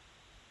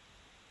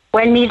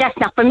 Well, Neil, that's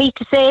not for me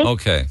to say.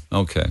 Okay.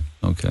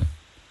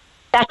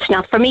 That's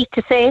not for me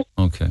to say.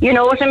 Okay. You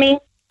know what I mean?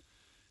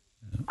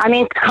 I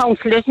mean,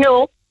 councillors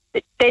know.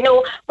 They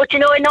know, but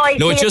it annoys me.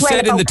 No, it just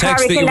said in the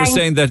text that you were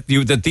saying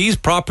that these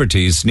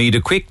properties need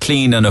a quick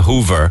clean and a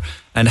hoover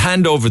and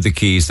hand over the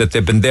keys, that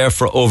they've been there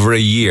for over a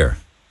year.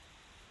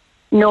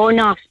 No,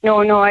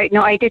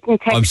 I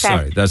didn't text that. I'm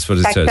sorry, that's what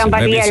it says.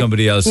 Maybe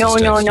somebody else. No,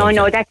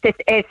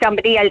 that's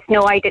somebody else.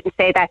 No, I didn't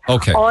say that.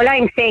 Okay. All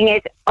I'm saying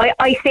is,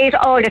 I say it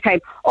all the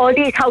time, all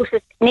these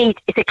houses need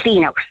is a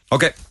clean out.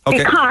 Okay.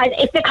 Because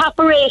if the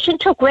corporation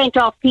took rent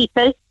off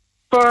people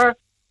for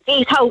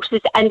these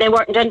houses and they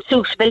weren't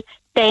unsuitable,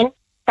 then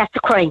that's a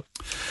crime.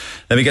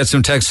 Let me get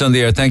some text on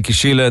the air. Thank you,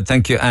 Sheila.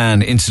 Thank you,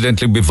 Anne.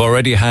 Incidentally, we've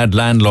already had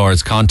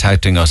landlords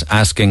contacting us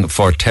asking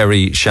for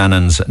Terry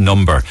Shannon's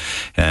number.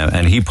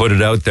 And he put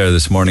it out there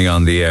this morning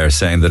on the air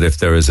saying that if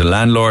there is a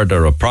landlord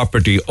or a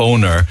property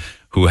owner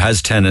who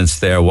has tenants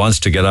there, wants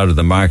to get out of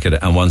the market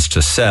and wants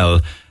to sell,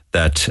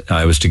 that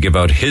I was to give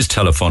out his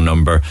telephone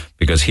number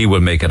because he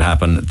will make it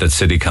happen, that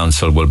City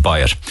Council will buy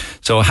it.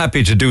 So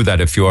happy to do that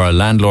if you are a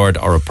landlord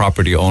or a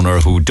property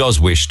owner who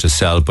does wish to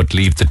sell but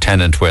leave the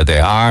tenant where they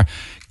are.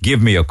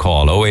 Give me a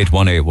call,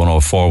 0818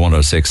 104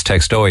 106,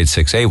 text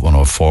 0868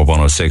 104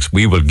 106.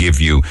 We will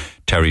give you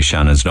Terry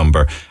Shannon's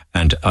number.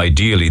 And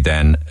ideally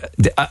then,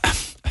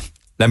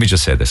 let me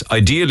just say this,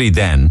 ideally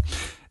then,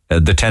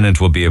 the tenant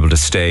will be able to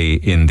stay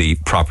in the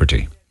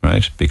property.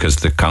 right? Because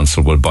the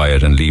council will buy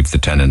it and leave the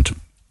tenant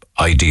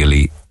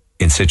ideally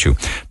in situ.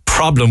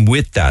 Problem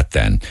with that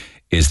then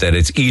is that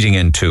it's eating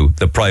into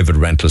the private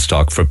rental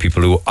stock for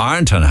people who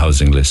aren't on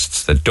housing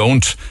lists, that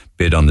don't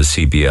bid on the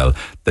CBL,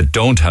 that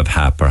don't have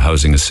HAP or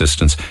housing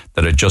assistance,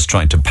 that are just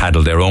trying to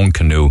paddle their own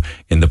canoe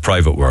in the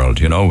private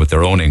world, with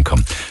their own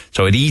income.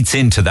 So it eats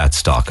into that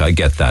stock. I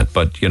get that.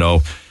 But,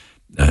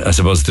 I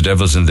suppose the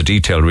devil's in the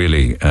detail,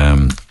 really.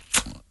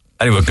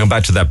 Anyway, we'll come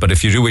back to that. But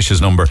if you do wish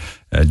his number,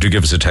 do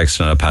give us a text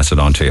and I'll pass it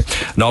on to you.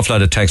 An awful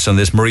lot of text on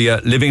this.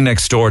 Maria, living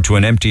next door to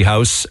an empty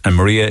house, and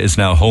Maria is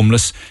now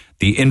homeless.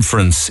 The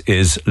inference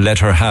is let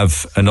her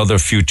have another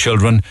few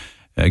children.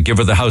 Give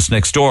her the house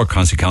next door,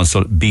 County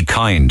Council. Be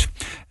kind.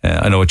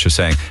 I know what you're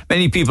saying.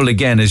 Many people,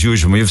 again, as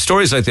usual, when we have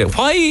stories like that,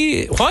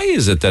 why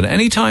is it that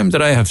any time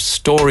that I have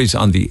stories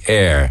on the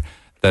air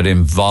that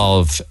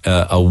involve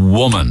a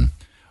woman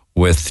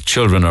with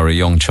children or a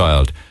young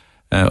child,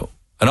 an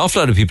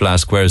awful lot of people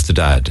ask, where's the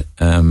dad?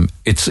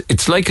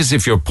 It's like as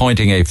if you're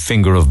pointing a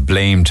finger of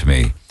blame to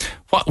me.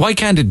 Why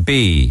can't it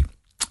be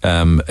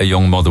a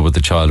young mother with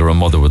a child, or a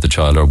mother with a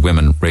child, or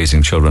women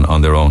raising children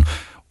on their own?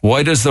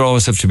 Why does there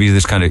always have to be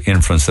this kind of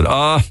inference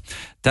that,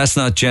 that's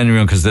not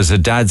genuine because there's a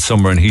dad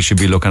somewhere and he should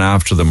be looking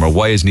after them, or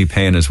why isn't he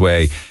paying his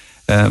way?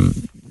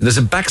 There's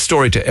a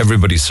backstory to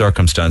everybody's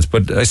circumstance,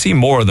 but I see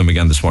more of them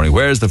again this morning.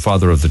 Where's the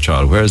father of the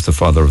child? Where's the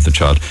father of the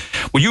child?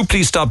 Will you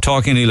please stop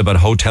talking, Neil, about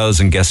hotels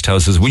and guest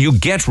houses? Will you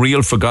get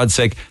real, for God's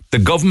sake? The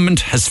government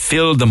has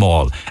filled them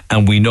all,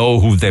 and we know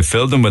who they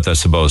filled them with, I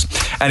suppose.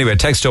 Anyway,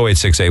 text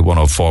 0868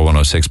 104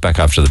 106. Back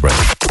after the break.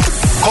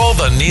 Call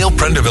the Neil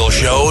Prendeville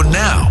Show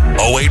now.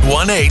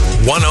 0818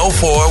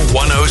 104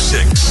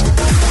 106.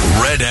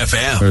 Red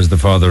FM. Where's the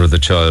father of the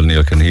child,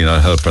 Neil? Can he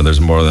not help her?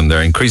 There's more of them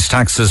there. Increase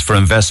taxes for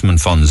investment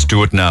funds.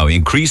 Do it now.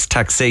 Increase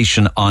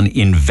taxation on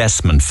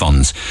investment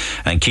funds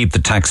and keep the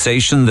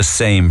taxation the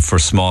same for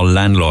small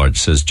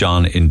landlords, says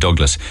John in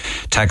Douglas.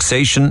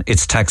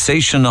 It's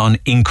taxation on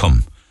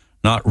income,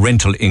 not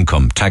rental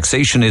income.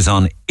 Taxation is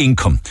on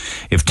income.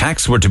 If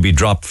tax were to be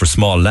dropped for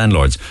small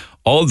landlords,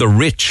 all the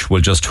rich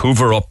will just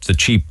hoover up the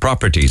cheap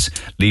properties,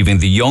 leaving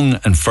the young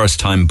and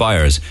first-time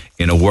buyers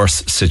in a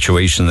worse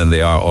situation than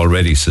they are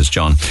already, says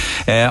John.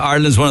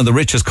 Ireland's one of the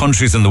richest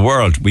countries in the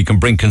world. We can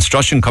bring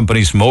construction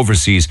companies from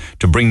overseas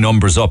to bring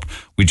numbers up.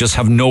 We just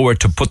have nowhere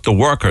to put the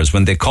workers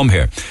when they come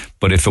here.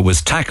 But if it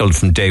was tackled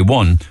from day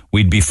one,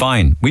 we'd be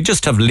fine. We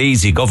just have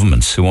lazy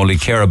governments who only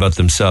care about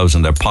themselves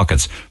and their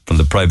pockets from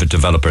the private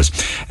developers.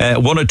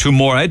 One or two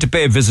more. I had to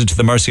pay a visit to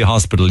the Mercy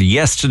Hospital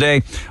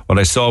yesterday. What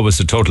I saw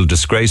was a total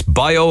disgrace.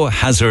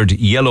 Biohazard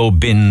yellow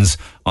bins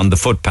on the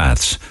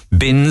footpaths.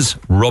 Bins,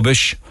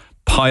 rubbish,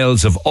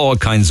 piles of all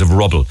kinds of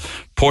rubble.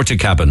 Porta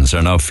cabins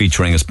are now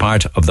featuring as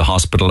part of the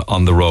hospital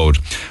on the road.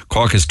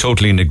 Cork is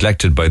totally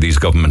neglected by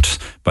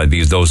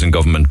those in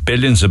government.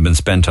 Billions have been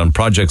spent on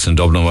projects in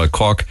Dublin while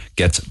Cork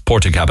gets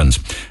porta cabins.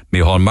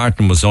 Micheál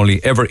Martin was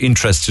only ever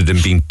interested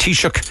in being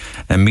Taoiseach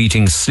and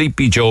meeting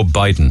Sleepy Joe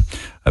Biden.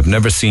 I've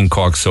never seen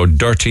Cork so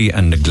dirty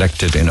and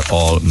neglected in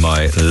all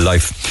my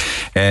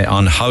life.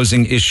 On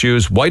housing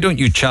issues, why don't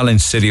you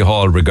challenge City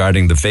Hall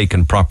regarding the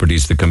vacant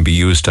properties that can be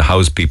used to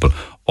house people?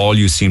 All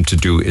you seem to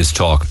do is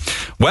talk.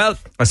 Well,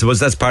 I suppose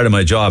that's part of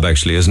my job,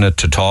 actually, isn't it?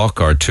 To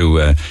talk or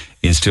to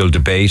instill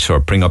debate or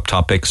bring up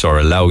topics or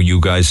allow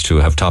you guys to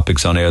have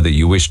topics on air that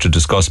you wish to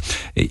discuss.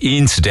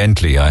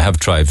 Incidentally, I have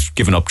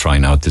given up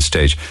trying now at this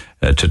stage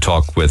to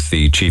talk with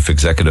the chief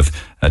executive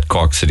at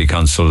Cork City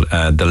Council.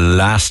 The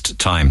last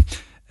time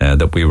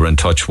that we were in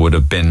touch would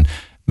have been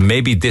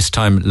maybe this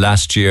time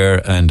last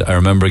year, and I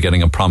remember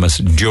getting a promise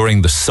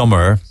during the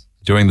summer.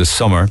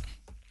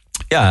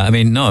 Yeah, I'm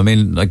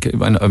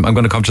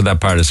going to come to that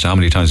part as to how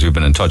many times we've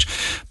been in touch.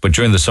 But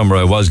during the summer,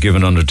 I was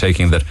given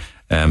undertaking that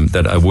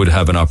I would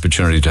have an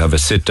opportunity to have a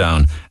sit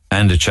down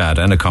and a chat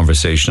and a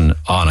conversation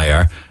on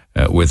air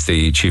with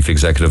the chief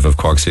executive of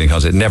Cork City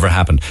Council. It never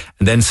happened.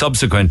 And then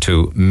subsequent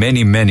to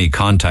many, many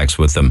contacts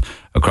with them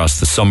across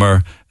the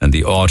summer and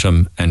the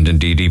autumn and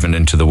indeed even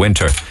into the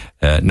winter,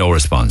 no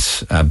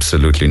response.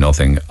 Absolutely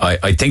nothing.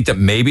 I think that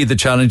maybe the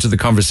challenge of the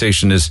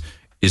conversation is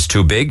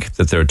too big,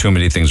 that there are too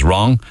many things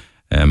wrong.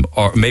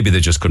 Or maybe they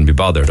just couldn't be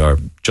bothered or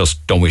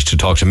just don't wish to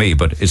talk to me,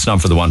 but it's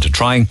not for the want of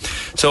trying.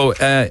 So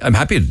I'm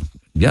happy.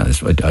 Yeah,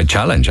 I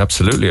challenge.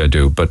 Absolutely I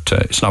do. But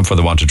it's not for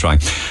the want of trying.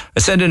 I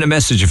sent in a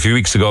message a few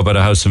weeks ago about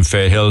a house in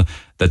Fairhill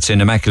that's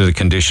in immaculate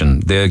condition.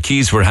 The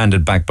keys were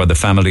handed back by the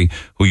family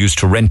who used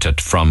to rent it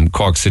from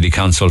Cork City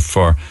Council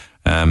for...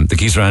 the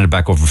keys were handed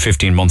back over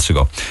 15 months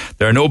ago.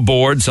 There are no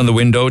boards on the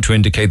window to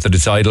indicate that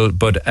it's idle,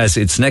 but as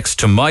it's next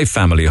to my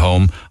family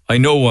home, I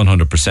know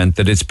 100%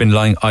 that it's been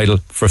lying idle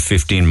for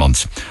 15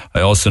 months.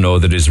 I also know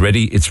that it's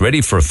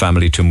ready for a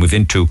family to move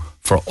into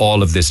for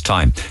all of this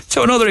time.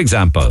 So another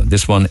example,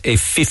 this one, a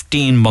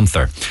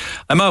 15-monther.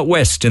 I'm out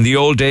west. In the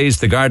old days,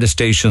 the Garda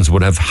stations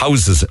would have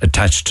houses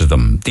attached to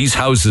them. These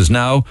houses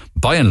now,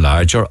 by and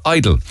large, are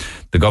idle.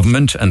 The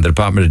government and the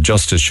Department of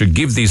Justice should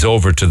give these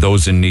over to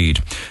those in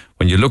need.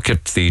 When you look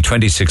at the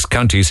 26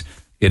 counties,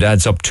 It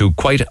adds up to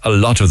quite a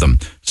lot of them.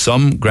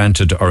 Some,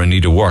 granted, are in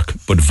need of work,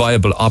 but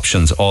viable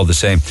options all the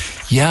same.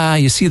 Yeah,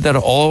 you see that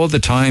all the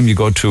time. You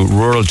go to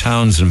rural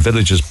towns and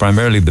villages,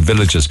 primarily the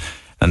villages,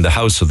 and the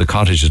house or the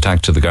cottage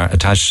attached to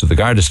the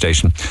Garda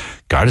station.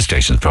 Garda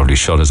station is probably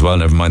shut as well,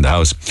 never mind the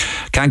house.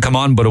 Can't come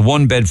on, but a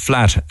one-bed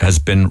flat has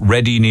been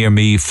ready near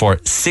me for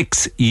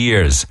 6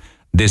 years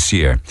this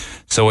year.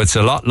 So it's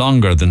a lot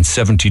longer than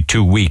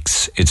 72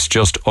 weeks. It's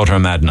just utter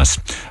madness.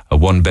 A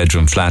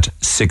one-bedroom flat,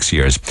 6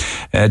 years.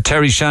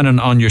 Terry Shannon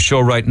on your show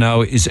right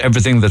now is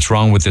everything that's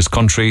wrong with this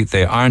country.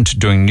 They aren't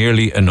doing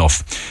nearly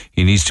enough.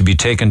 He needs to be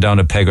taken down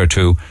a peg or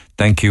two.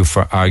 Thank you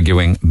for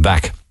arguing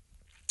back.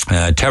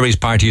 Terry's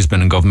party has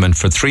been in government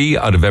for 3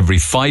 out of every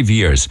 5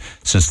 years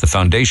since the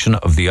foundation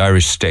of the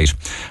Irish state.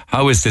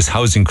 How is this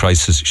housing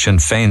crisis Sinn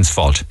Féin's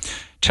fault?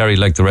 Terry,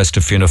 like the rest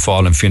of Fianna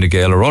Fáil and Fine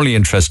Gael, are only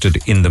interested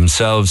in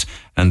themselves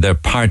and their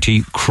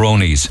party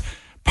cronies.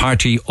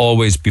 Party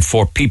always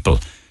before people.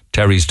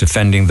 Terry's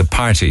defending the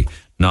party,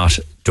 not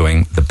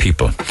doing the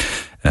people.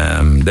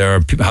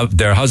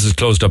 There are houses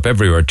closed up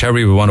everywhere.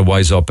 Terry will want to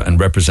wise up and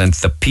represent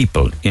the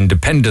people.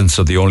 Independents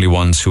are the only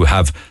ones who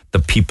have the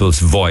people's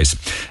voice.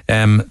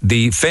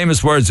 The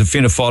famous words of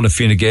Fianna Fáil and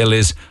Fine Gael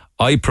is,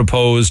 I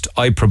proposed,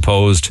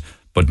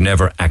 but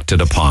never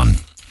acted upon.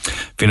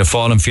 Fianna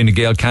Fáil and Fine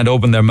Gael can't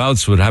open their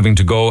mouths without having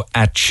to go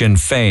at Sinn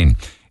Féin.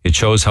 It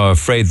shows how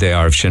afraid they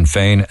are of Sinn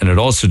Féin, and it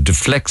also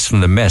deflects from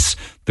the mess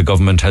the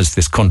government has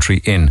this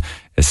country in,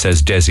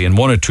 says Desi. And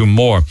one or two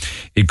more.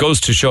 It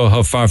goes to show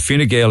how far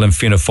Fine Gael and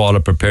Fianna Fáil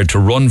are prepared to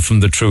run from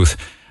the truth.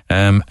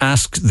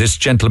 Ask this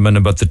gentleman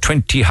about the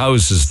 20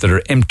 houses that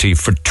are empty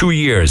for 2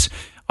 years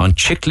on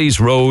Chickley's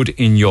Road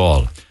in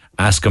Youghal.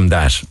 Ask him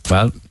that.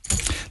 Well,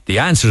 the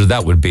answer to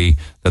that would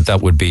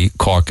be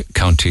Cork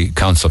County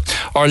Council.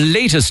 Our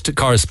latest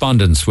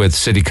correspondence with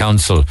City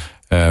Council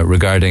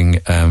regarding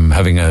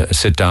having a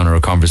sit-down or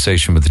a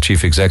conversation with the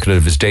Chief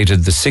Executive is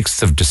dated the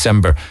 6th of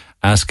December,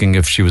 asking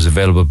if she was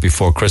available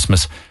before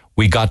Christmas.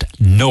 We got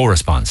no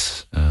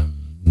response.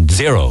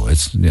 Zero.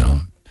 It's,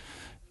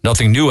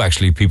 nothing new,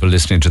 actually, people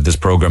listening to this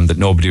programme, that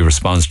nobody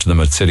responds to them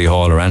at City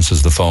Hall or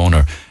answers the phone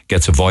or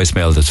gets a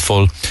voicemail that's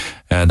full.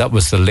 That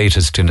was the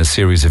latest in a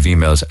series of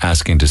emails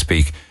asking to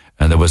speak,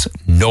 and there was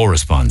no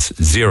response.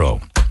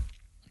 Zero.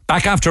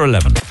 Back after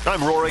 11.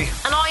 I'm Rory.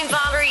 And I'm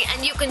Valerie,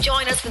 and you can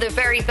join us for the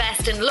very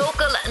best in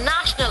local,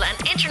 national and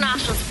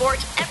international sport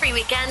every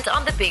weekend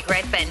on the Big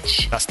Red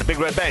Bench. That's the Big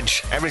Red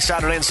Bench, every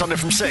Saturday and Sunday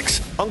from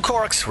 6 on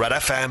Cork's Red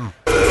FM.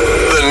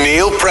 The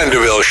Neil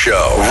Prendeville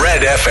Show,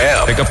 Red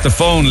FM. Pick up the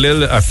phone.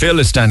 Phil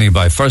is standing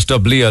by. First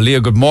up, Leah. Leah,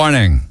 good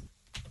morning.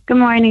 Good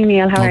morning,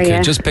 Neil. How are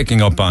you? Just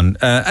picking up on,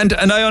 and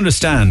I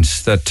understand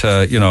that,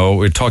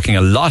 we're talking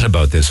a lot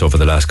about this over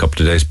the last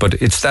couple of days, but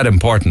it's that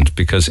important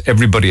because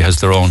everybody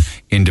has their own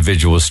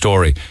individual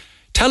story.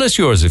 Tell us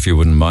yours, if you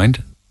wouldn't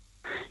mind.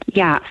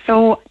 Yeah,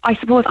 so I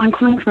suppose I'm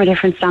coming from a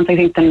different stance, I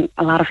think, than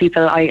a lot of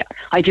people. I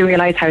do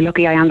realise how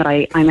lucky I am that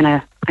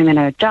I'm in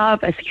a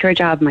job, a secure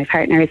job. My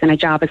partner is in a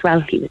job as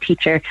well. He's a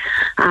teacher.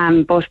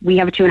 But we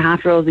have a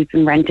 2.5-year-old we've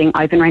been renting.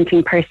 I've been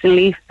renting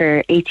personally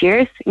for 8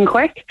 years in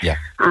Cork. Yeah.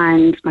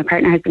 And my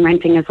partner has been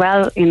renting as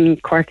well in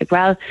Cork as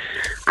well.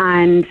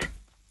 And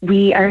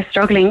we are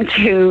struggling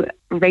to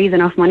raise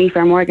enough money for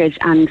a mortgage.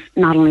 And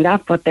not only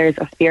that, but there's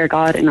a fear of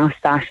God in us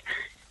that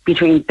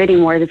between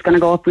bidding more that's going to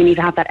go up, we need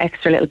to have that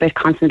extra little bit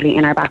constantly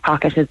in our back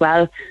pocket as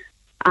well.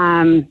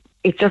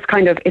 It's just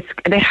it's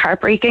a bit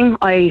heartbreaking.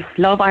 I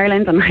love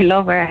Ireland and I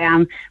love where I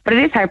am, but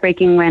it is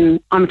heartbreaking when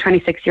I'm a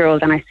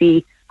 26-year-old and I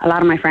see a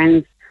lot of my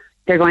friends,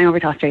 they're going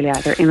over to Australia,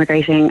 they're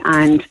immigrating,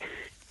 and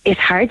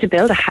it's hard to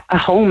build a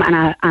home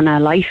and a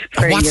life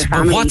for your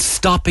family. What's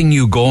stopping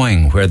you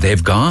going where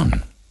they've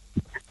gone?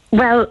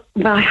 Well,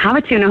 I have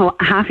a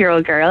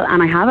 2.5-year-old girl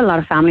and I have a lot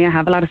of family. I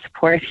have a lot of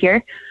support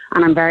here.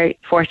 And I'm very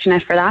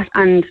fortunate for that.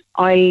 And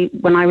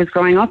when I was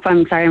growing up,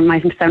 I'm sorry, I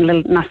might sound a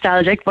little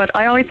nostalgic, but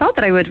I always thought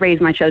that I would raise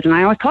my children.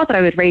 I always thought that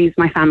I would raise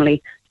my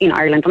family in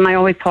Ireland. And I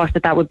always thought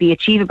that would be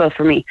achievable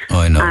for me. Oh,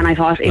 I know. And I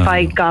thought if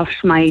I got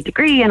my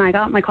degree and I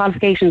got my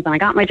qualifications and I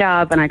got my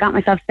job and I got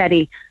myself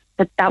steady,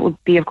 that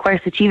would be, of course,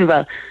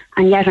 achievable.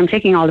 And yet I'm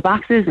ticking all the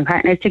boxes and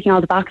partner's ticking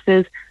all the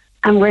boxes.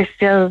 And we're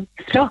still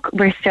stuck.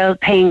 We're still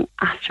paying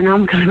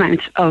astronomical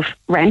amounts of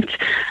rent.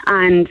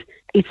 And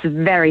it's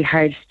very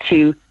hard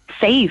to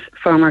save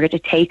for a mortgage.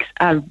 It takes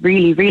a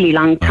really, really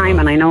long time,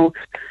 and I know,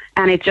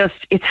 and it's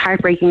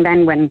heartbreaking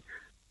then when,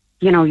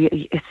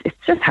 it's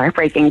just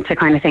heartbreaking to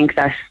kind of think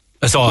that.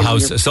 I saw a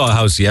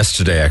house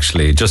yesterday,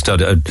 actually, just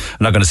I'm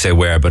not going to say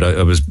where, but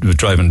I was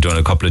driving, doing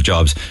a couple of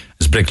jobs.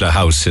 There's a particular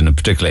house in a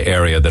particular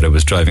area that I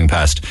was driving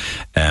past,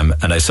 and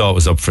I saw it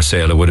was up for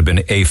sale. It would have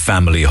been a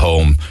family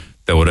home.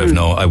 I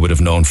would have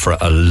known for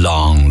a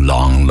long,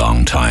 long,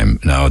 long time.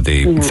 Now,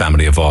 the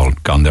family have all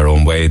gone their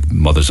own way. The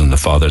mothers and the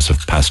fathers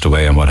have passed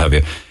away and what have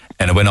you.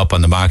 And it went up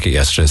on the market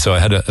yesterday. So I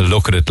had a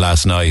look at it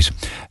last night,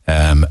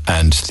 and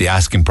the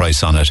asking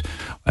price on it,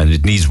 and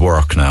it needs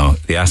work now.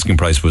 The asking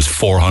price was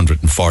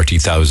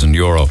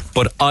 €440,000.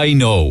 But I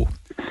know,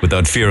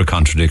 without fear of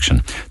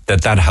contradiction,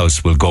 that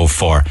house will go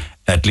for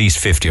at least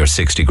 50 or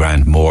 60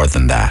 grand more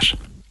than that.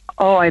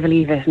 Oh, I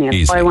believe it, Neil.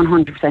 Easily. I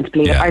 100%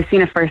 believe it. I've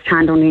seen it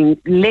firsthand only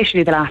in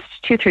literally the last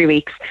 2-3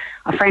 weeks.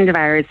 A friend of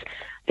ours,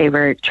 they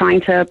were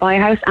trying to buy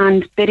a house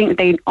and bidding.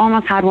 They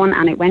almost had one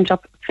and it went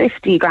up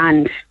 50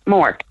 grand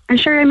more. And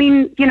sure, I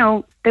mean, you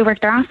know, they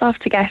worked their ass off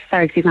to get,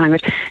 sorry, excuse my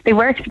language, they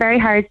worked very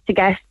hard to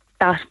get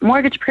that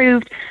mortgage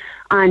approved.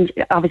 And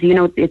obviously, you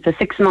know, it's a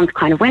 6-month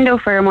kind of window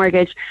for a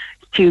mortgage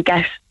to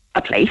get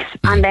a place,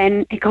 and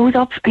then it goes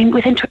up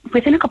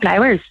within a couple of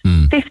hours,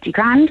 50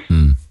 grand.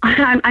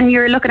 And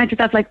you're looking at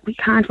yourself like,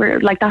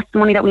 we're like, that's the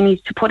money that we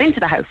need to put into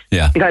the house.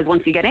 Yeah. Because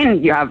once you get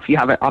in, you have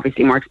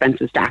obviously more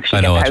expenses to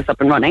actually get the house up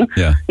and running.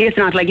 Yeah. It's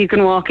not like you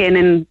can walk in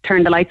and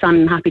turn the lights on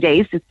in happy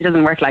days. It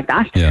doesn't work like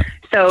that. Yeah.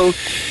 So,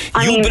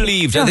 I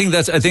think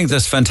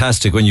that's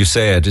fantastic when you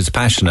say it. It's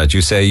passionate.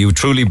 You say you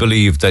truly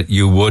believe that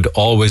you would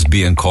always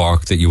be in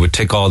Cork, that you would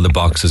tick all the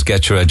boxes,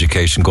 get your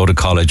education, go to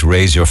college,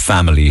 raise your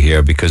family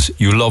here because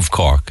you love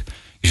Cork.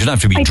 You shouldn't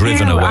have to be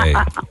driven away.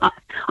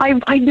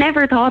 I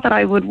never thought that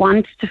I would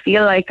want to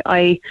feel like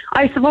I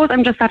suppose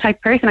I'm just that type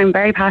of person. I'm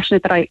very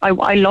passionate that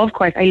I love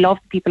Cork. I love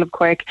the people of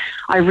Cork.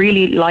 I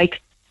really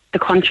like the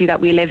country that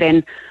we live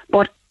in.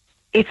 But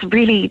it's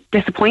really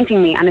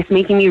disappointing me and it's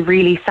making me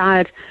really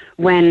sad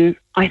when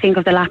I think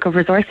of the lack of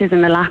resources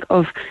and the lack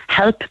of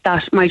help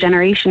that my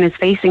generation is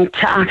facing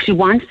to actually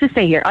want to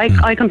stay here.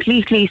 I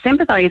completely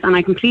sympathise and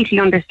I completely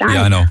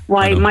understand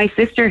why my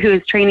sister, who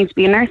is training to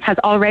be a nurse,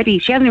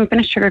 she hasn't even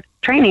finished her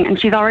training and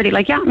she's already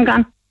like, I'm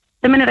gone.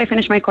 The minute I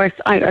finish my course,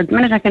 the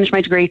minute I finish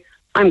my degree,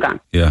 I'm gone.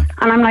 Yeah.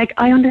 And I'm like,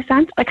 I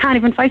understand. I can't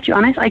even fight you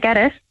on it. I get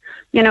it.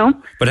 You know.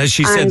 But has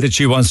she said that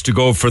she wants to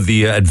go for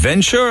the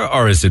adventure,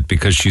 or is it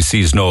because she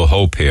sees no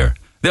hope here?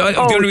 The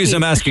only reason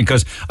I'm asking,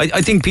 because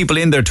I think people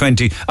in their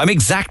 20s, I'm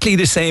exactly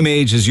the same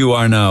age as you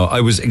are now. I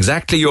was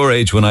exactly your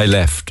age when I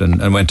left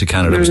and went to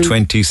Canada. I was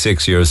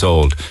 26 years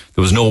old.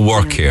 There was no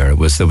work here.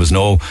 There was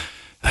no,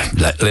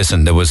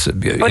 listen, there was...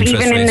 But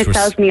even in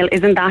itself, Neil,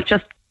 isn't that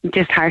just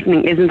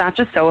disheartening? Isn't that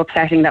just so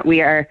upsetting that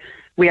we are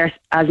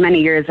as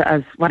many years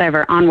as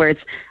whatever onwards,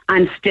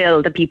 and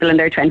still the people in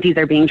their 20s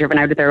are being driven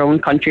out of their own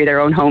country,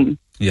 their own home,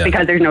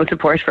 because there's no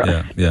support for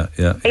us. Yeah.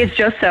 It's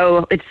just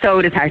it's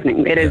so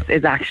disheartening.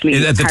 It's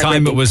actually at the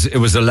time it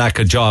was a lack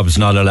of jobs,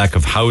 not a lack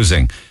of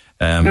housing.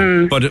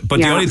 But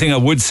the only thing I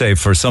would say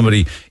for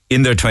somebody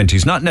in their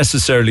 20s, not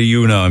necessarily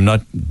you now, I'm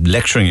not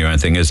lecturing you or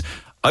anything, is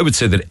I would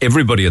say that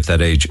everybody at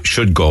that age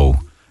should go.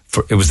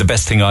 It was the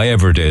best thing I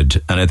ever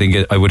did, and I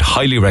think I would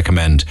highly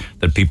recommend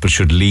that people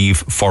should leave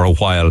for a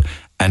while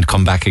and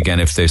come back again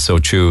if they so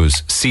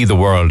choose. See the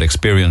world,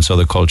 experience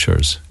other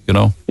cultures, you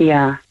know?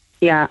 Yeah.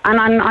 And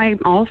I'm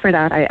all for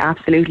that. I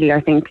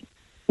think,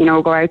 you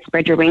know, go out,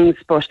 spread your wings.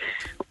 But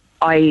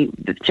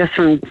just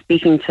from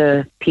speaking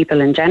to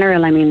people in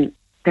general, I mean,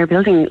 they're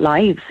building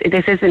lives.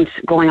 This isn't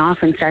going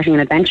off and starting an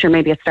adventure.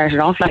 Maybe it started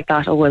off like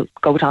that. Oh, we'll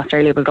go to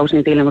Australia, we'll go to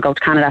New Zealand, we'll go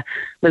to Canada,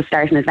 we'll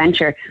start an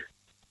adventure.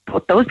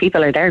 But those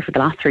people are there for the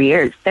last 3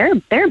 years.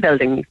 They're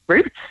building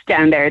roots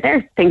down there.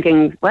 They're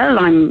thinking, well,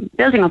 I'm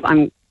building up,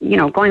 I'm, you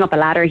know, going up a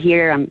ladder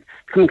here, I'm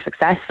becoming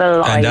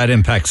successful. And that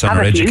impacts on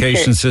our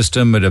education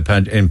system, it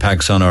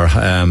impacts on our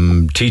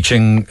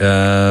teaching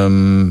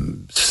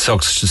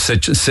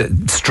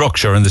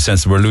structure, in the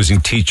sense that we're losing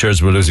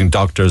teachers, we're losing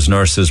doctors,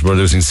 nurses, we're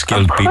losing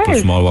skilled people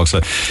from all walks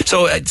of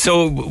life.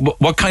 So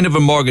what kind of a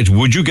mortgage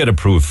would you get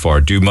approved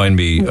for? Do you mind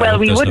me? Well,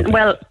 we wouldn't.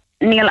 Well,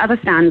 Neil, as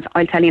it stands,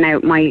 I'll tell you now,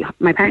 my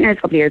partner is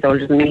a couple of years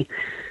older than me,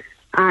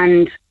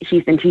 and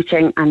he's been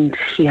teaching and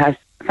he has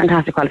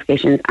fantastic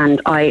qualifications,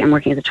 and I am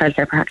working as a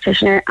childcare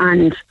practitioner,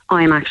 and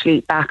I'm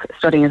actually back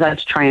studying as well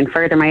to try and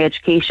further my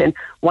education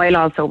while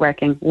also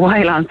working,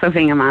 while also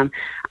being a mum.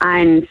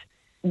 And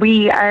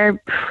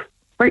we're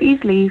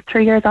easily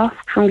 3 years off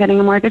from getting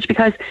a mortgage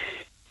because,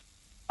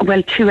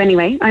 well, 2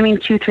 anyway.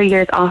 2-3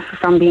 years off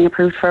from being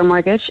approved for a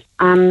mortgage.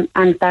 And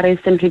that is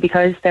simply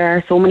because there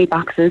are so many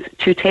boxes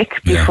to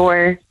tick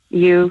before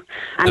you...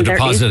 And the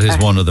deposit is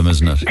one of them,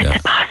 isn't it? The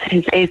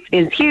deposit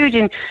is huge.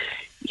 And,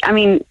 I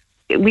mean,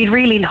 we'd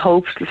really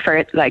hoped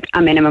for like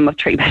a minimum of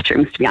 3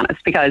 bedrooms, to be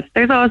honest, because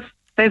there's us,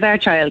 there's our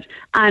child.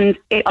 And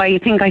I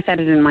think I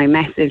said it in my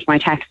message, my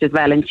text as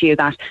well, and to you,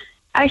 that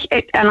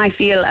I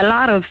feel a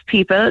lot of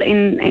people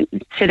in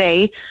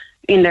today...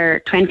 in their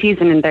 20s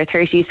and in their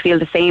 30s feel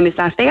the same, is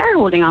that they are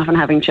holding off on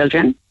having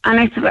children. And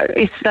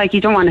it's like,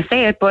 you don't want to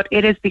say it, but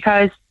it is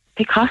because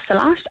they cost a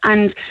lot,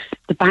 and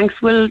the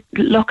banks will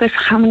look at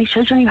how many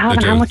children you have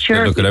and how much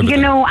you're, you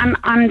know,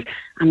 and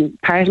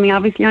part of me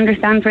obviously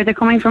understands where they're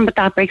coming from, but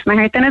that breaks my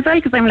heart then as well,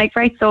 because I'm like,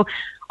 right, so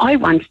I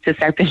want to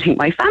start building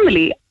my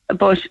family,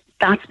 but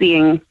that's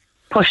being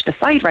pushed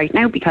aside right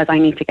now because I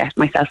need to get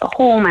myself a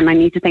home, and I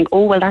need to think,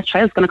 oh, well, that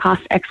child's going to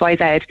cost X, Y,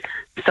 Z.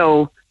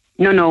 So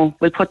no,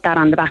 we'll put that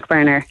on the back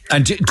burner.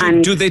 And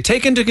do they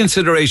take into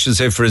consideration,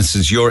 say, for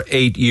instance, your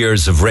 8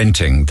 years of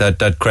renting,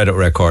 that credit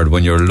record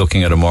when you're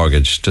looking at a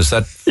mortgage? Does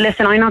that...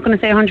 Listen, I'm not going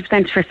to say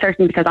 100% for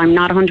certain because I'm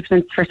not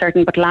 100% for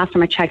certain, but last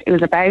time I checked, it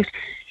was about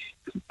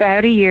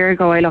a year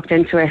ago I looked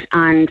into it,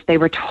 and they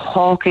were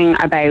talking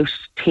about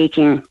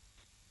taking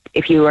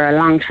if you were a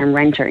long-term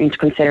renter into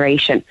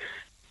consideration.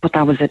 But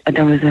that was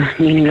a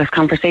meaningless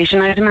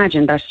conversation, I'd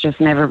imagine. That's just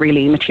never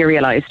really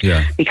materialised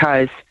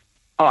because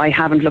I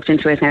haven't looked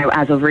into it now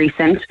as of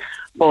recent.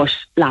 But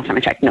last time I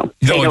checked, no.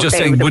 No, just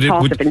saying,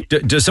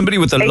 does somebody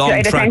with a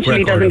long track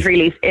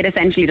record... It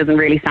essentially doesn't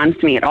really stand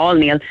to me at all,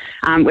 Neil,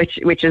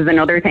 which is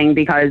another thing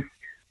because,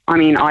 I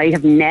mean, I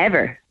have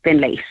never been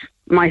late.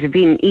 Might have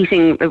been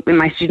eating, in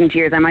my student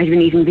years, I might have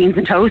been eating beans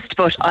and toast,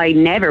 but I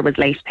never was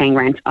late paying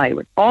rent. I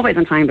was always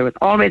on time. There was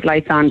always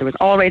lights on. There was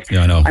always...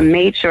 Yeah, I know. I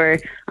made sure,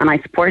 and I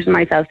supported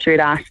myself through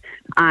that,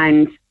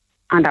 and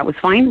that was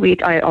fine.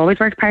 I always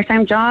worked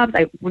part-time jobs.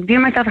 I would view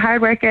myself a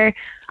hard worker,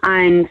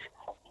 and...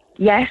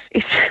 Yes,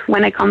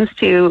 when it comes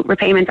to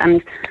repayment,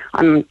 and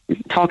I'm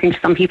talking to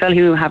some people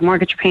who have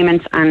mortgage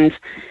repayments, and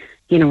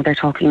they're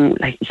talking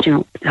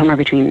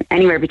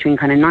anywhere between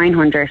kind of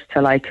 900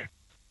 to like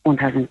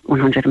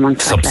 1,100 a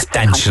month.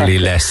 Substantially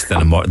less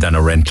than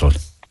a rental.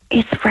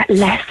 It's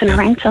less than a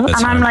rental,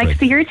 and I'm like,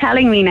 so you're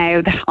telling me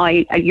now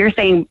that you're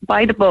saying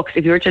by the books,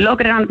 if you were to look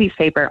at it on a piece of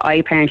paper, I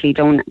apparently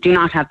do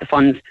not have the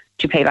funds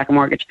to pay back a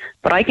mortgage.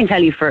 But I can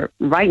tell you for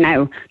right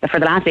now that for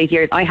the last 8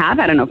 years, I have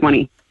had enough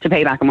money to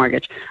pay back a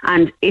mortgage,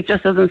 and it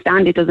just doesn't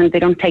stand. They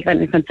don't take that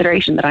into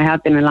consideration that I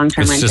have been a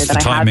long-term renter. It's just the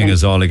timing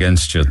is all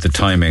against you. The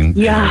timing,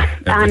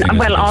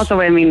 and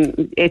also, I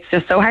mean, it's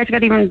just so hard to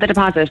get even the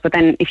deposit. But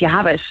then if you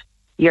have it,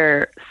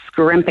 you're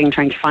scrimping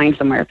trying to find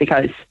somewhere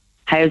because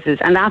houses,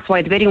 and that's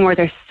why the bidding wars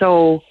are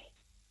so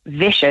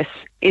vicious,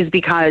 is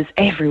because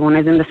everyone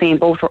is in the same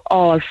boat. We're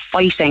all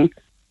fighting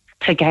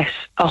to get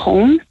a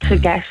home, to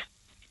get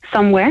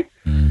somewhere.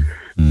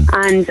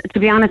 And to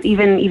be honest,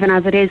 even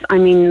as it is, I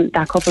mean,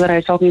 that couple that I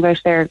was talking about,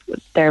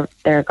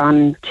 they're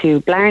gone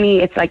to Blarney.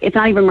 It's like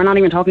we're not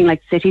even talking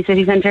like city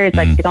centre. It's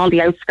like it's all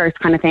the outskirts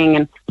kind of thing,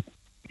 and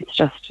it's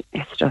just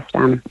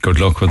good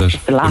luck with it.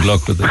 Good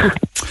luck with it.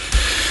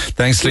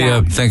 Thanks,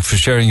 Leah. Thanks for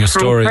sharing your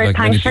story.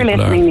 Thanks for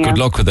listening, Neil. Good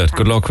luck with it.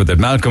 Good luck with it.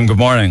 Malcolm, good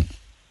morning.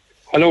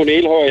 Hello,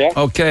 Neil. How are you?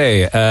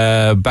 Okay,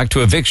 back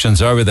to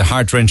evictions. Are we the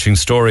heart-wrenching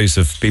stories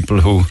of people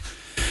who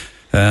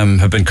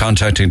have been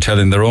contacting,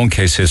 telling their own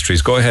case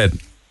histories? Go ahead.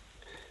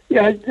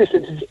 Yeah, I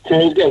listened to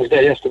the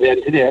day yesterday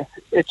and today.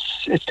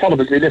 It's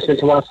terrible to listen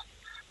to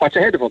what's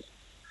ahead of them.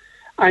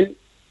 And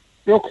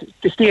look,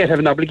 the state have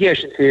an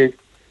obligation to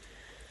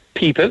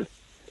people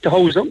to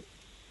house them,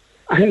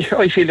 and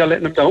I feel they're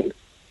letting them down.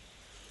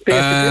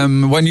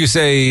 When you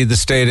say the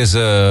state is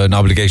an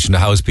obligation to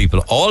house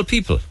people, all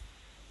people?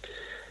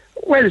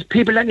 Well,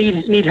 people that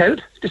need help,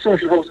 the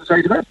social housing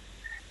side of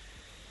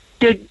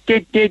it,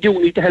 they do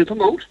need to help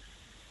them out.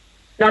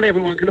 Not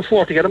everyone can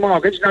afford to get a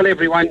mortgage. Not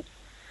everyone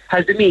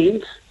has the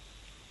means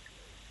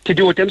to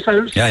do it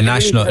themselves. Yeah, a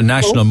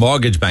national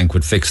mortgage bank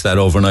would fix that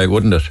overnight,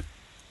 wouldn't it?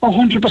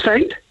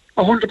 100%.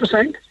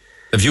 100%.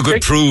 If you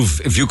could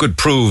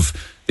prove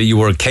that you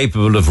were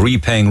capable of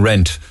repaying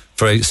rent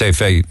for,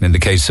 say, in the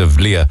case of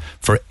Leah,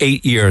 for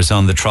 8 years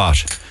on the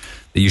trot,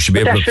 that you should be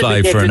able to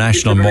apply for a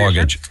national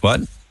mortgage.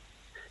 What?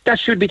 That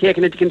should be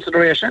taken into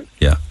consideration.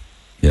 Yeah.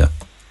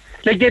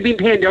 Like, they've been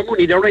paying their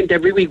money, their rent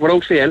every week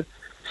without fail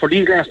for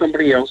these last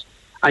number of years,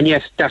 and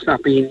yet that's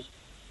not being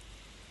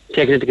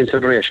taken into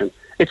consideration.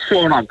 It's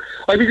so wrong.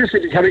 I was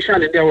listening to Terry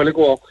Shannon there a while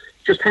ago,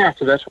 just part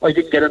of it. I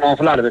didn't get an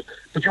awful lot of it.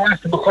 But you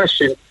asked him a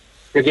question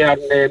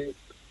regarding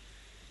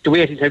the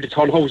waiting time to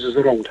turn houses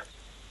around.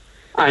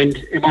 And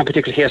in one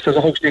particular case, there's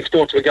a house next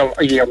door to a girl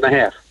a year and a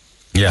half.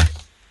 Yeah.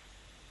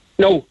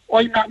 No,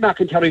 I'm not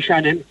knocking Terry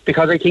Shannon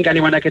because I think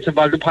anyone that gets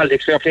involved in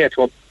politics, fair play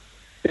to him.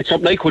 It's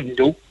something I couldn't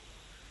do.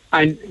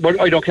 And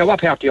I don't care what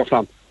party you're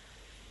from.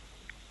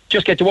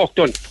 Just get the work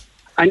done.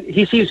 And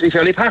he seems to be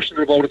fairly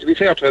passionate about it, to be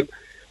fair to him.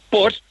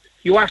 But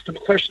you asked him a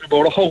question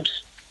about a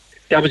house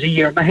that was a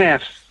year and a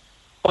half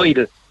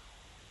idle.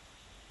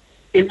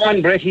 In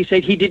one breath, he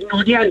said he didn't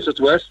know the answer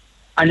to it.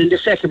 And in the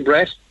second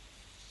breath,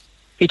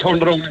 he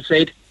turned around and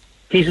said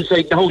he's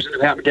inside the housing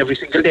department every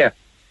single day.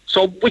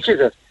 So which is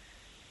it?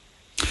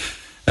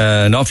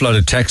 An awful lot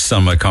of texts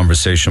on my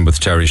conversation with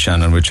Terry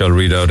Shannon, which I'll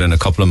read out in a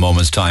couple of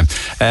moments' time.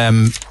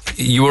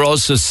 You were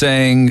also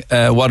saying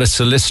what a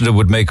solicitor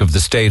would make of the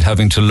state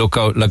having to look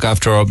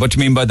after. What do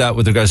you mean by that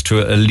with regards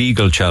to a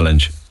legal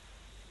challenge?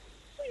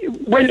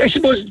 Well, I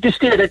suppose the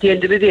state at the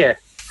end of the day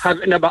have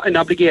an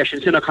obligation.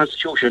 It's in our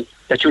constitution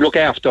that you look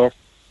after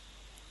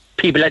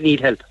people that need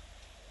help.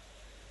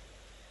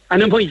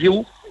 And in my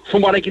view,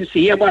 from what I can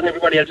see and what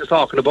everybody else is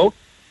talking about,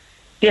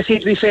 they seem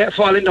to be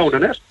falling down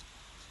on it.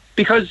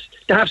 Because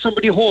to have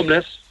somebody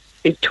homeless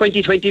in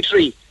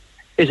 2023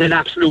 is an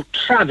absolute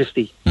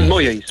travesty in my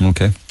eyes.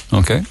 Okay.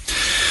 All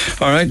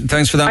right,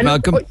 thanks for that,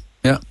 Malcolm.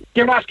 Yeah.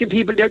 They're asking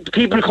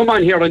people come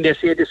on here and they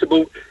say this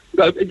about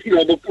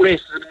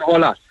racism and all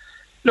that.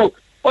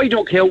 Look, I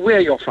don't care where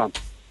you're from.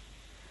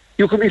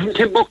 You can be from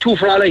Timbuktu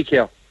for all I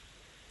care.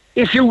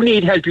 If you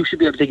need help, you should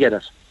be able to get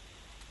it.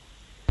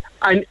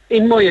 And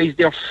in my eyes,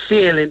 they're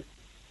failing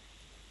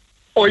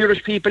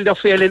Irish people, they're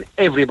failing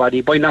everybody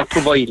by not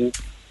providing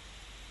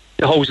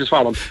the houses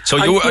for them. So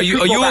are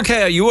you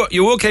okay? Are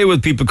you okay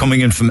with people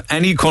coming in from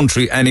any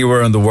country,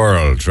 anywhere in the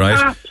world,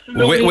 right?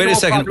 Wait a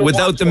second.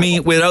 Without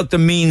the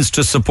means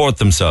to support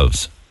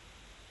themselves.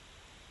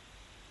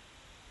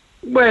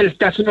 Well,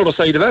 that's another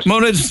side of it.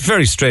 Well, it's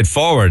very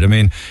straightforward. I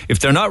mean, if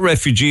they're not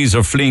refugees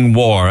or fleeing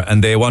war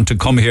and they want to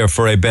come here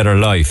for a better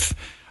life,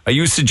 are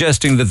you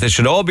suggesting that they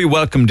should all be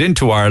welcomed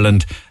into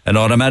Ireland and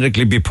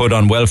automatically be put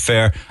on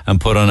welfare and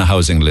put on a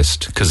housing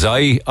list? Because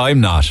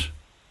I'm not.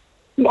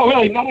 No,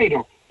 I'm not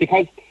either.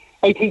 Because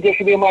I think there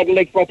should be a model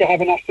like what they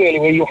have in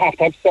Australia, where you have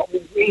to have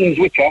certain means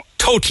with you.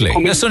 Totally.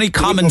 That's only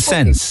common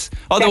sense.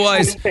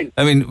 Otherwise,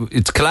 I mean,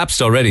 it's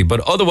collapsed already, but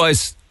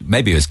otherwise,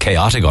 maybe it's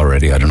chaotic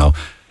already, I don't know.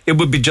 It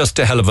would be just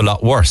a hell of a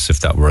lot worse if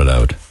that were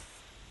allowed.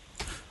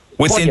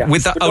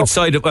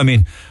 Outside of, I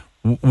mean,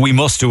 we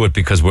must do it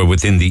because we're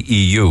within the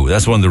EU.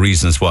 That's one of the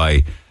reasons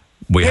why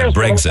we had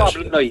Brexit.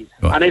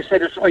 And I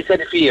said it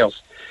for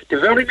years. The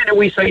very minute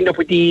we signed up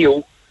with the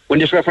EU, when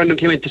this referendum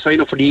came in to sign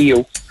up for the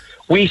EU,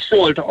 we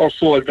sold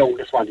down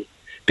this valley.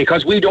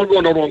 Because we don't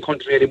run our own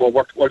country anymore,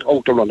 we're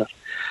out to run it.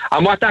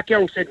 And what that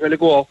girl said a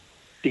while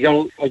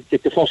ago,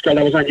 the first girl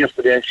I was on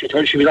yesterday, she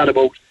was on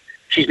about,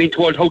 she's been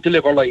told how to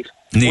live her life,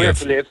 where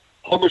to live,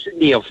 how much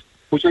Neil,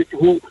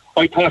 who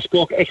I thought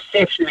spoke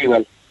exceptionally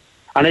well.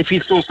 And I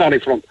feel so sorry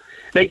for him.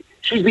 Like,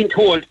 she's been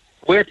told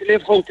where to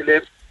live, how to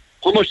live,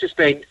 how much to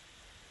spend,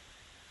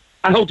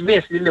 and how to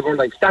basically live her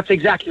life. That's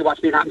exactly what's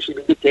been happening. She's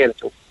been dictated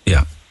to.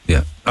 Yeah.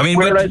 I mean,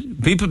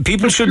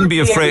 people shouldn't be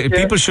afraid.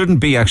 People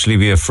shouldn't be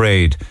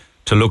afraid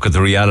to look at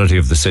the reality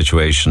of the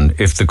situation.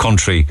 If the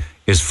country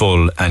is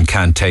full and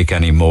can't take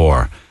any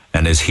more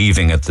and is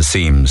heaving at the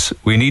seams,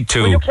 we need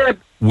to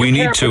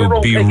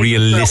be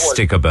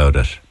realistic about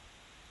it.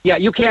 Yeah,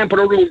 you can't put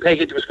a round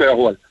peg into a square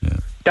hole. Yeah.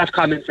 That's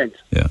common sense.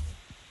 Yeah.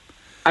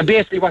 And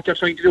basically what they're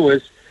trying to do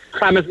is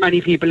cram as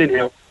many people in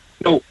here.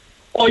 No,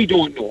 I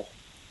don't know.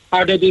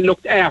 Are they being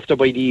looked after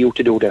by the EU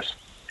to do this?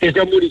 Is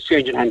there money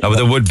changing hands? No,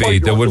 there would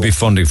be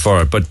funding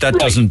for it, but that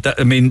doesn't.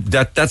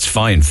 That's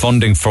fine.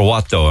 Funding for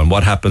what though, and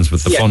what happens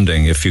with the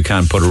funding if you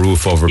can't put a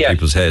roof over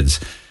people's heads,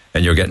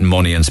 and you're getting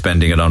money and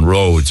spending it on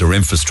roads or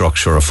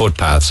infrastructure or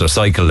footpaths or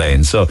cycle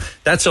lanes? So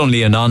that's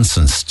only a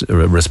nonsense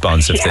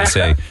response if they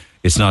say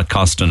it's not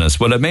costing us.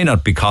 Well, it may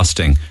not be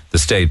costing the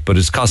state, but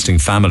it's costing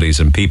families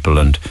and people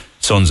and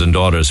sons and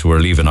daughters who are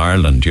leaving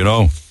Ireland. You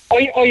know.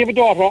 I have a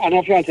daughter and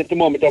her fiance at the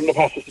moment. They're in the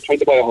process of trying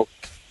to buy a house.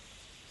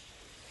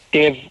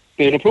 They've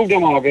been approved their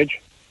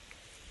mortgage,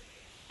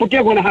 but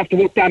they're going to have to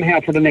work damn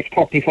hard for the next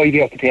 35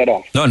 years to pay it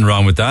off. Nothing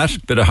wrong with that.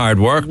 Bit of hard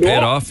work, pay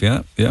it off.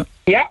 Yeah.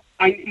 Yeah,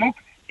 and look,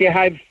 they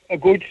have a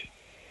good.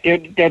 They're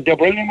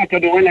brilliant what they're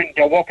doing, and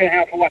they're working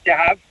hard for what they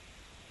have.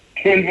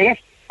 Thrilled with it,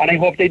 and I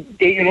hope they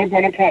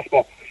going to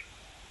prosper.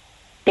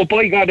 But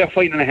by God, they're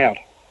fighting it hard.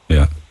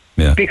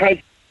 Yeah. Because,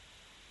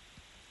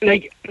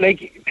 like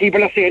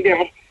people are saying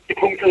there, the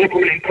councils are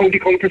coming in, county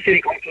councils,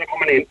 city councils are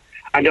coming in,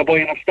 and they're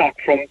buying up stock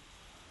from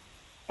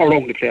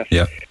around the place.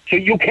 Yeah. So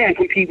you can't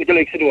compete with the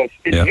likes of those.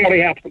 It's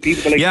very hard to compete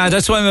with the likes of those.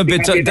 That's why I'm a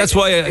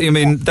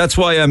bit. That's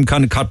why I'm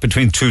kind of caught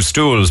between two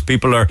stools.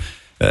 People are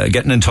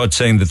getting in touch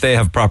saying that they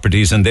have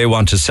properties and they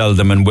want to sell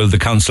them, and will the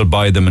council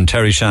buy them? And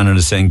Terry Shannon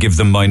is saying, give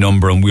them my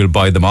number and we'll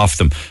buy them off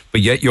them.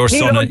 But yet your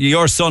son or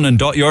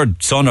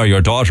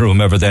your daughter,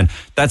 whomever, then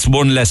that's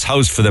one less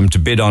house for them to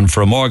bid on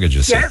for a mortgage.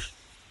 You see? Yes.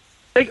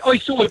 Like, I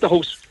sold the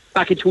house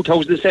back in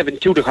 2007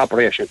 to the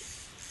corporation.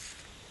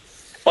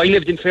 I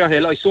lived in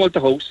Fairhill. I sold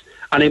the house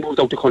and I moved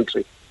out the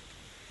country.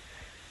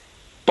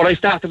 But I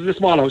started with a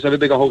small house. I have a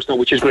bigger house now,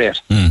 which is great.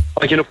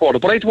 I can afford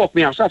it. But I had to work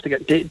my arse off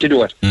to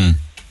do it.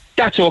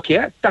 That's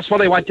okay. That's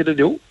what I wanted to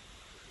do.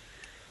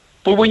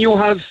 But when you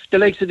have the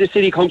likes of the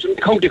city council and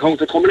the county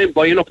council coming in,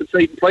 buying up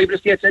inside private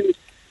estates and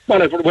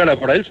whatever you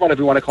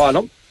want to call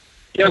them,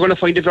 you're going to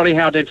find it very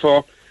hard then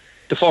for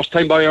the first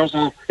time buyers,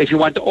 or if you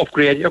want to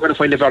upgrade, you're going to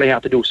find it very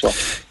hard to do so.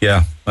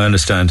 Yeah, I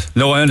understand.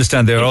 No, I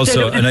understand there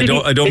also, and I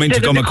don't mean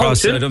to come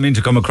across. I don't mean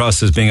to come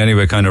across as being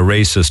anyway kind of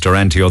racist or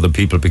anti other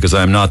people, because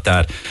I'm not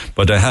that.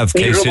 But I have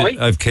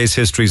case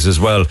histories as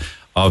well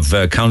of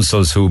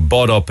councils who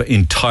bought up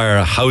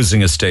entire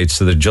housing estates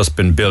that had just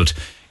been built.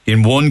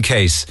 In one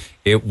case,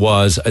 it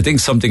was, I think,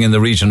 something in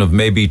the region of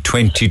maybe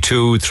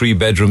 22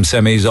 3-bedroom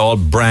semis, all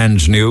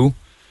brand new.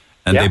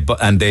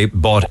 And they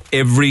bought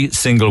every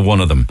single one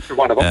of them.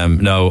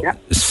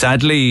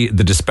 Sadly,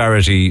 the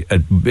disparity,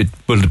 it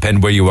will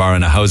depend where you are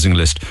in a housing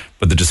list,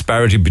 but the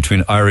disparity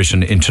between Irish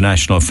and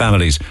international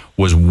families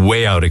was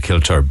way out of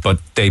kilter, but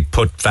they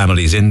put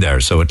families in there,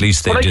 so at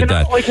least they did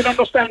that. I can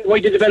understand why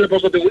the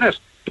developers are doing it,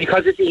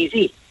 because it's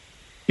easy.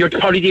 You're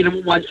probably dealing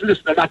with one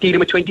solicitor, not dealing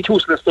with 22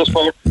 solicitors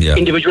for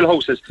individual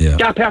houses.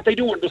 That part I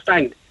do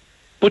understand,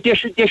 but they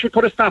should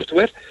put a stop to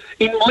it,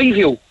 in my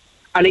view.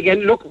 And again,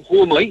 look,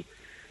 who am I?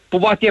 But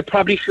what they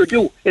probably should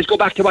do is go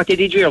back to what they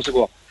did years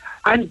ago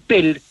and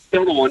build their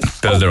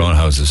own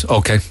houses.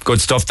 Okay, good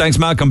stuff. Thanks,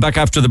 Malcolm. Back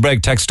after the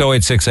break. Text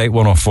 0868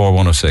 104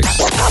 106.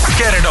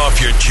 Get it off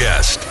your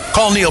chest.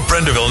 Call Neil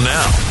Prendeville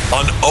now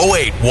on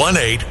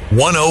 0818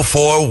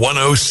 104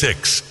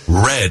 106.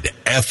 Red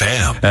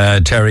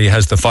FM. Terry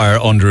has the fire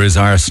under his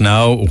arse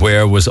now.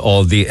 Where was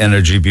all the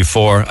energy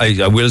before?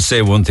 I will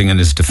say one thing in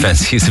his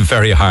defence. He's a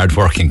very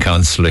hard-working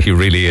councillor. He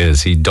really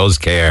is. He does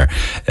care.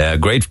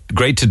 Great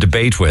to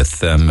debate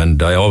with.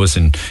 And I always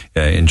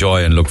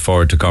enjoy and look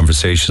forward to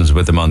conversations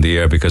with him on the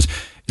air, because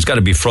it's got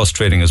to be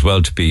frustrating as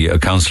well to be a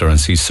councillor and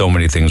see so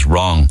many things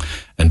wrong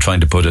and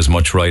trying to put as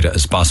much right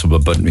as possible.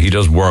 But he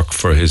does work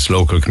for his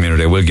local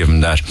community. I will give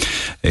him that.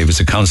 He was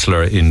a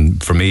councillor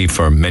for me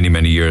for many,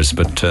 many years,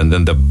 but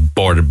then the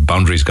border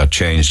boundaries got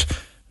changed.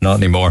 Not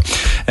anymore.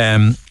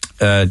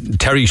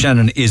 Terry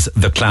Shannon is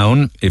the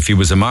clown. If he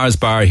was a Mars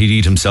bar, he'd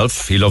eat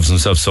himself. He loves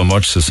himself so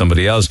much, says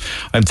somebody else.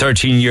 I'm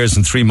 13 years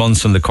and 3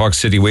 months on the Cork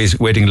City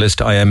waiting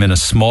list. I am in a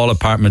small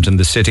apartment in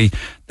the city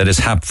that is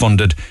HAP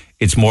funded.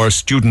 It's more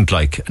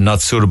student-like,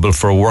 not suitable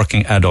for a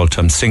working adult.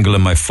 I'm single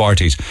in my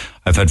 40s.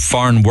 I've had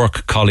foreign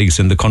work colleagues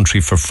in the country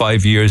for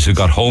 5 years who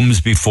got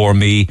homes before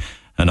me,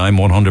 and I'm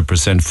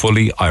 100%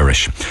 fully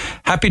Irish.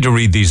 Happy to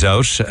read these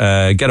out.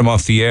 Get them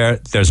off the air.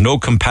 There's no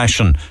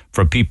compassion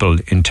for people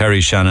in Terry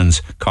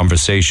Shannon's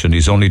conversation.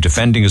 He's only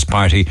defending his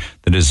party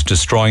that is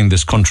destroying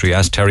this country.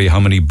 Ask Terry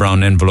how many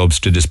brown envelopes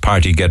did his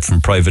party get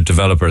from private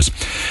developers.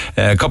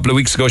 A couple of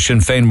weeks ago, Sinn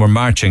Féin were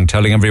marching,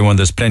 telling everyone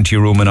there's plenty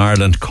of room in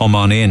Ireland. Come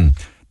on in.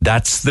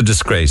 That's the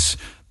disgrace.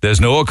 There's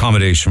no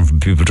accommodation for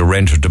people to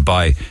rent or to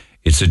buy.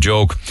 It's a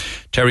joke.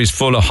 Terry's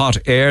full of hot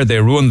air.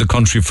 They ruined the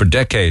country for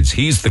decades.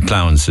 He's the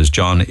clown, says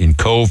John in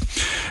Cove.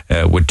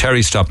 Would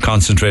Terry stop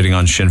concentrating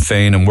on Sinn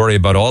Féin and worry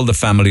about all the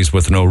families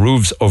with no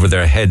roofs over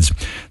their heads?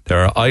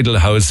 There are idle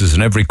houses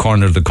in every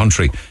corner of the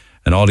country,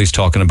 and all he's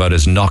talking about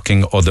is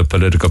knocking other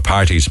political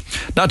parties.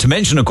 Not to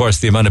mention, of course,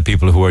 the amount of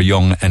people who are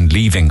young and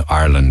leaving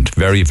Ireland.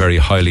 Very, very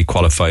highly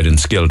qualified and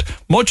skilled.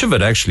 Much of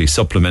it actually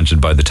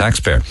supplemented by the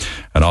taxpayer.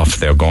 And off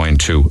they're going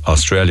to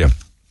Australia.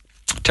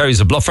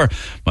 Terry's a bluffer.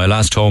 My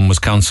last home was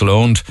council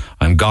owned.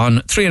 I'm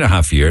gone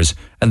 3.5 years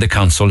and the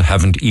council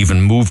haven't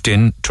even moved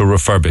in to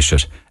refurbish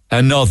it.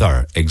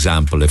 Another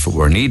example, if it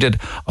were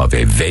needed, of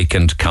a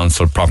vacant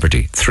council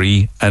property.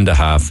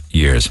 3.5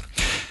 years.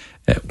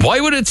 Why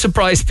would it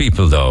surprise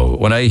people, though,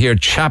 when I hear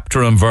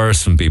chapter and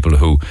verse from people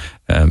who,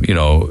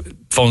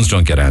 phones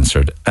don't get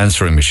answered,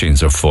 answering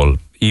machines are full,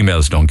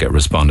 emails don't get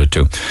responded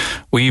to.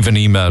 We even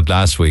emailed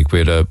last week.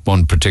 We had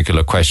one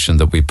particular question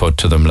that we put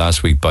to them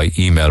last week by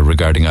email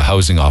regarding a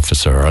housing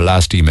officer. Our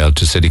last email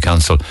to City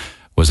Council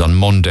was on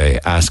Monday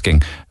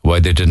asking why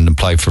they didn't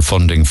apply for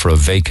funding for a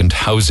vacant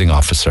housing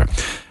officer.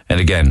 And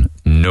again,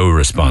 no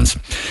response.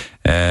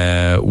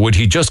 Would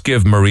he just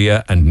give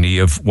Maria and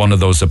Niamh one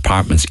of those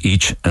apartments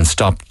each and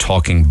stop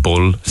talking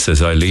bull, says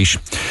Eilish.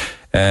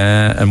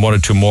 And one or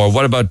two more.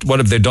 What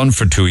have they done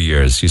for 2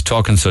 years? He's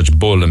talking such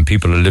bull and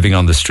people are living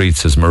on the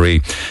streets, says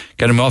Marie.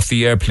 Get him off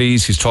the air,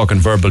 please. He's talking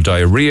verbal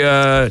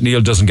diarrhea.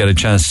 Neil doesn't get a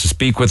chance to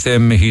speak with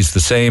him. He's the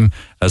same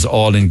as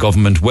all in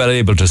government, well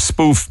able to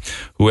spoof.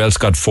 Who else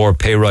got 4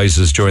 pay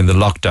rises during the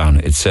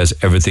lockdown? It says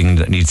everything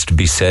that needs to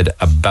be said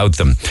about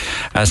them.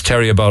 Ask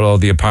Terry about all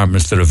the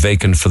apartments that are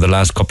vacant for the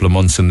last couple of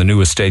months in the new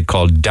estate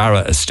called Dara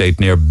Estate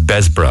near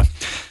Besborough.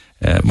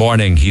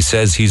 Morning. He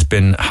says he's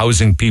been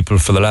housing people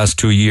for the last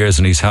 2 years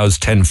and he's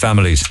housed 10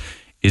 families.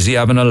 Is he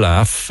having a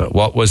laugh?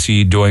 What was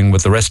he doing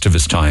with the rest of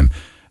his time?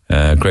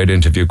 Great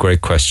interview,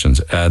 great questions.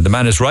 The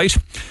man is right.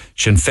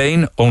 Sinn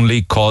Féin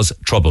only cause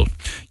trouble.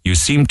 You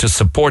seem to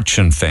support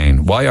Sinn Féin.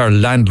 Why are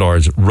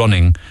landlords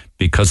running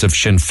because of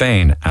Sinn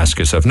Féin? Ask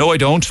yourself. No, I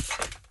don't.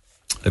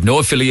 I have no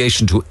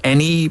affiliation to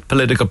any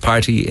political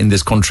party in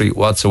this country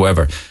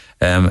whatsoever.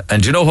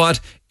 And you know what?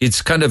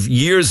 It's kind of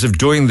years of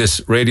doing this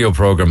radio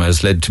program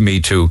has led to me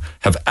to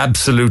have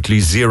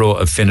absolutely zero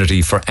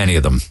affinity for any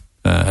of them.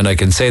 And I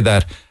can say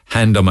that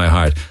hand on my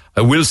heart.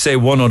 I will say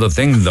one other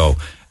thing, though,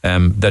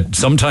 that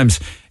sometimes,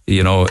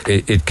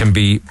 it can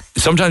be,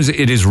 sometimes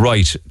it is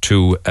right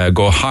to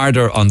go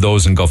harder on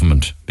those in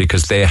government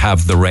because they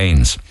have the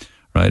reins.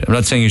 Right? I'm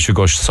not saying you should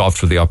go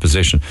soft with the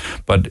opposition,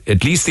 but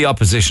at least the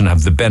opposition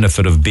have the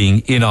benefit of being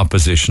in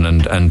opposition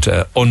and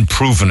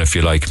unproven, if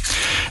you like.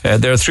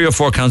 There are 3 or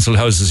 4 council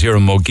houses here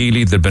in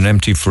Mogeely. They've been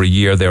empty for a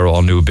year. They're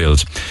all new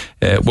builds.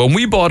 When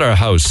we bought our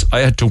house, I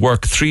had to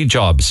work 3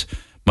 jobs.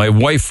 My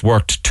wife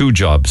worked 2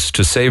 jobs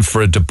to save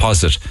for a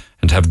deposit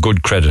and have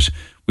good credit.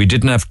 We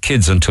didn't have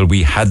kids until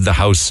we had the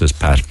house, says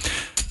Pat.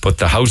 Put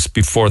the house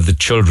before the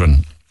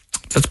children.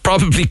 That's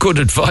probably good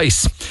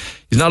advice.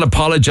 He's not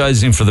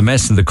apologising for the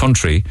mess in the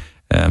country.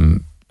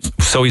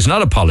 So he's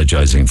not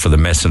apologising for the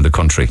mess in the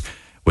country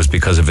was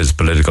because of his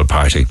political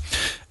party.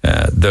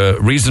 The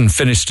reason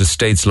finished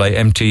estates lie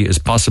empty is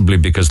possibly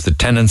because the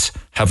tenants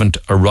haven't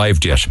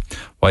arrived yet.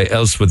 Why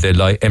else would they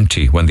lie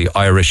empty when the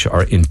Irish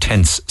are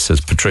intense, says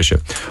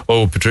Patricia.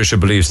 Oh, Patricia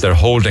believes they're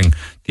holding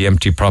the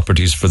empty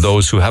properties for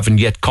those who haven't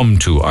yet come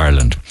to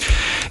Ireland.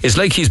 It's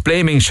like he's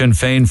blaming Sinn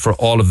Féin for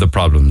all of the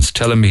problems.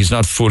 Tell him he's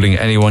not fooling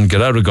anyone.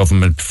 Get out of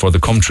government before the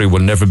country will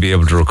never be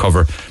able to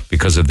recover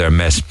because of their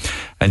mess.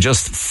 And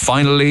just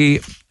finally,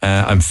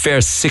 I'm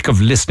fair sick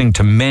of listening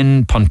to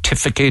men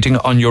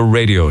pontificating on your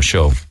radio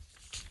show.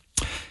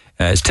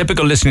 It's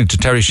typical listening to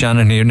Terry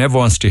Shannon. He never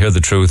wants to hear the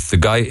truth. The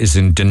guy is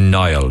in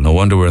denial. No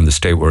wonder we're in the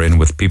state we're in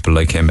with people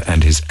like him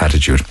and his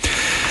attitude.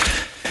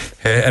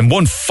 And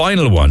one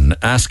final one.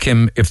 Ask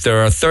him, if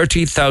there are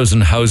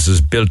 30,000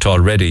 houses built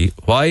already,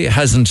 why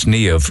hasn't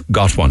Niamh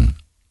got one?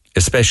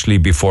 Especially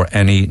before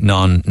any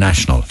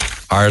non-national.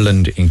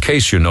 Ireland, in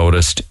case you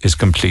noticed, is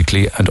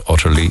completely and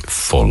utterly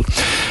full.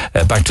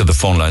 Back to the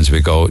phone lines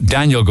we go.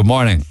 Daniel, good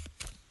morning.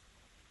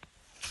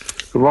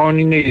 Good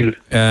morning, Neil.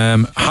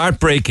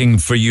 Heartbreaking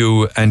for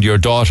you and your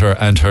daughter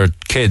and her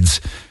kids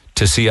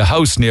to see a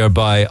house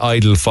nearby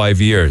idle 5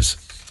 years.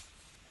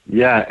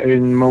 Yeah,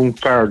 in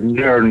Mount Garden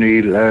there,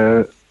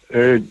 Neil.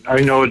 I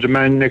know the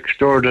man next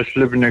door that's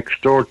living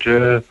next door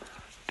to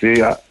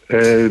the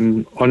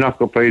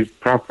unoccupied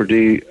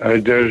property.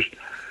 There's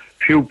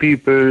few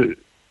people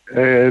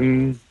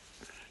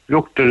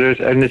looked at it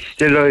and it's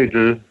still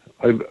idle.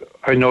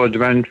 I know the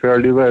man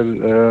fairly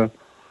well,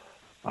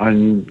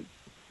 and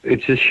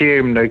it's a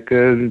shame. Like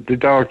the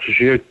daughter,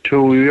 she had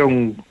two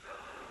young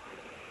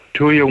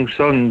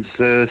sons,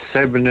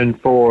 7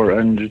 and 4,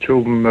 and the two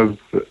of them have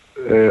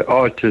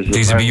autism.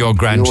 These would be your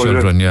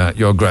grandchildren,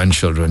 your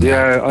grandchildren.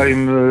 Yeah,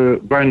 I'm a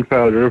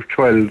grandfather of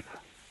 12.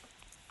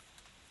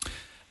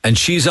 And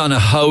she's on a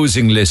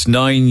housing list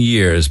 9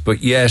 years,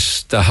 but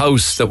yet the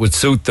house that would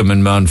suit them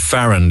in Mount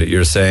Farron, that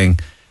you're saying,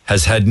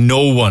 has had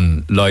no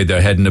one lie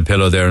their head in a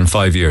pillow there in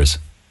 5 years.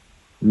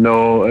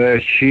 No,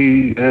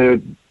 she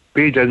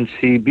bid on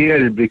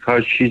CBL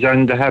because she's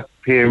on the HAP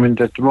payment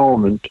at the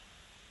moment.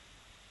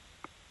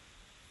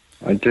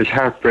 And it's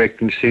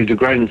heartbreaking to see the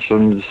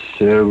grandsons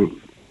and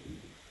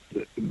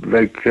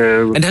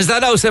has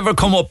that house ever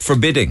come up for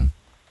bidding?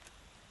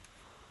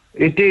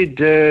 It did.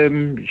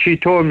 She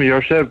told me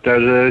herself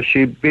that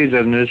she bid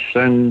on this,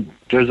 and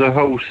there's a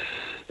house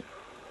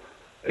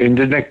in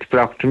the next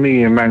block to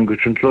me in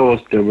Mangerton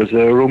Close. There was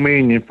a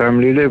Romanian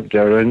family lived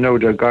there, and now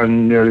they're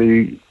gone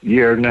nearly a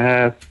year and a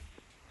half,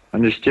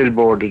 and they're still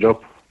boarded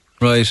up.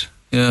 Right.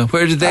 Yeah.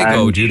 Where did they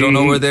go? Do you don't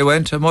know where they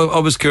went? I'm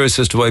always curious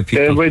as to why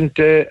people... They went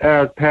to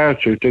Art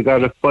Patrick. They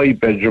got a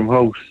 5-bedroom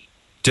house.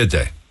 Did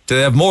they? Did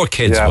they have more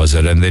kids, was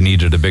it, and they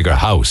needed a bigger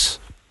house?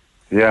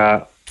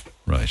 Yeah.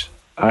 Right.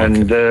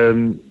 And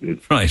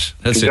right,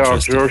 that's the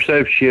interesting. daughter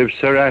herself, she has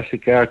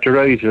psoriatic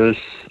arthritis,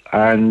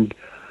 and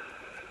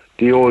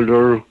the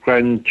older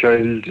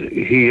grandchild,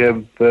 he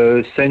have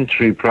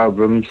sensory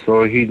problems,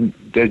 so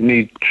they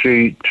need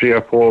three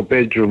or 4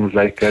 bedrooms.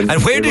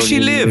 And where does she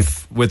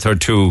live with her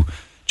 2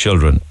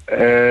 children?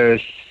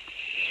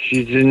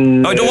 She's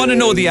in... I don't want to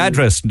know the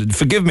address.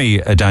 Forgive me,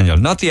 Daniel.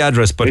 Not the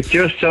address, but... It's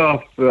just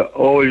off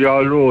Old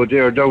Yall Road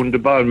there, down the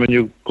bottom when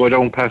you go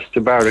down past the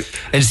barracks.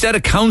 Is that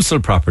a council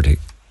property?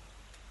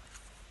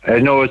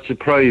 No, it's a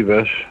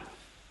private.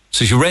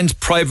 So she rents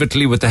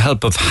privately with the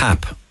help of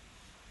HAP?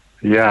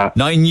 Yeah.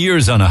 9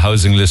 years on a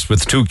housing list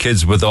with 2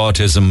 kids with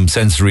autism,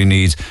 sensory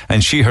needs,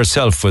 and she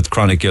herself with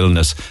chronic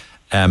illness.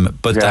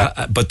 But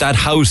that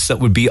house that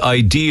would be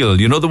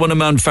ideal, you know, the one in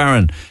Mount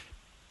Farron?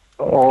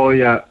 Oh,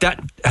 yeah. That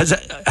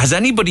has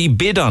anybody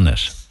bid on it?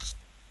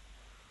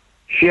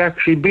 She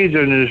actually bid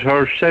on it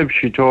herself,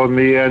 she told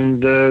me,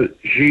 and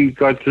she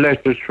got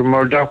letters from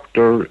her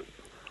doctor.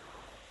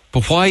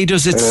 But why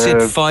does it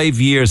sit 5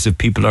 years if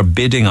people are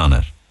bidding on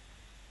it?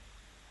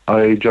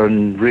 I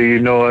don't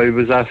really know. I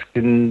was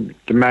asking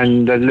the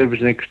man that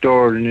lives next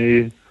door,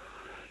 and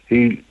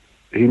he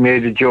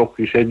made a joke.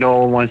 He said, no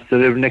one wants to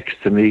live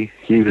next to me.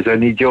 He was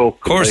only joking.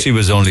 Of course he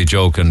was only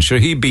joking. Sure,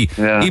 he'd be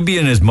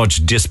in as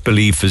much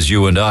disbelief as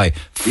you and I.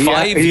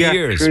 5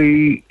 years.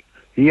 He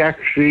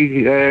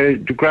actually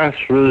the grass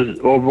was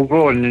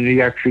overgrown, and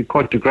he actually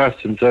cut the grass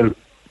himself.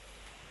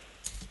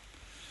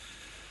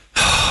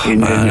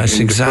 It's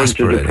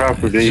exasperating.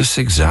 It's just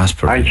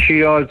exasperating. And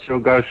she also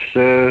got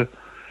a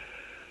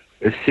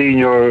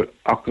senior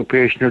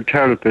occupational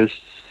therapist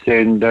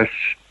saying that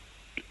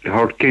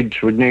her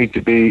kids would need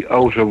to be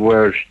out of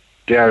where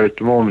they are at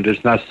the moment.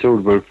 It's not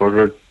suitable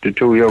for the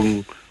 2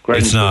 young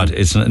grandsons.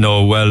 It's not.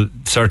 No, well,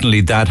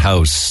 certainly that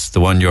house, the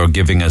one you're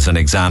giving as an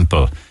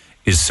example,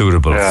 is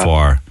suitable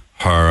for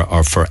her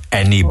or for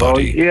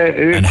anybody.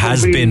 And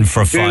has been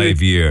for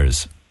 5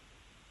 years.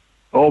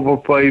 Over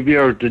 5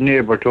 years, the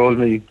neighbour told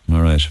me.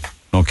 All right.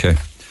 Okay.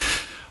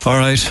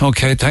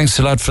 Thanks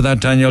a lot for that,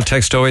 Daniel.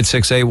 Text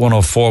 0868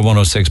 104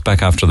 106.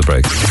 Back after the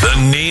break.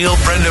 The Neil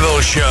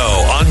Prendeville Show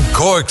on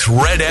Cork's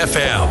Red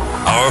FM.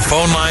 Our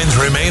phone lines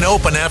remain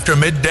open after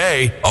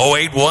midday.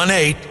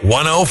 0818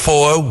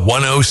 104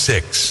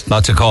 106.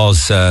 Lots of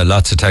calls,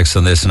 lots of texts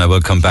on this, and I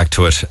will come back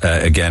to it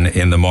again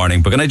in the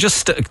morning. But can I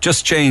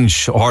just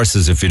change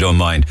horses, if you don't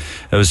mind?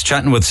 I was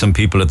chatting with some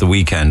people at the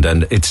weekend,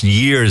 and it's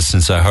years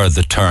since I heard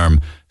the term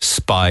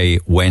Spy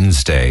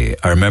Wednesday.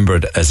 I remember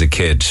it as a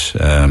kid,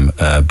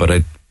 but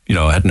I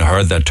hadn't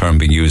heard that term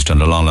being used in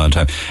a long, long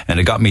time. And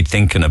it got me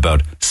thinking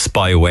about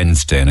Spy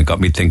Wednesday, and it got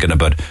me thinking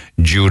about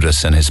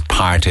Judas and his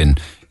part in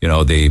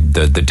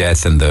the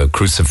death and the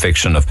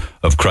crucifixion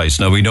of Christ.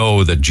 Now we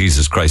know that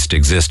Jesus Christ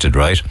existed,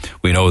 right?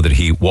 We know that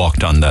he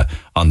walked on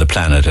the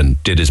planet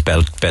and did his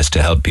best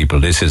to help people.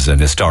 This is an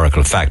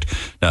historical fact.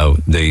 Now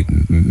the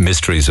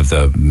mysteries of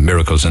the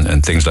miracles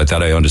and things like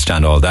that, I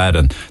understand all that,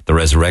 and the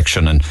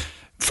resurrection, and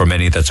for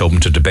many that's open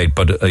to debate.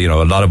 But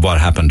a lot of what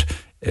happened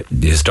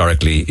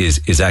historically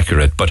is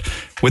accurate. But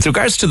with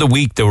regards to the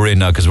week that we're in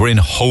now, because we're in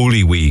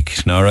Holy Week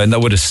now, right, and that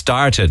would have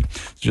started,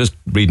 just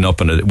reading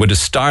up on it, would have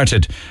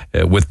started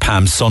with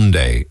Palm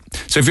Sunday.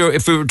 So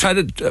if we were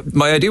trying to,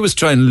 my idea was to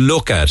try and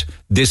look at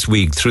this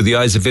week through the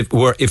eyes of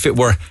if it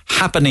were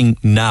happening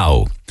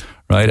now,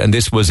 right? And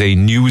this was a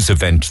news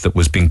event that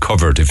was being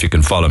covered, if you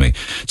can follow me.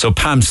 So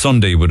Palm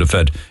Sunday would have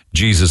had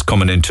Jesus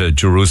coming into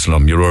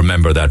Jerusalem. You'll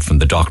remember that from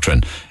the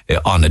doctrine,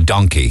 on a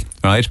donkey,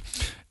 right?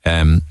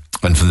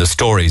 And from the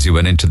stories, he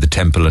went into the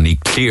temple and he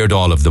cleared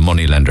all of the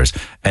moneylenders.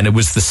 And it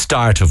was the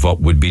start of what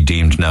would be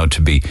deemed now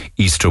to be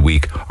Easter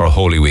week or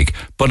Holy Week.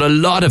 But a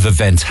lot of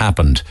events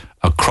happened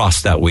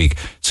across that week.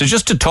 So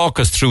just to talk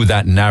us through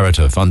that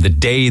narrative on the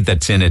day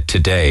that's in it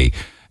today,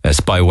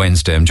 Spy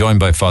Wednesday, I'm joined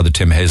by Father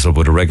Tim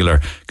Hazelwood, a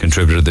regular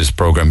contributor to this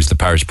programme. He's the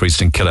parish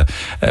priest in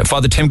Cllr.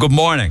 Father Tim, good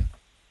morning.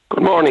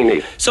 Good morning,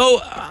 Neil.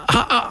 So,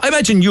 I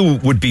imagine you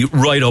would be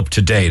right up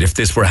to date if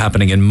this were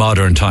happening in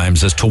modern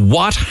times as to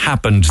what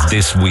happened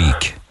this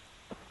week.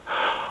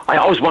 I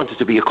always wanted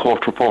to be a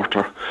court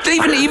reporter.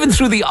 Even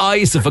through the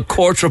eyes of a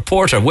court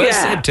reporter. Well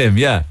said, Tim,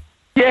 yeah.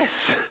 Yes,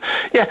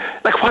 yeah,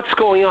 like what's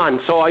going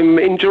on? So I'm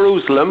in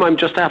Jerusalem, I'm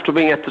just after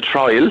being at the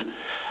trial,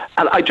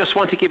 and I just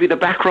want to give you the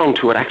background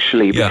to it,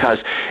 actually, because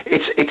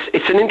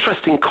it's an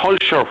interesting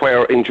culture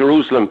where in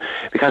Jerusalem,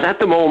 because at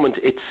the moment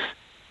it's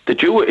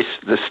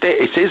the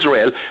state, it's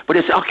Israel, but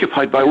it's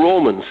occupied by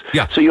Romans.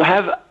 Yeah. So you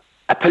have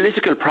a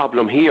political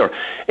problem here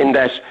in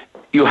that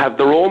you have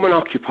the Roman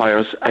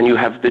occupiers and you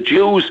have the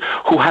Jews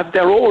who have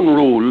their own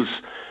rules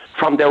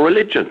from their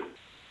religion.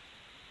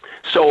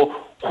 So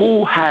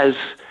who has,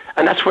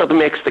 and that's where that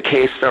makes the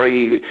case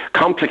very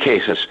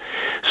complicated.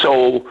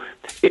 So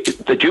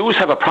the Jews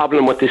have a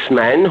problem with this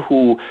man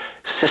who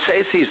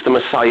says he's the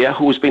Messiah,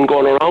 who's been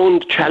going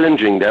around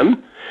challenging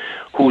them,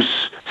 who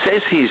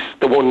says he's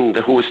the one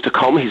who is to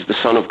come, he's the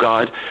Son of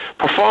God,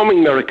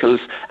 performing miracles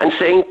and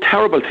saying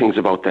terrible things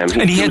about them.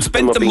 And he had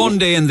spent the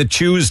Monday and the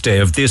Tuesday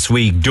of this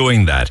week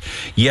doing that.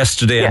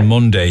 Yesterday and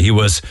Monday he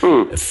was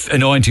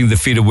anointing the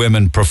feet of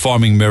women,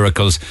 performing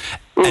miracles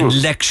and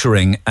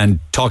lecturing and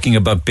talking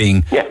about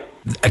being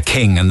a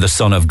king and the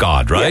Son of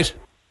God, right?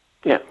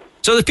 Yeah.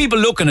 So there's people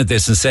looking at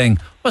this and saying,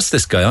 what's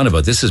this guy on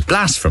about? This is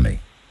blasphemy.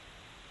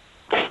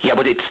 Yeah,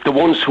 but it's the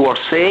ones who are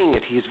saying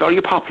it. He's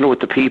very popular with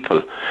the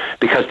people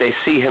because they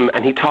see him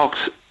and he talks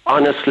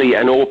honestly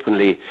and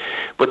openly.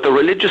 But the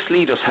religious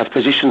leaders have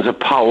positions of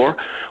power,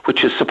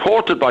 which is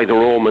supported by the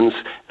Romans,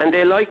 and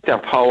they like their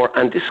power,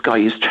 and this guy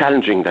is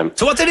challenging them.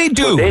 So what do they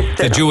do,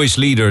 the Jewish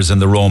leaders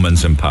and the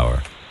Romans in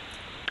power?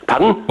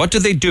 Pardon? What do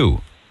they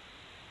do?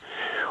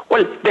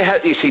 Well, they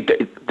have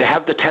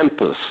the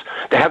temples.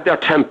 They have their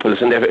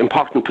temples and they have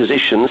important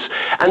positions,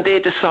 and they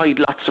decide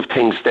lots of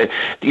things.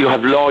 You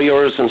have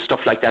lawyers and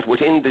stuff like that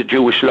within the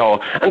Jewish law,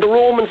 and the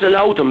Romans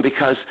allow them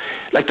because,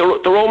 like, the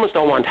Romans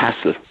don't want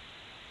hassle.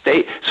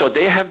 They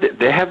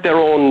have their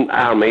own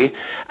army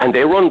and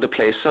they run the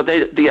place. So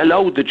they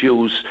allow the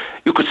Jews,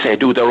 you could say,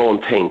 do their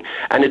own thing,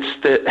 and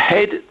it's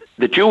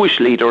the Jewish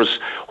leaders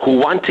who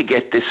want to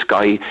get this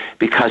guy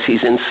because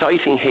he's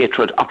inciting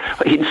hatred,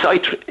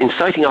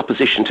 inciting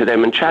opposition to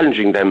them and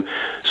challenging them.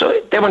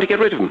 So they want to get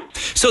rid of him.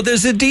 So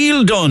there's a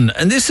deal done,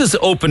 and this is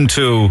open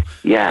to,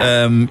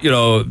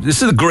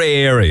 this is a grey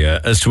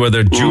area as to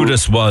whether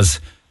Judas was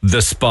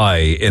the spy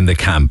in the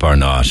camp or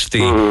not.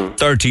 The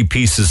 30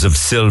 pieces of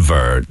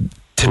silver.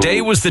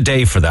 Today was the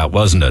day for that,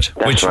 wasn't it?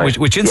 That's right.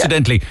 Which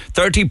incidentally,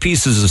 30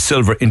 pieces of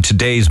silver in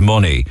today's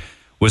money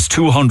was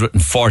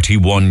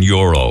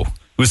 €241. It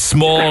was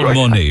small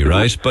money,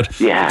 right? But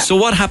so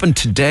what happened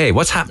today?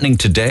 What's happening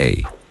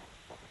today?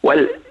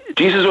 Well,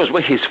 Jesus was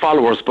with his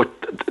followers, but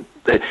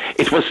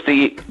it was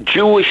the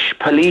Jewish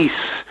police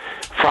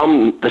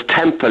from the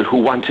temple who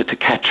wanted to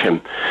catch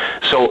him.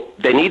 So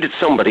they needed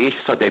somebody,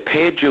 so they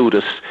paid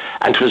Judas,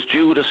 and it was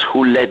Judas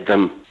who led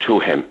them to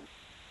him.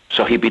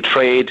 So he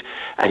betrayed,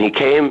 and he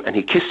came and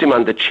he kissed him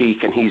on the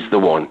cheek, and he's the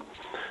one.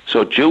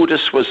 So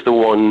Judas was the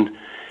one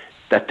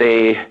that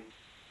they...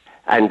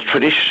 And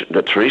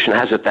the tradition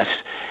has it that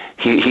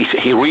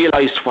he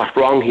realised what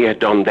wrong he had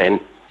done then.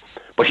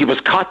 But he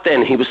was caught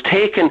then. He was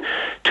taken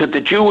to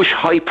the Jewish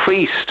high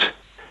priest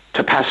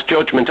to pass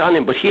judgment on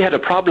him. But he had a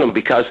problem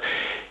because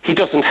he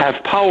doesn't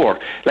have power.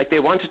 Like, they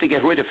wanted to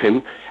get rid of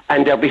him,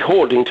 and they're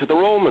beholding to the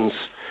Romans.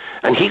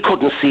 And he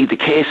couldn't see the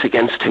case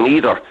against him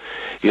either.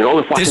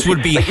 This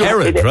would be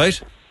Herod,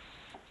 right?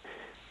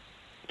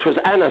 It was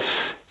Annas.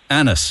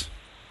 Annas.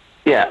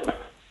 Yeah.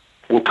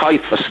 And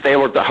Caiaphas, they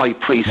were the high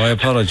priest. My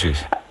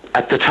apologies.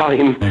 At the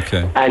time.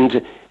 Okay.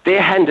 And they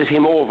handed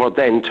him over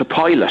then to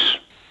Pilate.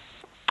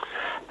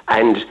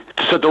 And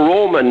so the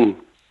Roman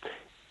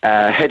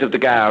head of the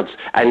guards,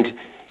 and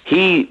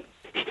he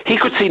He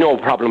could see no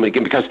problem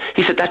again because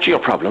he said, that's your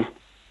problem.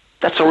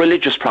 That's a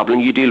religious problem.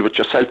 You deal with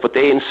yourself. But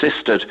they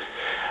insisted.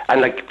 And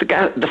like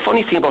the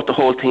funny thing about the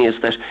whole thing is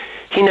that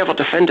he never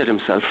defended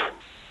himself.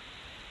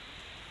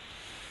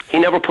 He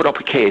never put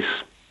up a case.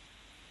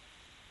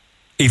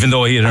 Even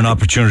though he had an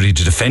opportunity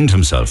to defend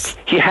himself.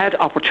 He had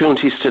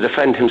opportunities to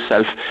defend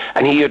himself,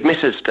 and he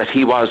admitted that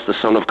he was the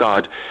Son of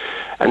God.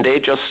 And they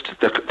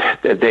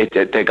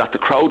got the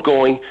crowd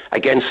going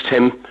against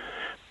him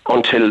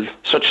until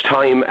such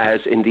time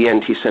as, in the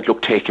end, he said,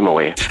 look, take him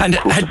away. And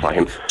crucify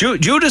him.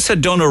 Judas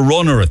had done a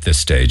runner at this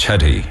stage,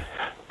 had he?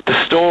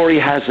 The story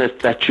has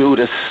it that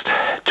Judas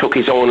took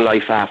his own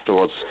life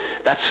afterwards.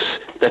 That's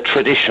the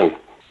tradition.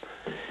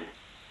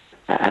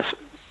 That's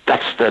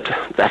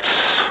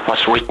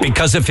what's written.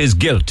 Because of his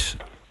guilt.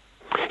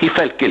 He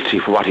felt guilty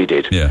for what he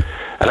did. Yeah.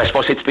 And I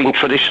suppose it's been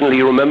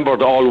traditionally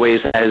remembered always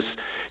as,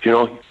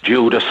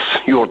 Judas,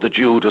 you're the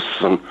Judas.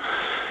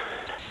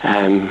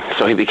 And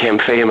so he became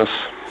famous.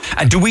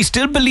 And do we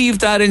still believe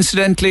that,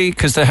 incidentally?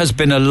 Because there has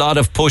been a lot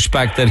of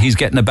pushback that he's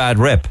getting a bad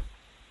rep.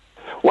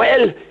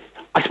 Well,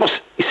 I suppose,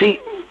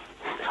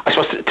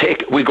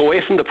 we go away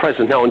from the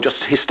present now and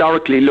just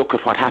historically look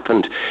at what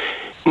happened.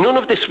 None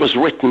of this was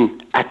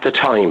written at the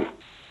time.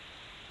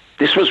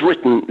 This was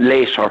written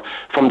later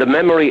from the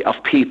memory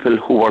of people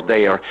who were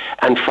there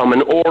and from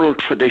an oral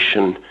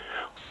tradition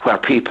where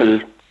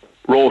people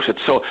wrote it.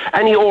 So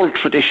any oral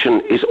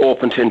tradition is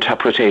open to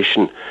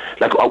interpretation.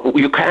 Like,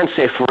 you can't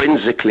say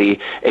forensically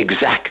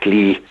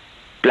exactly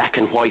black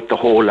and white the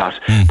whole lot,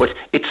 but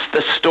it's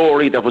the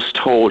story that was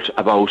told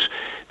about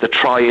the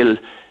trial,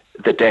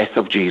 the death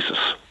of Jesus.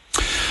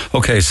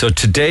 Okay, so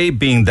today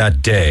being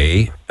that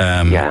day,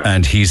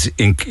 and is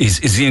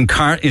he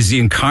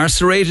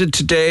incarcerated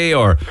today,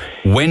 or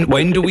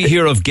when do we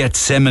hear of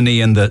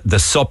Gethsemane and the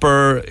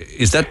supper?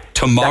 Is that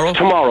tomorrow? That's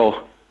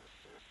tomorrow.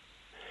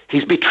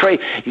 He's betrayed.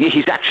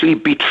 He's actually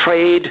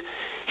betrayed.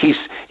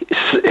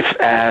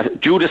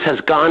 Judas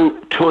has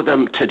gone to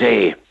them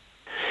today.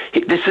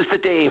 This is the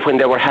day when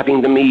they were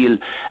having the meal,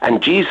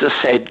 and Jesus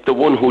said, "The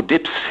one who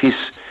dips his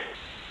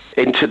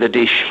into the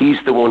dish,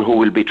 he's the one who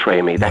will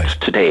betray me." That's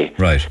today.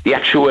 Right. The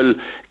actual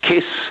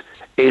kiss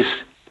is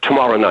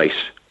tomorrow night.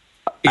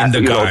 In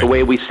the garden. The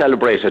way we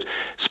celebrate it.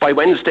 So by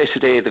Wednesday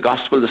today, the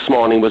gospel this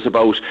morning was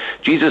about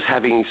Jesus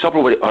having supper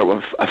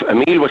or a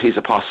meal with his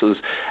apostles,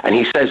 and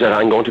he says that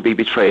I'm going to be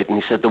betrayed. And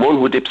he said, the one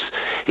who dips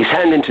his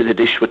hand into the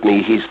dish with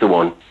me, he's the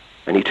one.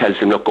 And he tells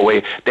him, look, go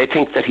away. They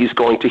think that he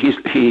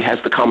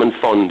has the common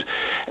fund,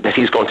 that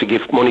he's going to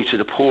give money to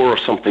the poor or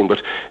something,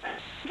 but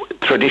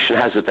tradition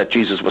has it that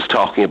Jesus was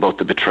talking about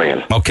the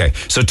betrayal. Okay,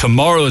 so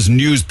tomorrow's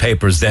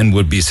newspapers then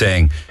would be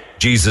saying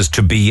Jesus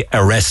to be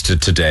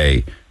arrested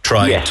today,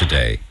 tried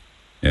today.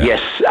 Yeah.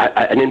 Yes,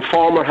 an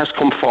informer has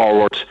come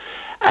forward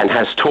and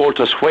has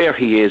told us where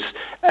he is,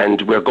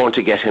 and we're going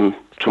to get him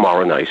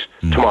tomorrow night.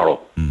 Tomorrow.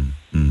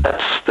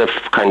 That's the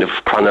kind of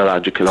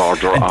chronological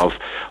order of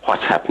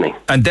what's happening.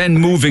 And then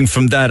moving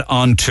from that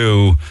on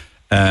to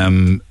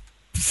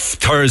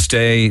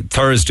Thursday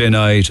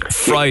night,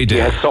 Friday.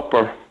 He has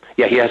supper.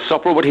 Yeah, he has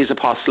supper with his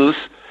apostles,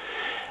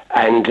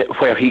 and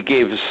where he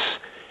gives,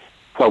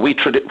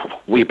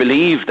 we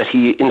believe that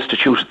he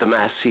instituted the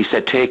Mass. He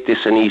said, take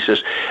this and eat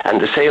it.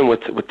 And the same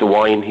with the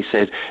wine. He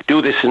said,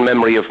 do this in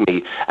memory of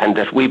me. And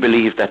that we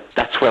believe that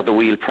that's where the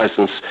real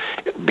presence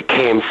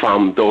came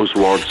from, those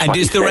words. And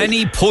is there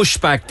any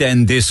pushback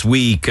then this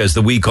week as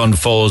the week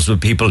unfolds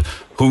with people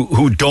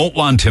who don't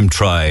want him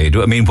tried?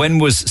 I mean, when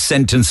was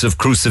sentence of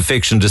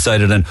crucifixion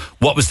decided, and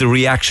what was the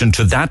reaction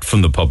to that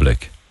from the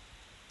public?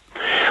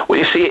 Well,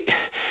 you see,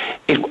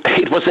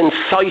 it was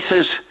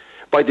incited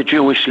by the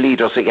Jewish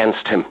leaders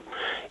against him.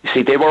 You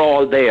see, they were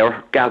all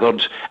there,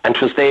 gathered, and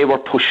they were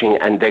pushing,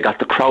 and they got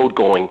the crowd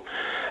going.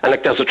 And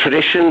there's a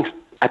tradition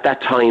at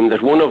that time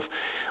that one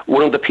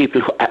of the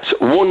people,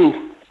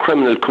 one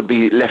criminal could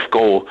be let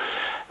go,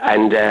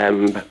 and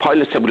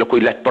Pilate said, "Look,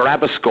 we let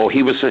Barabbas go.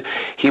 He was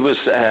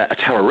a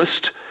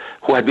terrorist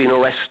who had been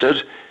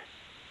arrested,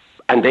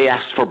 and they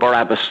asked for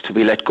Barabbas to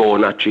be let go,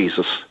 not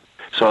Jesus."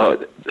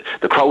 So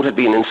the crowd had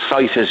been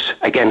incited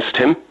against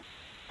him.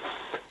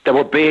 They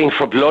were baying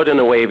for blood in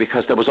a way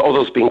because there was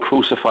others being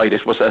crucified.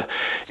 It was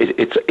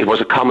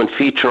a common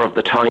feature of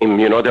the time.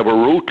 You know, they were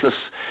ruthless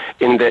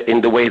in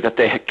the way that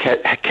they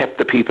kept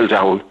the people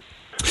down.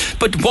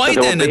 But why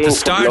then at the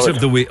start of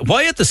the week?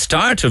 Why at the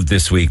start of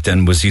this week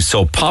then was he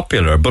so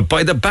popular? But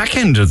by the back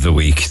end of the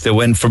week, they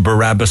went for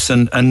Barabbas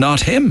and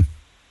not him.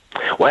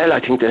 Well, I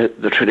think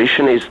the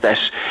tradition is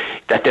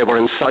that they were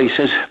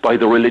incited by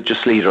the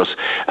religious leaders.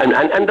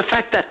 And the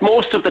fact that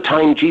most of the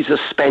time Jesus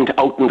spent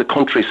out in the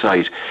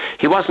countryside.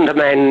 He wasn't a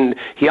man,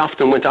 he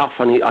often went off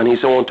on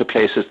his own to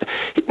places.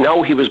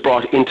 Now he was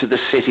brought into the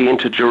city,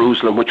 into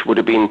Jerusalem, which would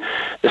have been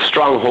the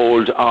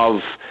stronghold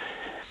of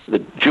the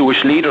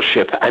Jewish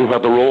leadership and where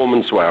the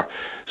Romans were.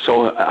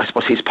 So I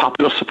suppose his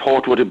popular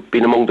support would have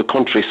been among the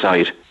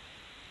countryside.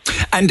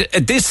 And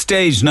at this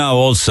stage now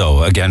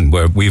also, again,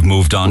 where we've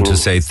moved on to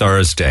say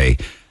Thursday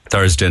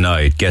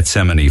night,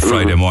 Gethsemane,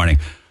 Friday morning,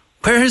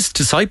 Where are his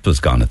disciples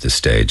gone at this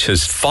stage?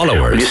 His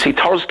followers? Well, you see,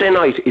 Thursday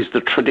night is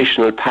the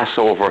traditional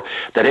Passover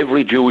that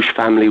every Jewish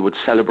family would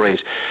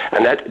celebrate.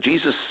 And that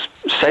Jesus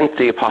sent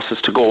the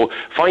apostles to go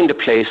find a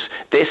place.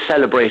 They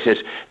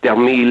celebrated their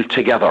meal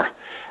together.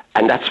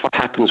 And that's what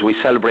happens. We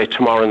celebrate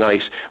tomorrow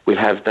night. We'll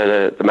have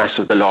the Mass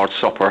of the Lord's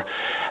Supper.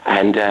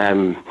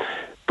 And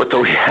but the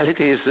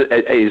reality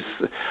is,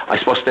 I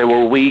suppose they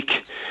were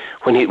weak.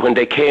 When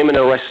they came and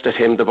arrested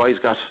him, the boys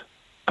got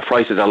a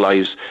fright of their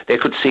lives. They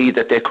could see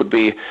that they could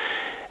be...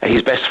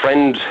 his best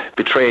friend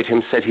betrayed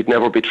him, said he'd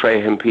never betray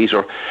him,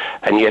 Peter.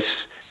 And yet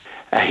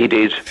he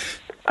did.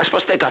 I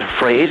suppose they got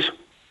afraid.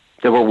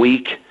 They were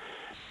weak.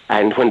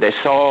 And when they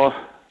saw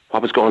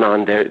what was going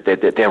on,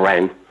 they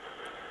ran.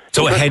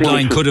 So a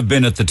headline could have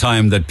been at the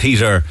time that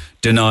Peter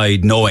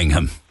denied knowing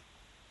him.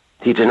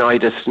 He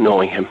denied it,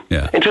 knowing him.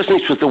 Yeah.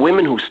 Interestingly, it was the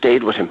women who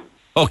stayed with him.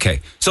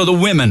 Okay, so the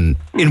women,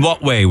 in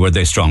what way were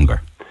they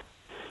stronger?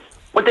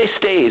 Well, they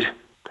stayed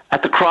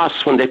at the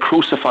cross when they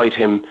crucified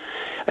him.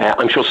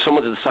 I'm sure some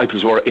of the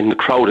disciples were in the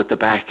crowd at the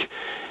back.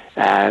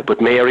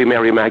 But Mary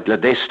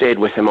Magdalene, they stayed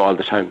with him all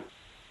the time.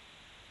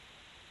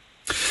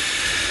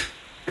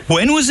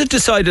 When was it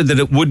decided that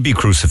it would be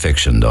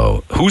crucifixion,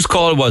 though? Whose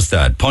call was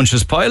that?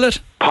 Pontius Pilate?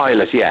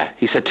 Pilate, yeah.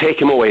 He said,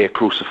 take him away,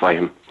 crucify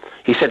him.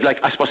 He said,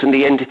 I suppose in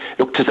the end,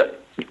 look,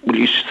 will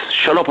you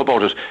shut up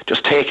about it?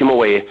 Just take him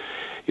away.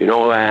 You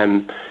know,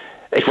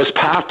 it was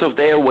part of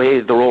their way.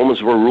 The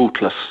Romans were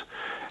ruthless.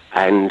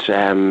 And...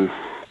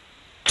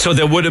 so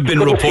there would have been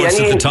reports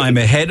at the time,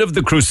 ahead of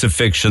the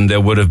crucifixion,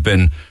 there would have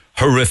been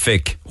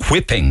horrific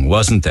whipping,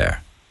 wasn't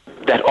there?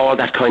 That all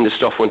that kind of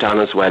stuff went on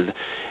as well,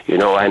 you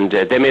know, and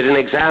they made an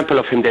example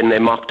of him. Then they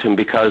mocked him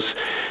because,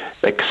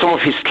 like, some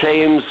of his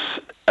claims,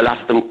 a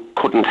lot of them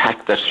couldn't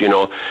hack that. You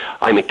know,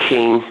 I'm a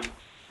king,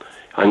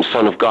 I'm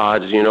son of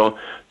God. You know,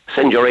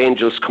 send your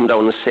angels, come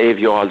down and save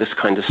you. All this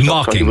kind of stuff.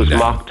 Mocking. So he was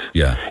mocked.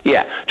 Yeah.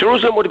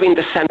 Jerusalem would have been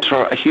the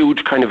centre, a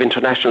huge kind of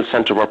international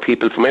centre where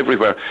people from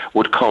everywhere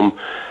would come,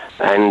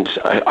 and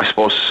I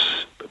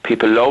suppose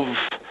people love.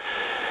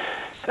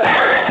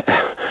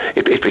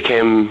 It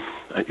became.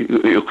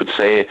 You could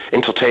say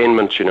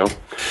entertainment, you know.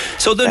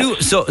 So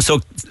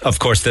so of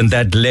course then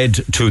that led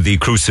to the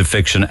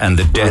crucifixion and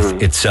the death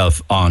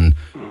itself on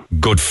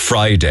Good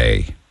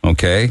Friday,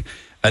 okay?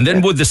 And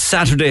then would the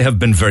Saturday have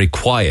been very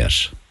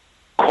quiet?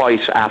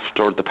 Quite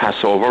after the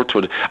Passover,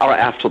 or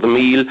after the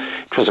meal,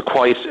 it was a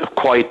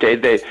quiet day.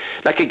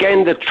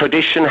 The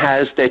tradition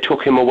has, they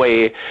took him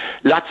away.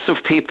 Lots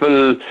of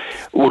people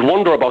would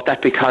wonder about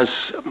that because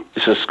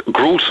this is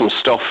gruesome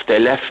stuff. They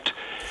left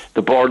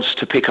the birds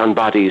to pick on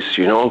bodies,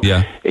 you know.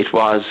 Yeah. It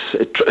was,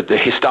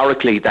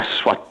 historically,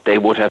 that's what they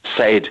would have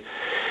said.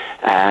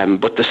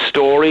 But the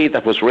story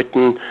that was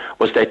written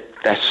was that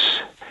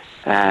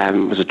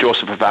was it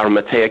Joseph of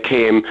Arimathea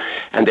came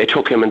and they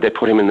took him and they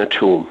put him in the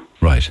tomb.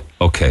 Right,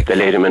 okay. They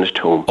laid him in his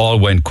tomb. All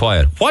went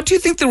quiet. What do you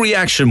think the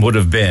reaction would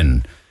have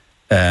been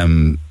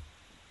on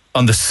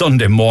the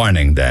Sunday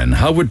morning then?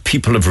 How would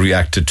people have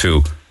reacted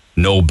to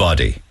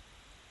nobody?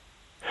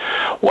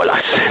 Well,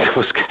 I said it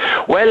was...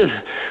 Well...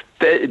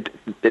 The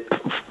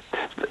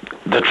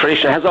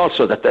tradition has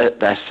also that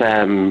it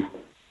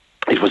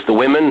was the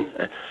women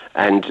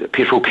and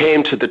people who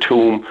came to the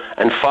tomb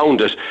and found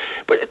it,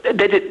 but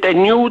they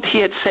knew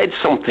he had said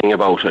something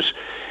about it,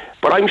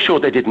 but I'm sure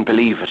they didn't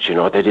believe it. You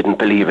know, they didn't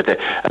believe it.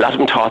 A lot of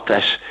them thought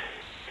that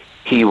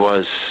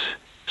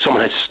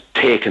someone had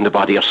taken the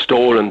body or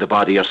stolen the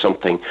body or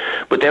something,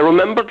 but they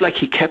remembered, like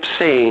he kept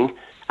saying,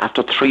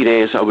 after 3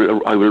 days, I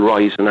will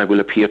rise and I will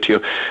appear to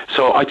you.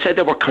 So I'd say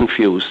they were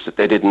confused. That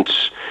they didn't.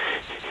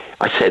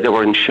 I'd say they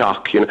were in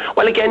shock. You know.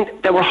 Well, again,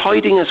 they were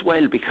hiding as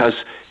well because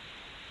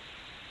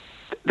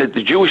the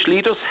Jewish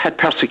leaders had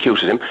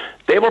persecuted him.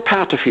 They were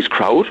part of his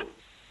crowd,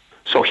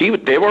 so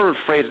they were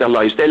afraid of their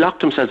lives. They locked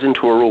themselves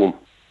into a room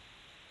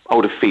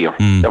out of fear.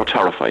 They were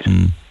terrified.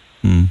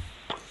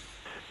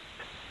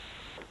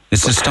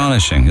 It's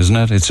astonishing, isn't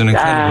it? It's an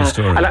incredible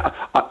story.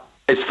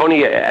 It's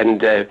funny, and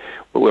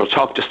we were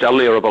talking just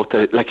earlier about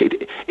there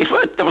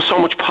was so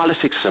much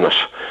politics in it.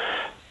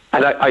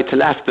 And I had to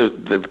laugh,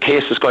 the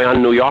case is going on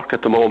in New York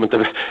at the moment.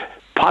 The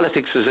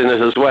politics is in it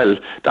as well.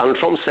 Donald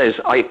Trump says,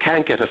 I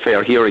can't get a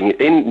fair hearing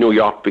in New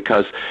York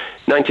because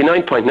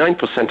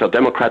 99.9% are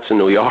Democrats in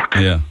New York.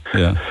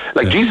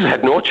 Jesus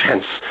had no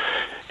chance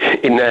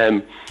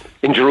in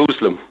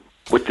Jerusalem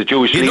with the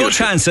Jewish leadership. No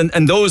chance,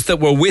 and those that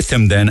were with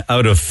him then,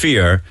 out of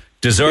fear,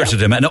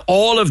 deserted him. And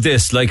all of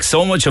this, like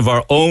so much of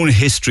our own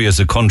history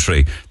as a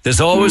country, there's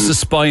always a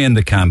spy in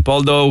the camp.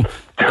 Although,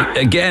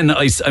 again,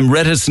 I'm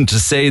reticent to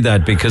say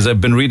that because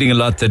I've been reading a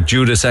lot that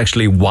Judas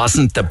actually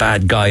wasn't the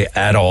bad guy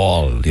at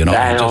all. You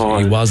know,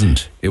 he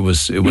wasn't. It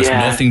was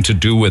nothing to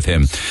do with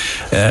him.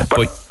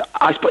 But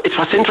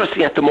what's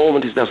interesting at the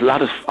moment is there's a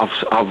lot of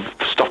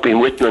stuff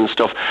being written and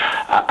stuff,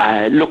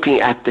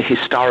 looking at the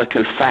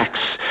historical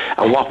facts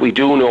and what we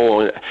do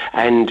know,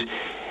 and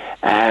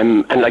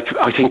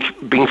I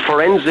think being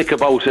forensic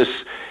about it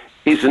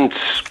isn't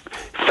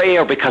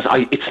fair because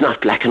it's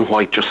not black and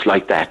white just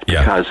like that.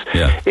 Because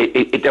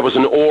there was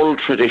an oral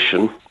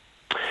tradition,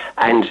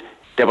 and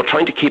they were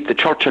trying to keep the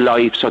church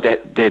alive, so they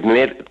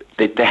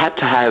had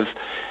to have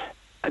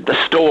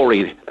the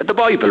story, the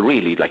Bible,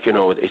 really,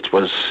 it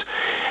was,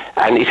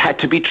 and it had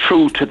to be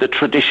true to the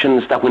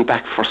traditions that went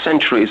back for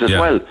centuries as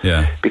well,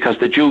 because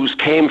the Jews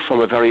came from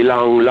a very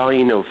long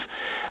line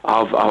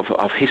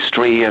of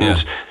history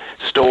and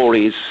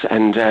stories,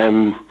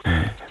 and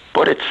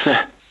but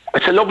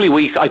it's a lovely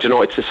week. I don't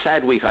know, it's a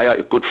sad week.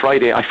 Good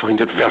Friday, I find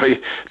it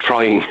very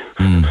trying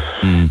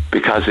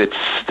because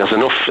there's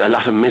a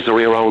lot of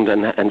misery around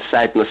and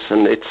sadness,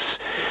 and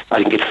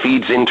I think it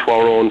feeds into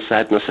our own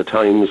sadness at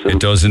times. It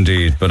does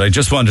indeed, but I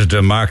just wanted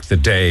to mark the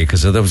day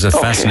because that was a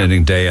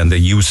fascinating day, and the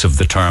use of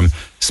the term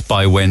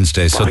Spy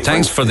Wednesday. So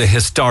thanks for the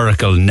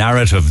historical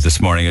narrative this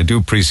morning. I do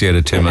appreciate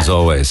it, Tim, as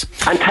always.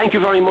 And thank you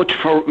very much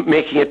for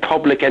making it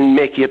public and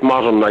making it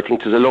modern. I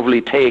think there's a lovely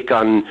take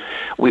on,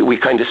 we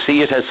kind of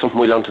see it as something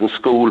we learnt in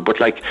school,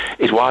 but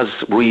it was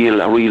a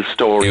real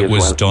story. It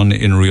was done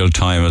in real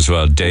time as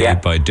well, day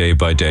by day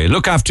by day.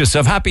 Look after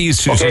yourself. Happy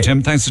Easter,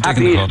 Tim. Thanks for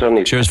taking the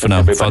call. Cheers for now.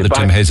 Everybody. Father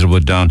Tim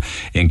Hazelwood down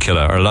in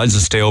Cllr. Our lines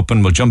will stay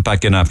open. We'll jump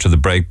back in after the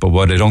break, but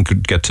what I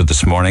don't get to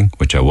this morning,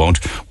 which I won't,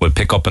 we'll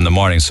pick up in the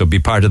morning. So be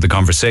part of the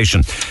conversation.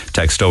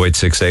 Text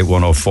 0868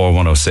 104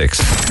 106.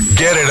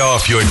 Get it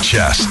off your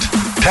chest.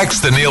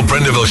 Text the Neil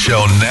Prendeville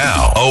Show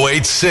now.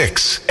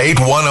 086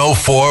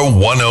 8104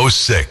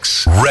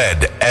 106.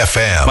 Red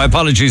FM. My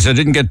apologies, I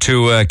didn't get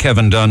to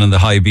Kevin Dunn and the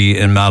High B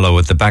in Mallow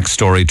with the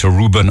backstory to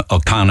Reuben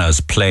O'Connor's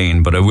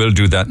plane, but I will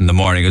do that in the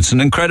morning. It's an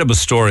incredible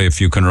story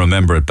if you can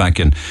remember it, back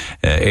in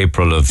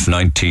April of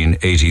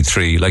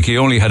 1983. He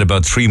only had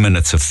about 3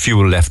 minutes of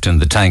fuel left in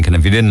the tank, and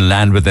if he didn't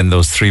land within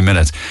those 3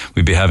 minutes,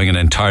 we'd be having an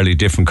entirely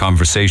different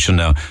conversation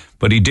now.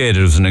 But he did.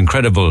 It was an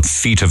incredible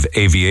feat of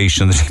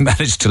aviation that he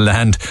managed to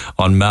land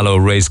on Mallow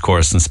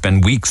Racecourse and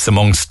spend weeks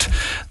amongst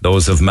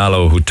those of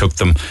Mallow who took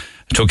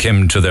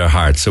him to their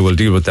hearts. So we'll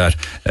deal with that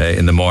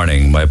in the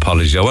morning. My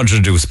apologies. I wanted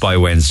to do Spy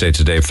Wednesday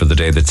today for the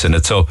day that's in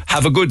it. So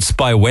have a good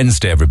Spy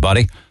Wednesday,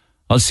 everybody.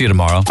 I'll see you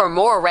tomorrow. For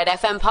more Red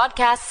FM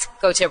podcasts,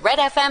 go to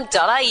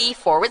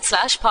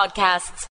redfm.ie/podcasts.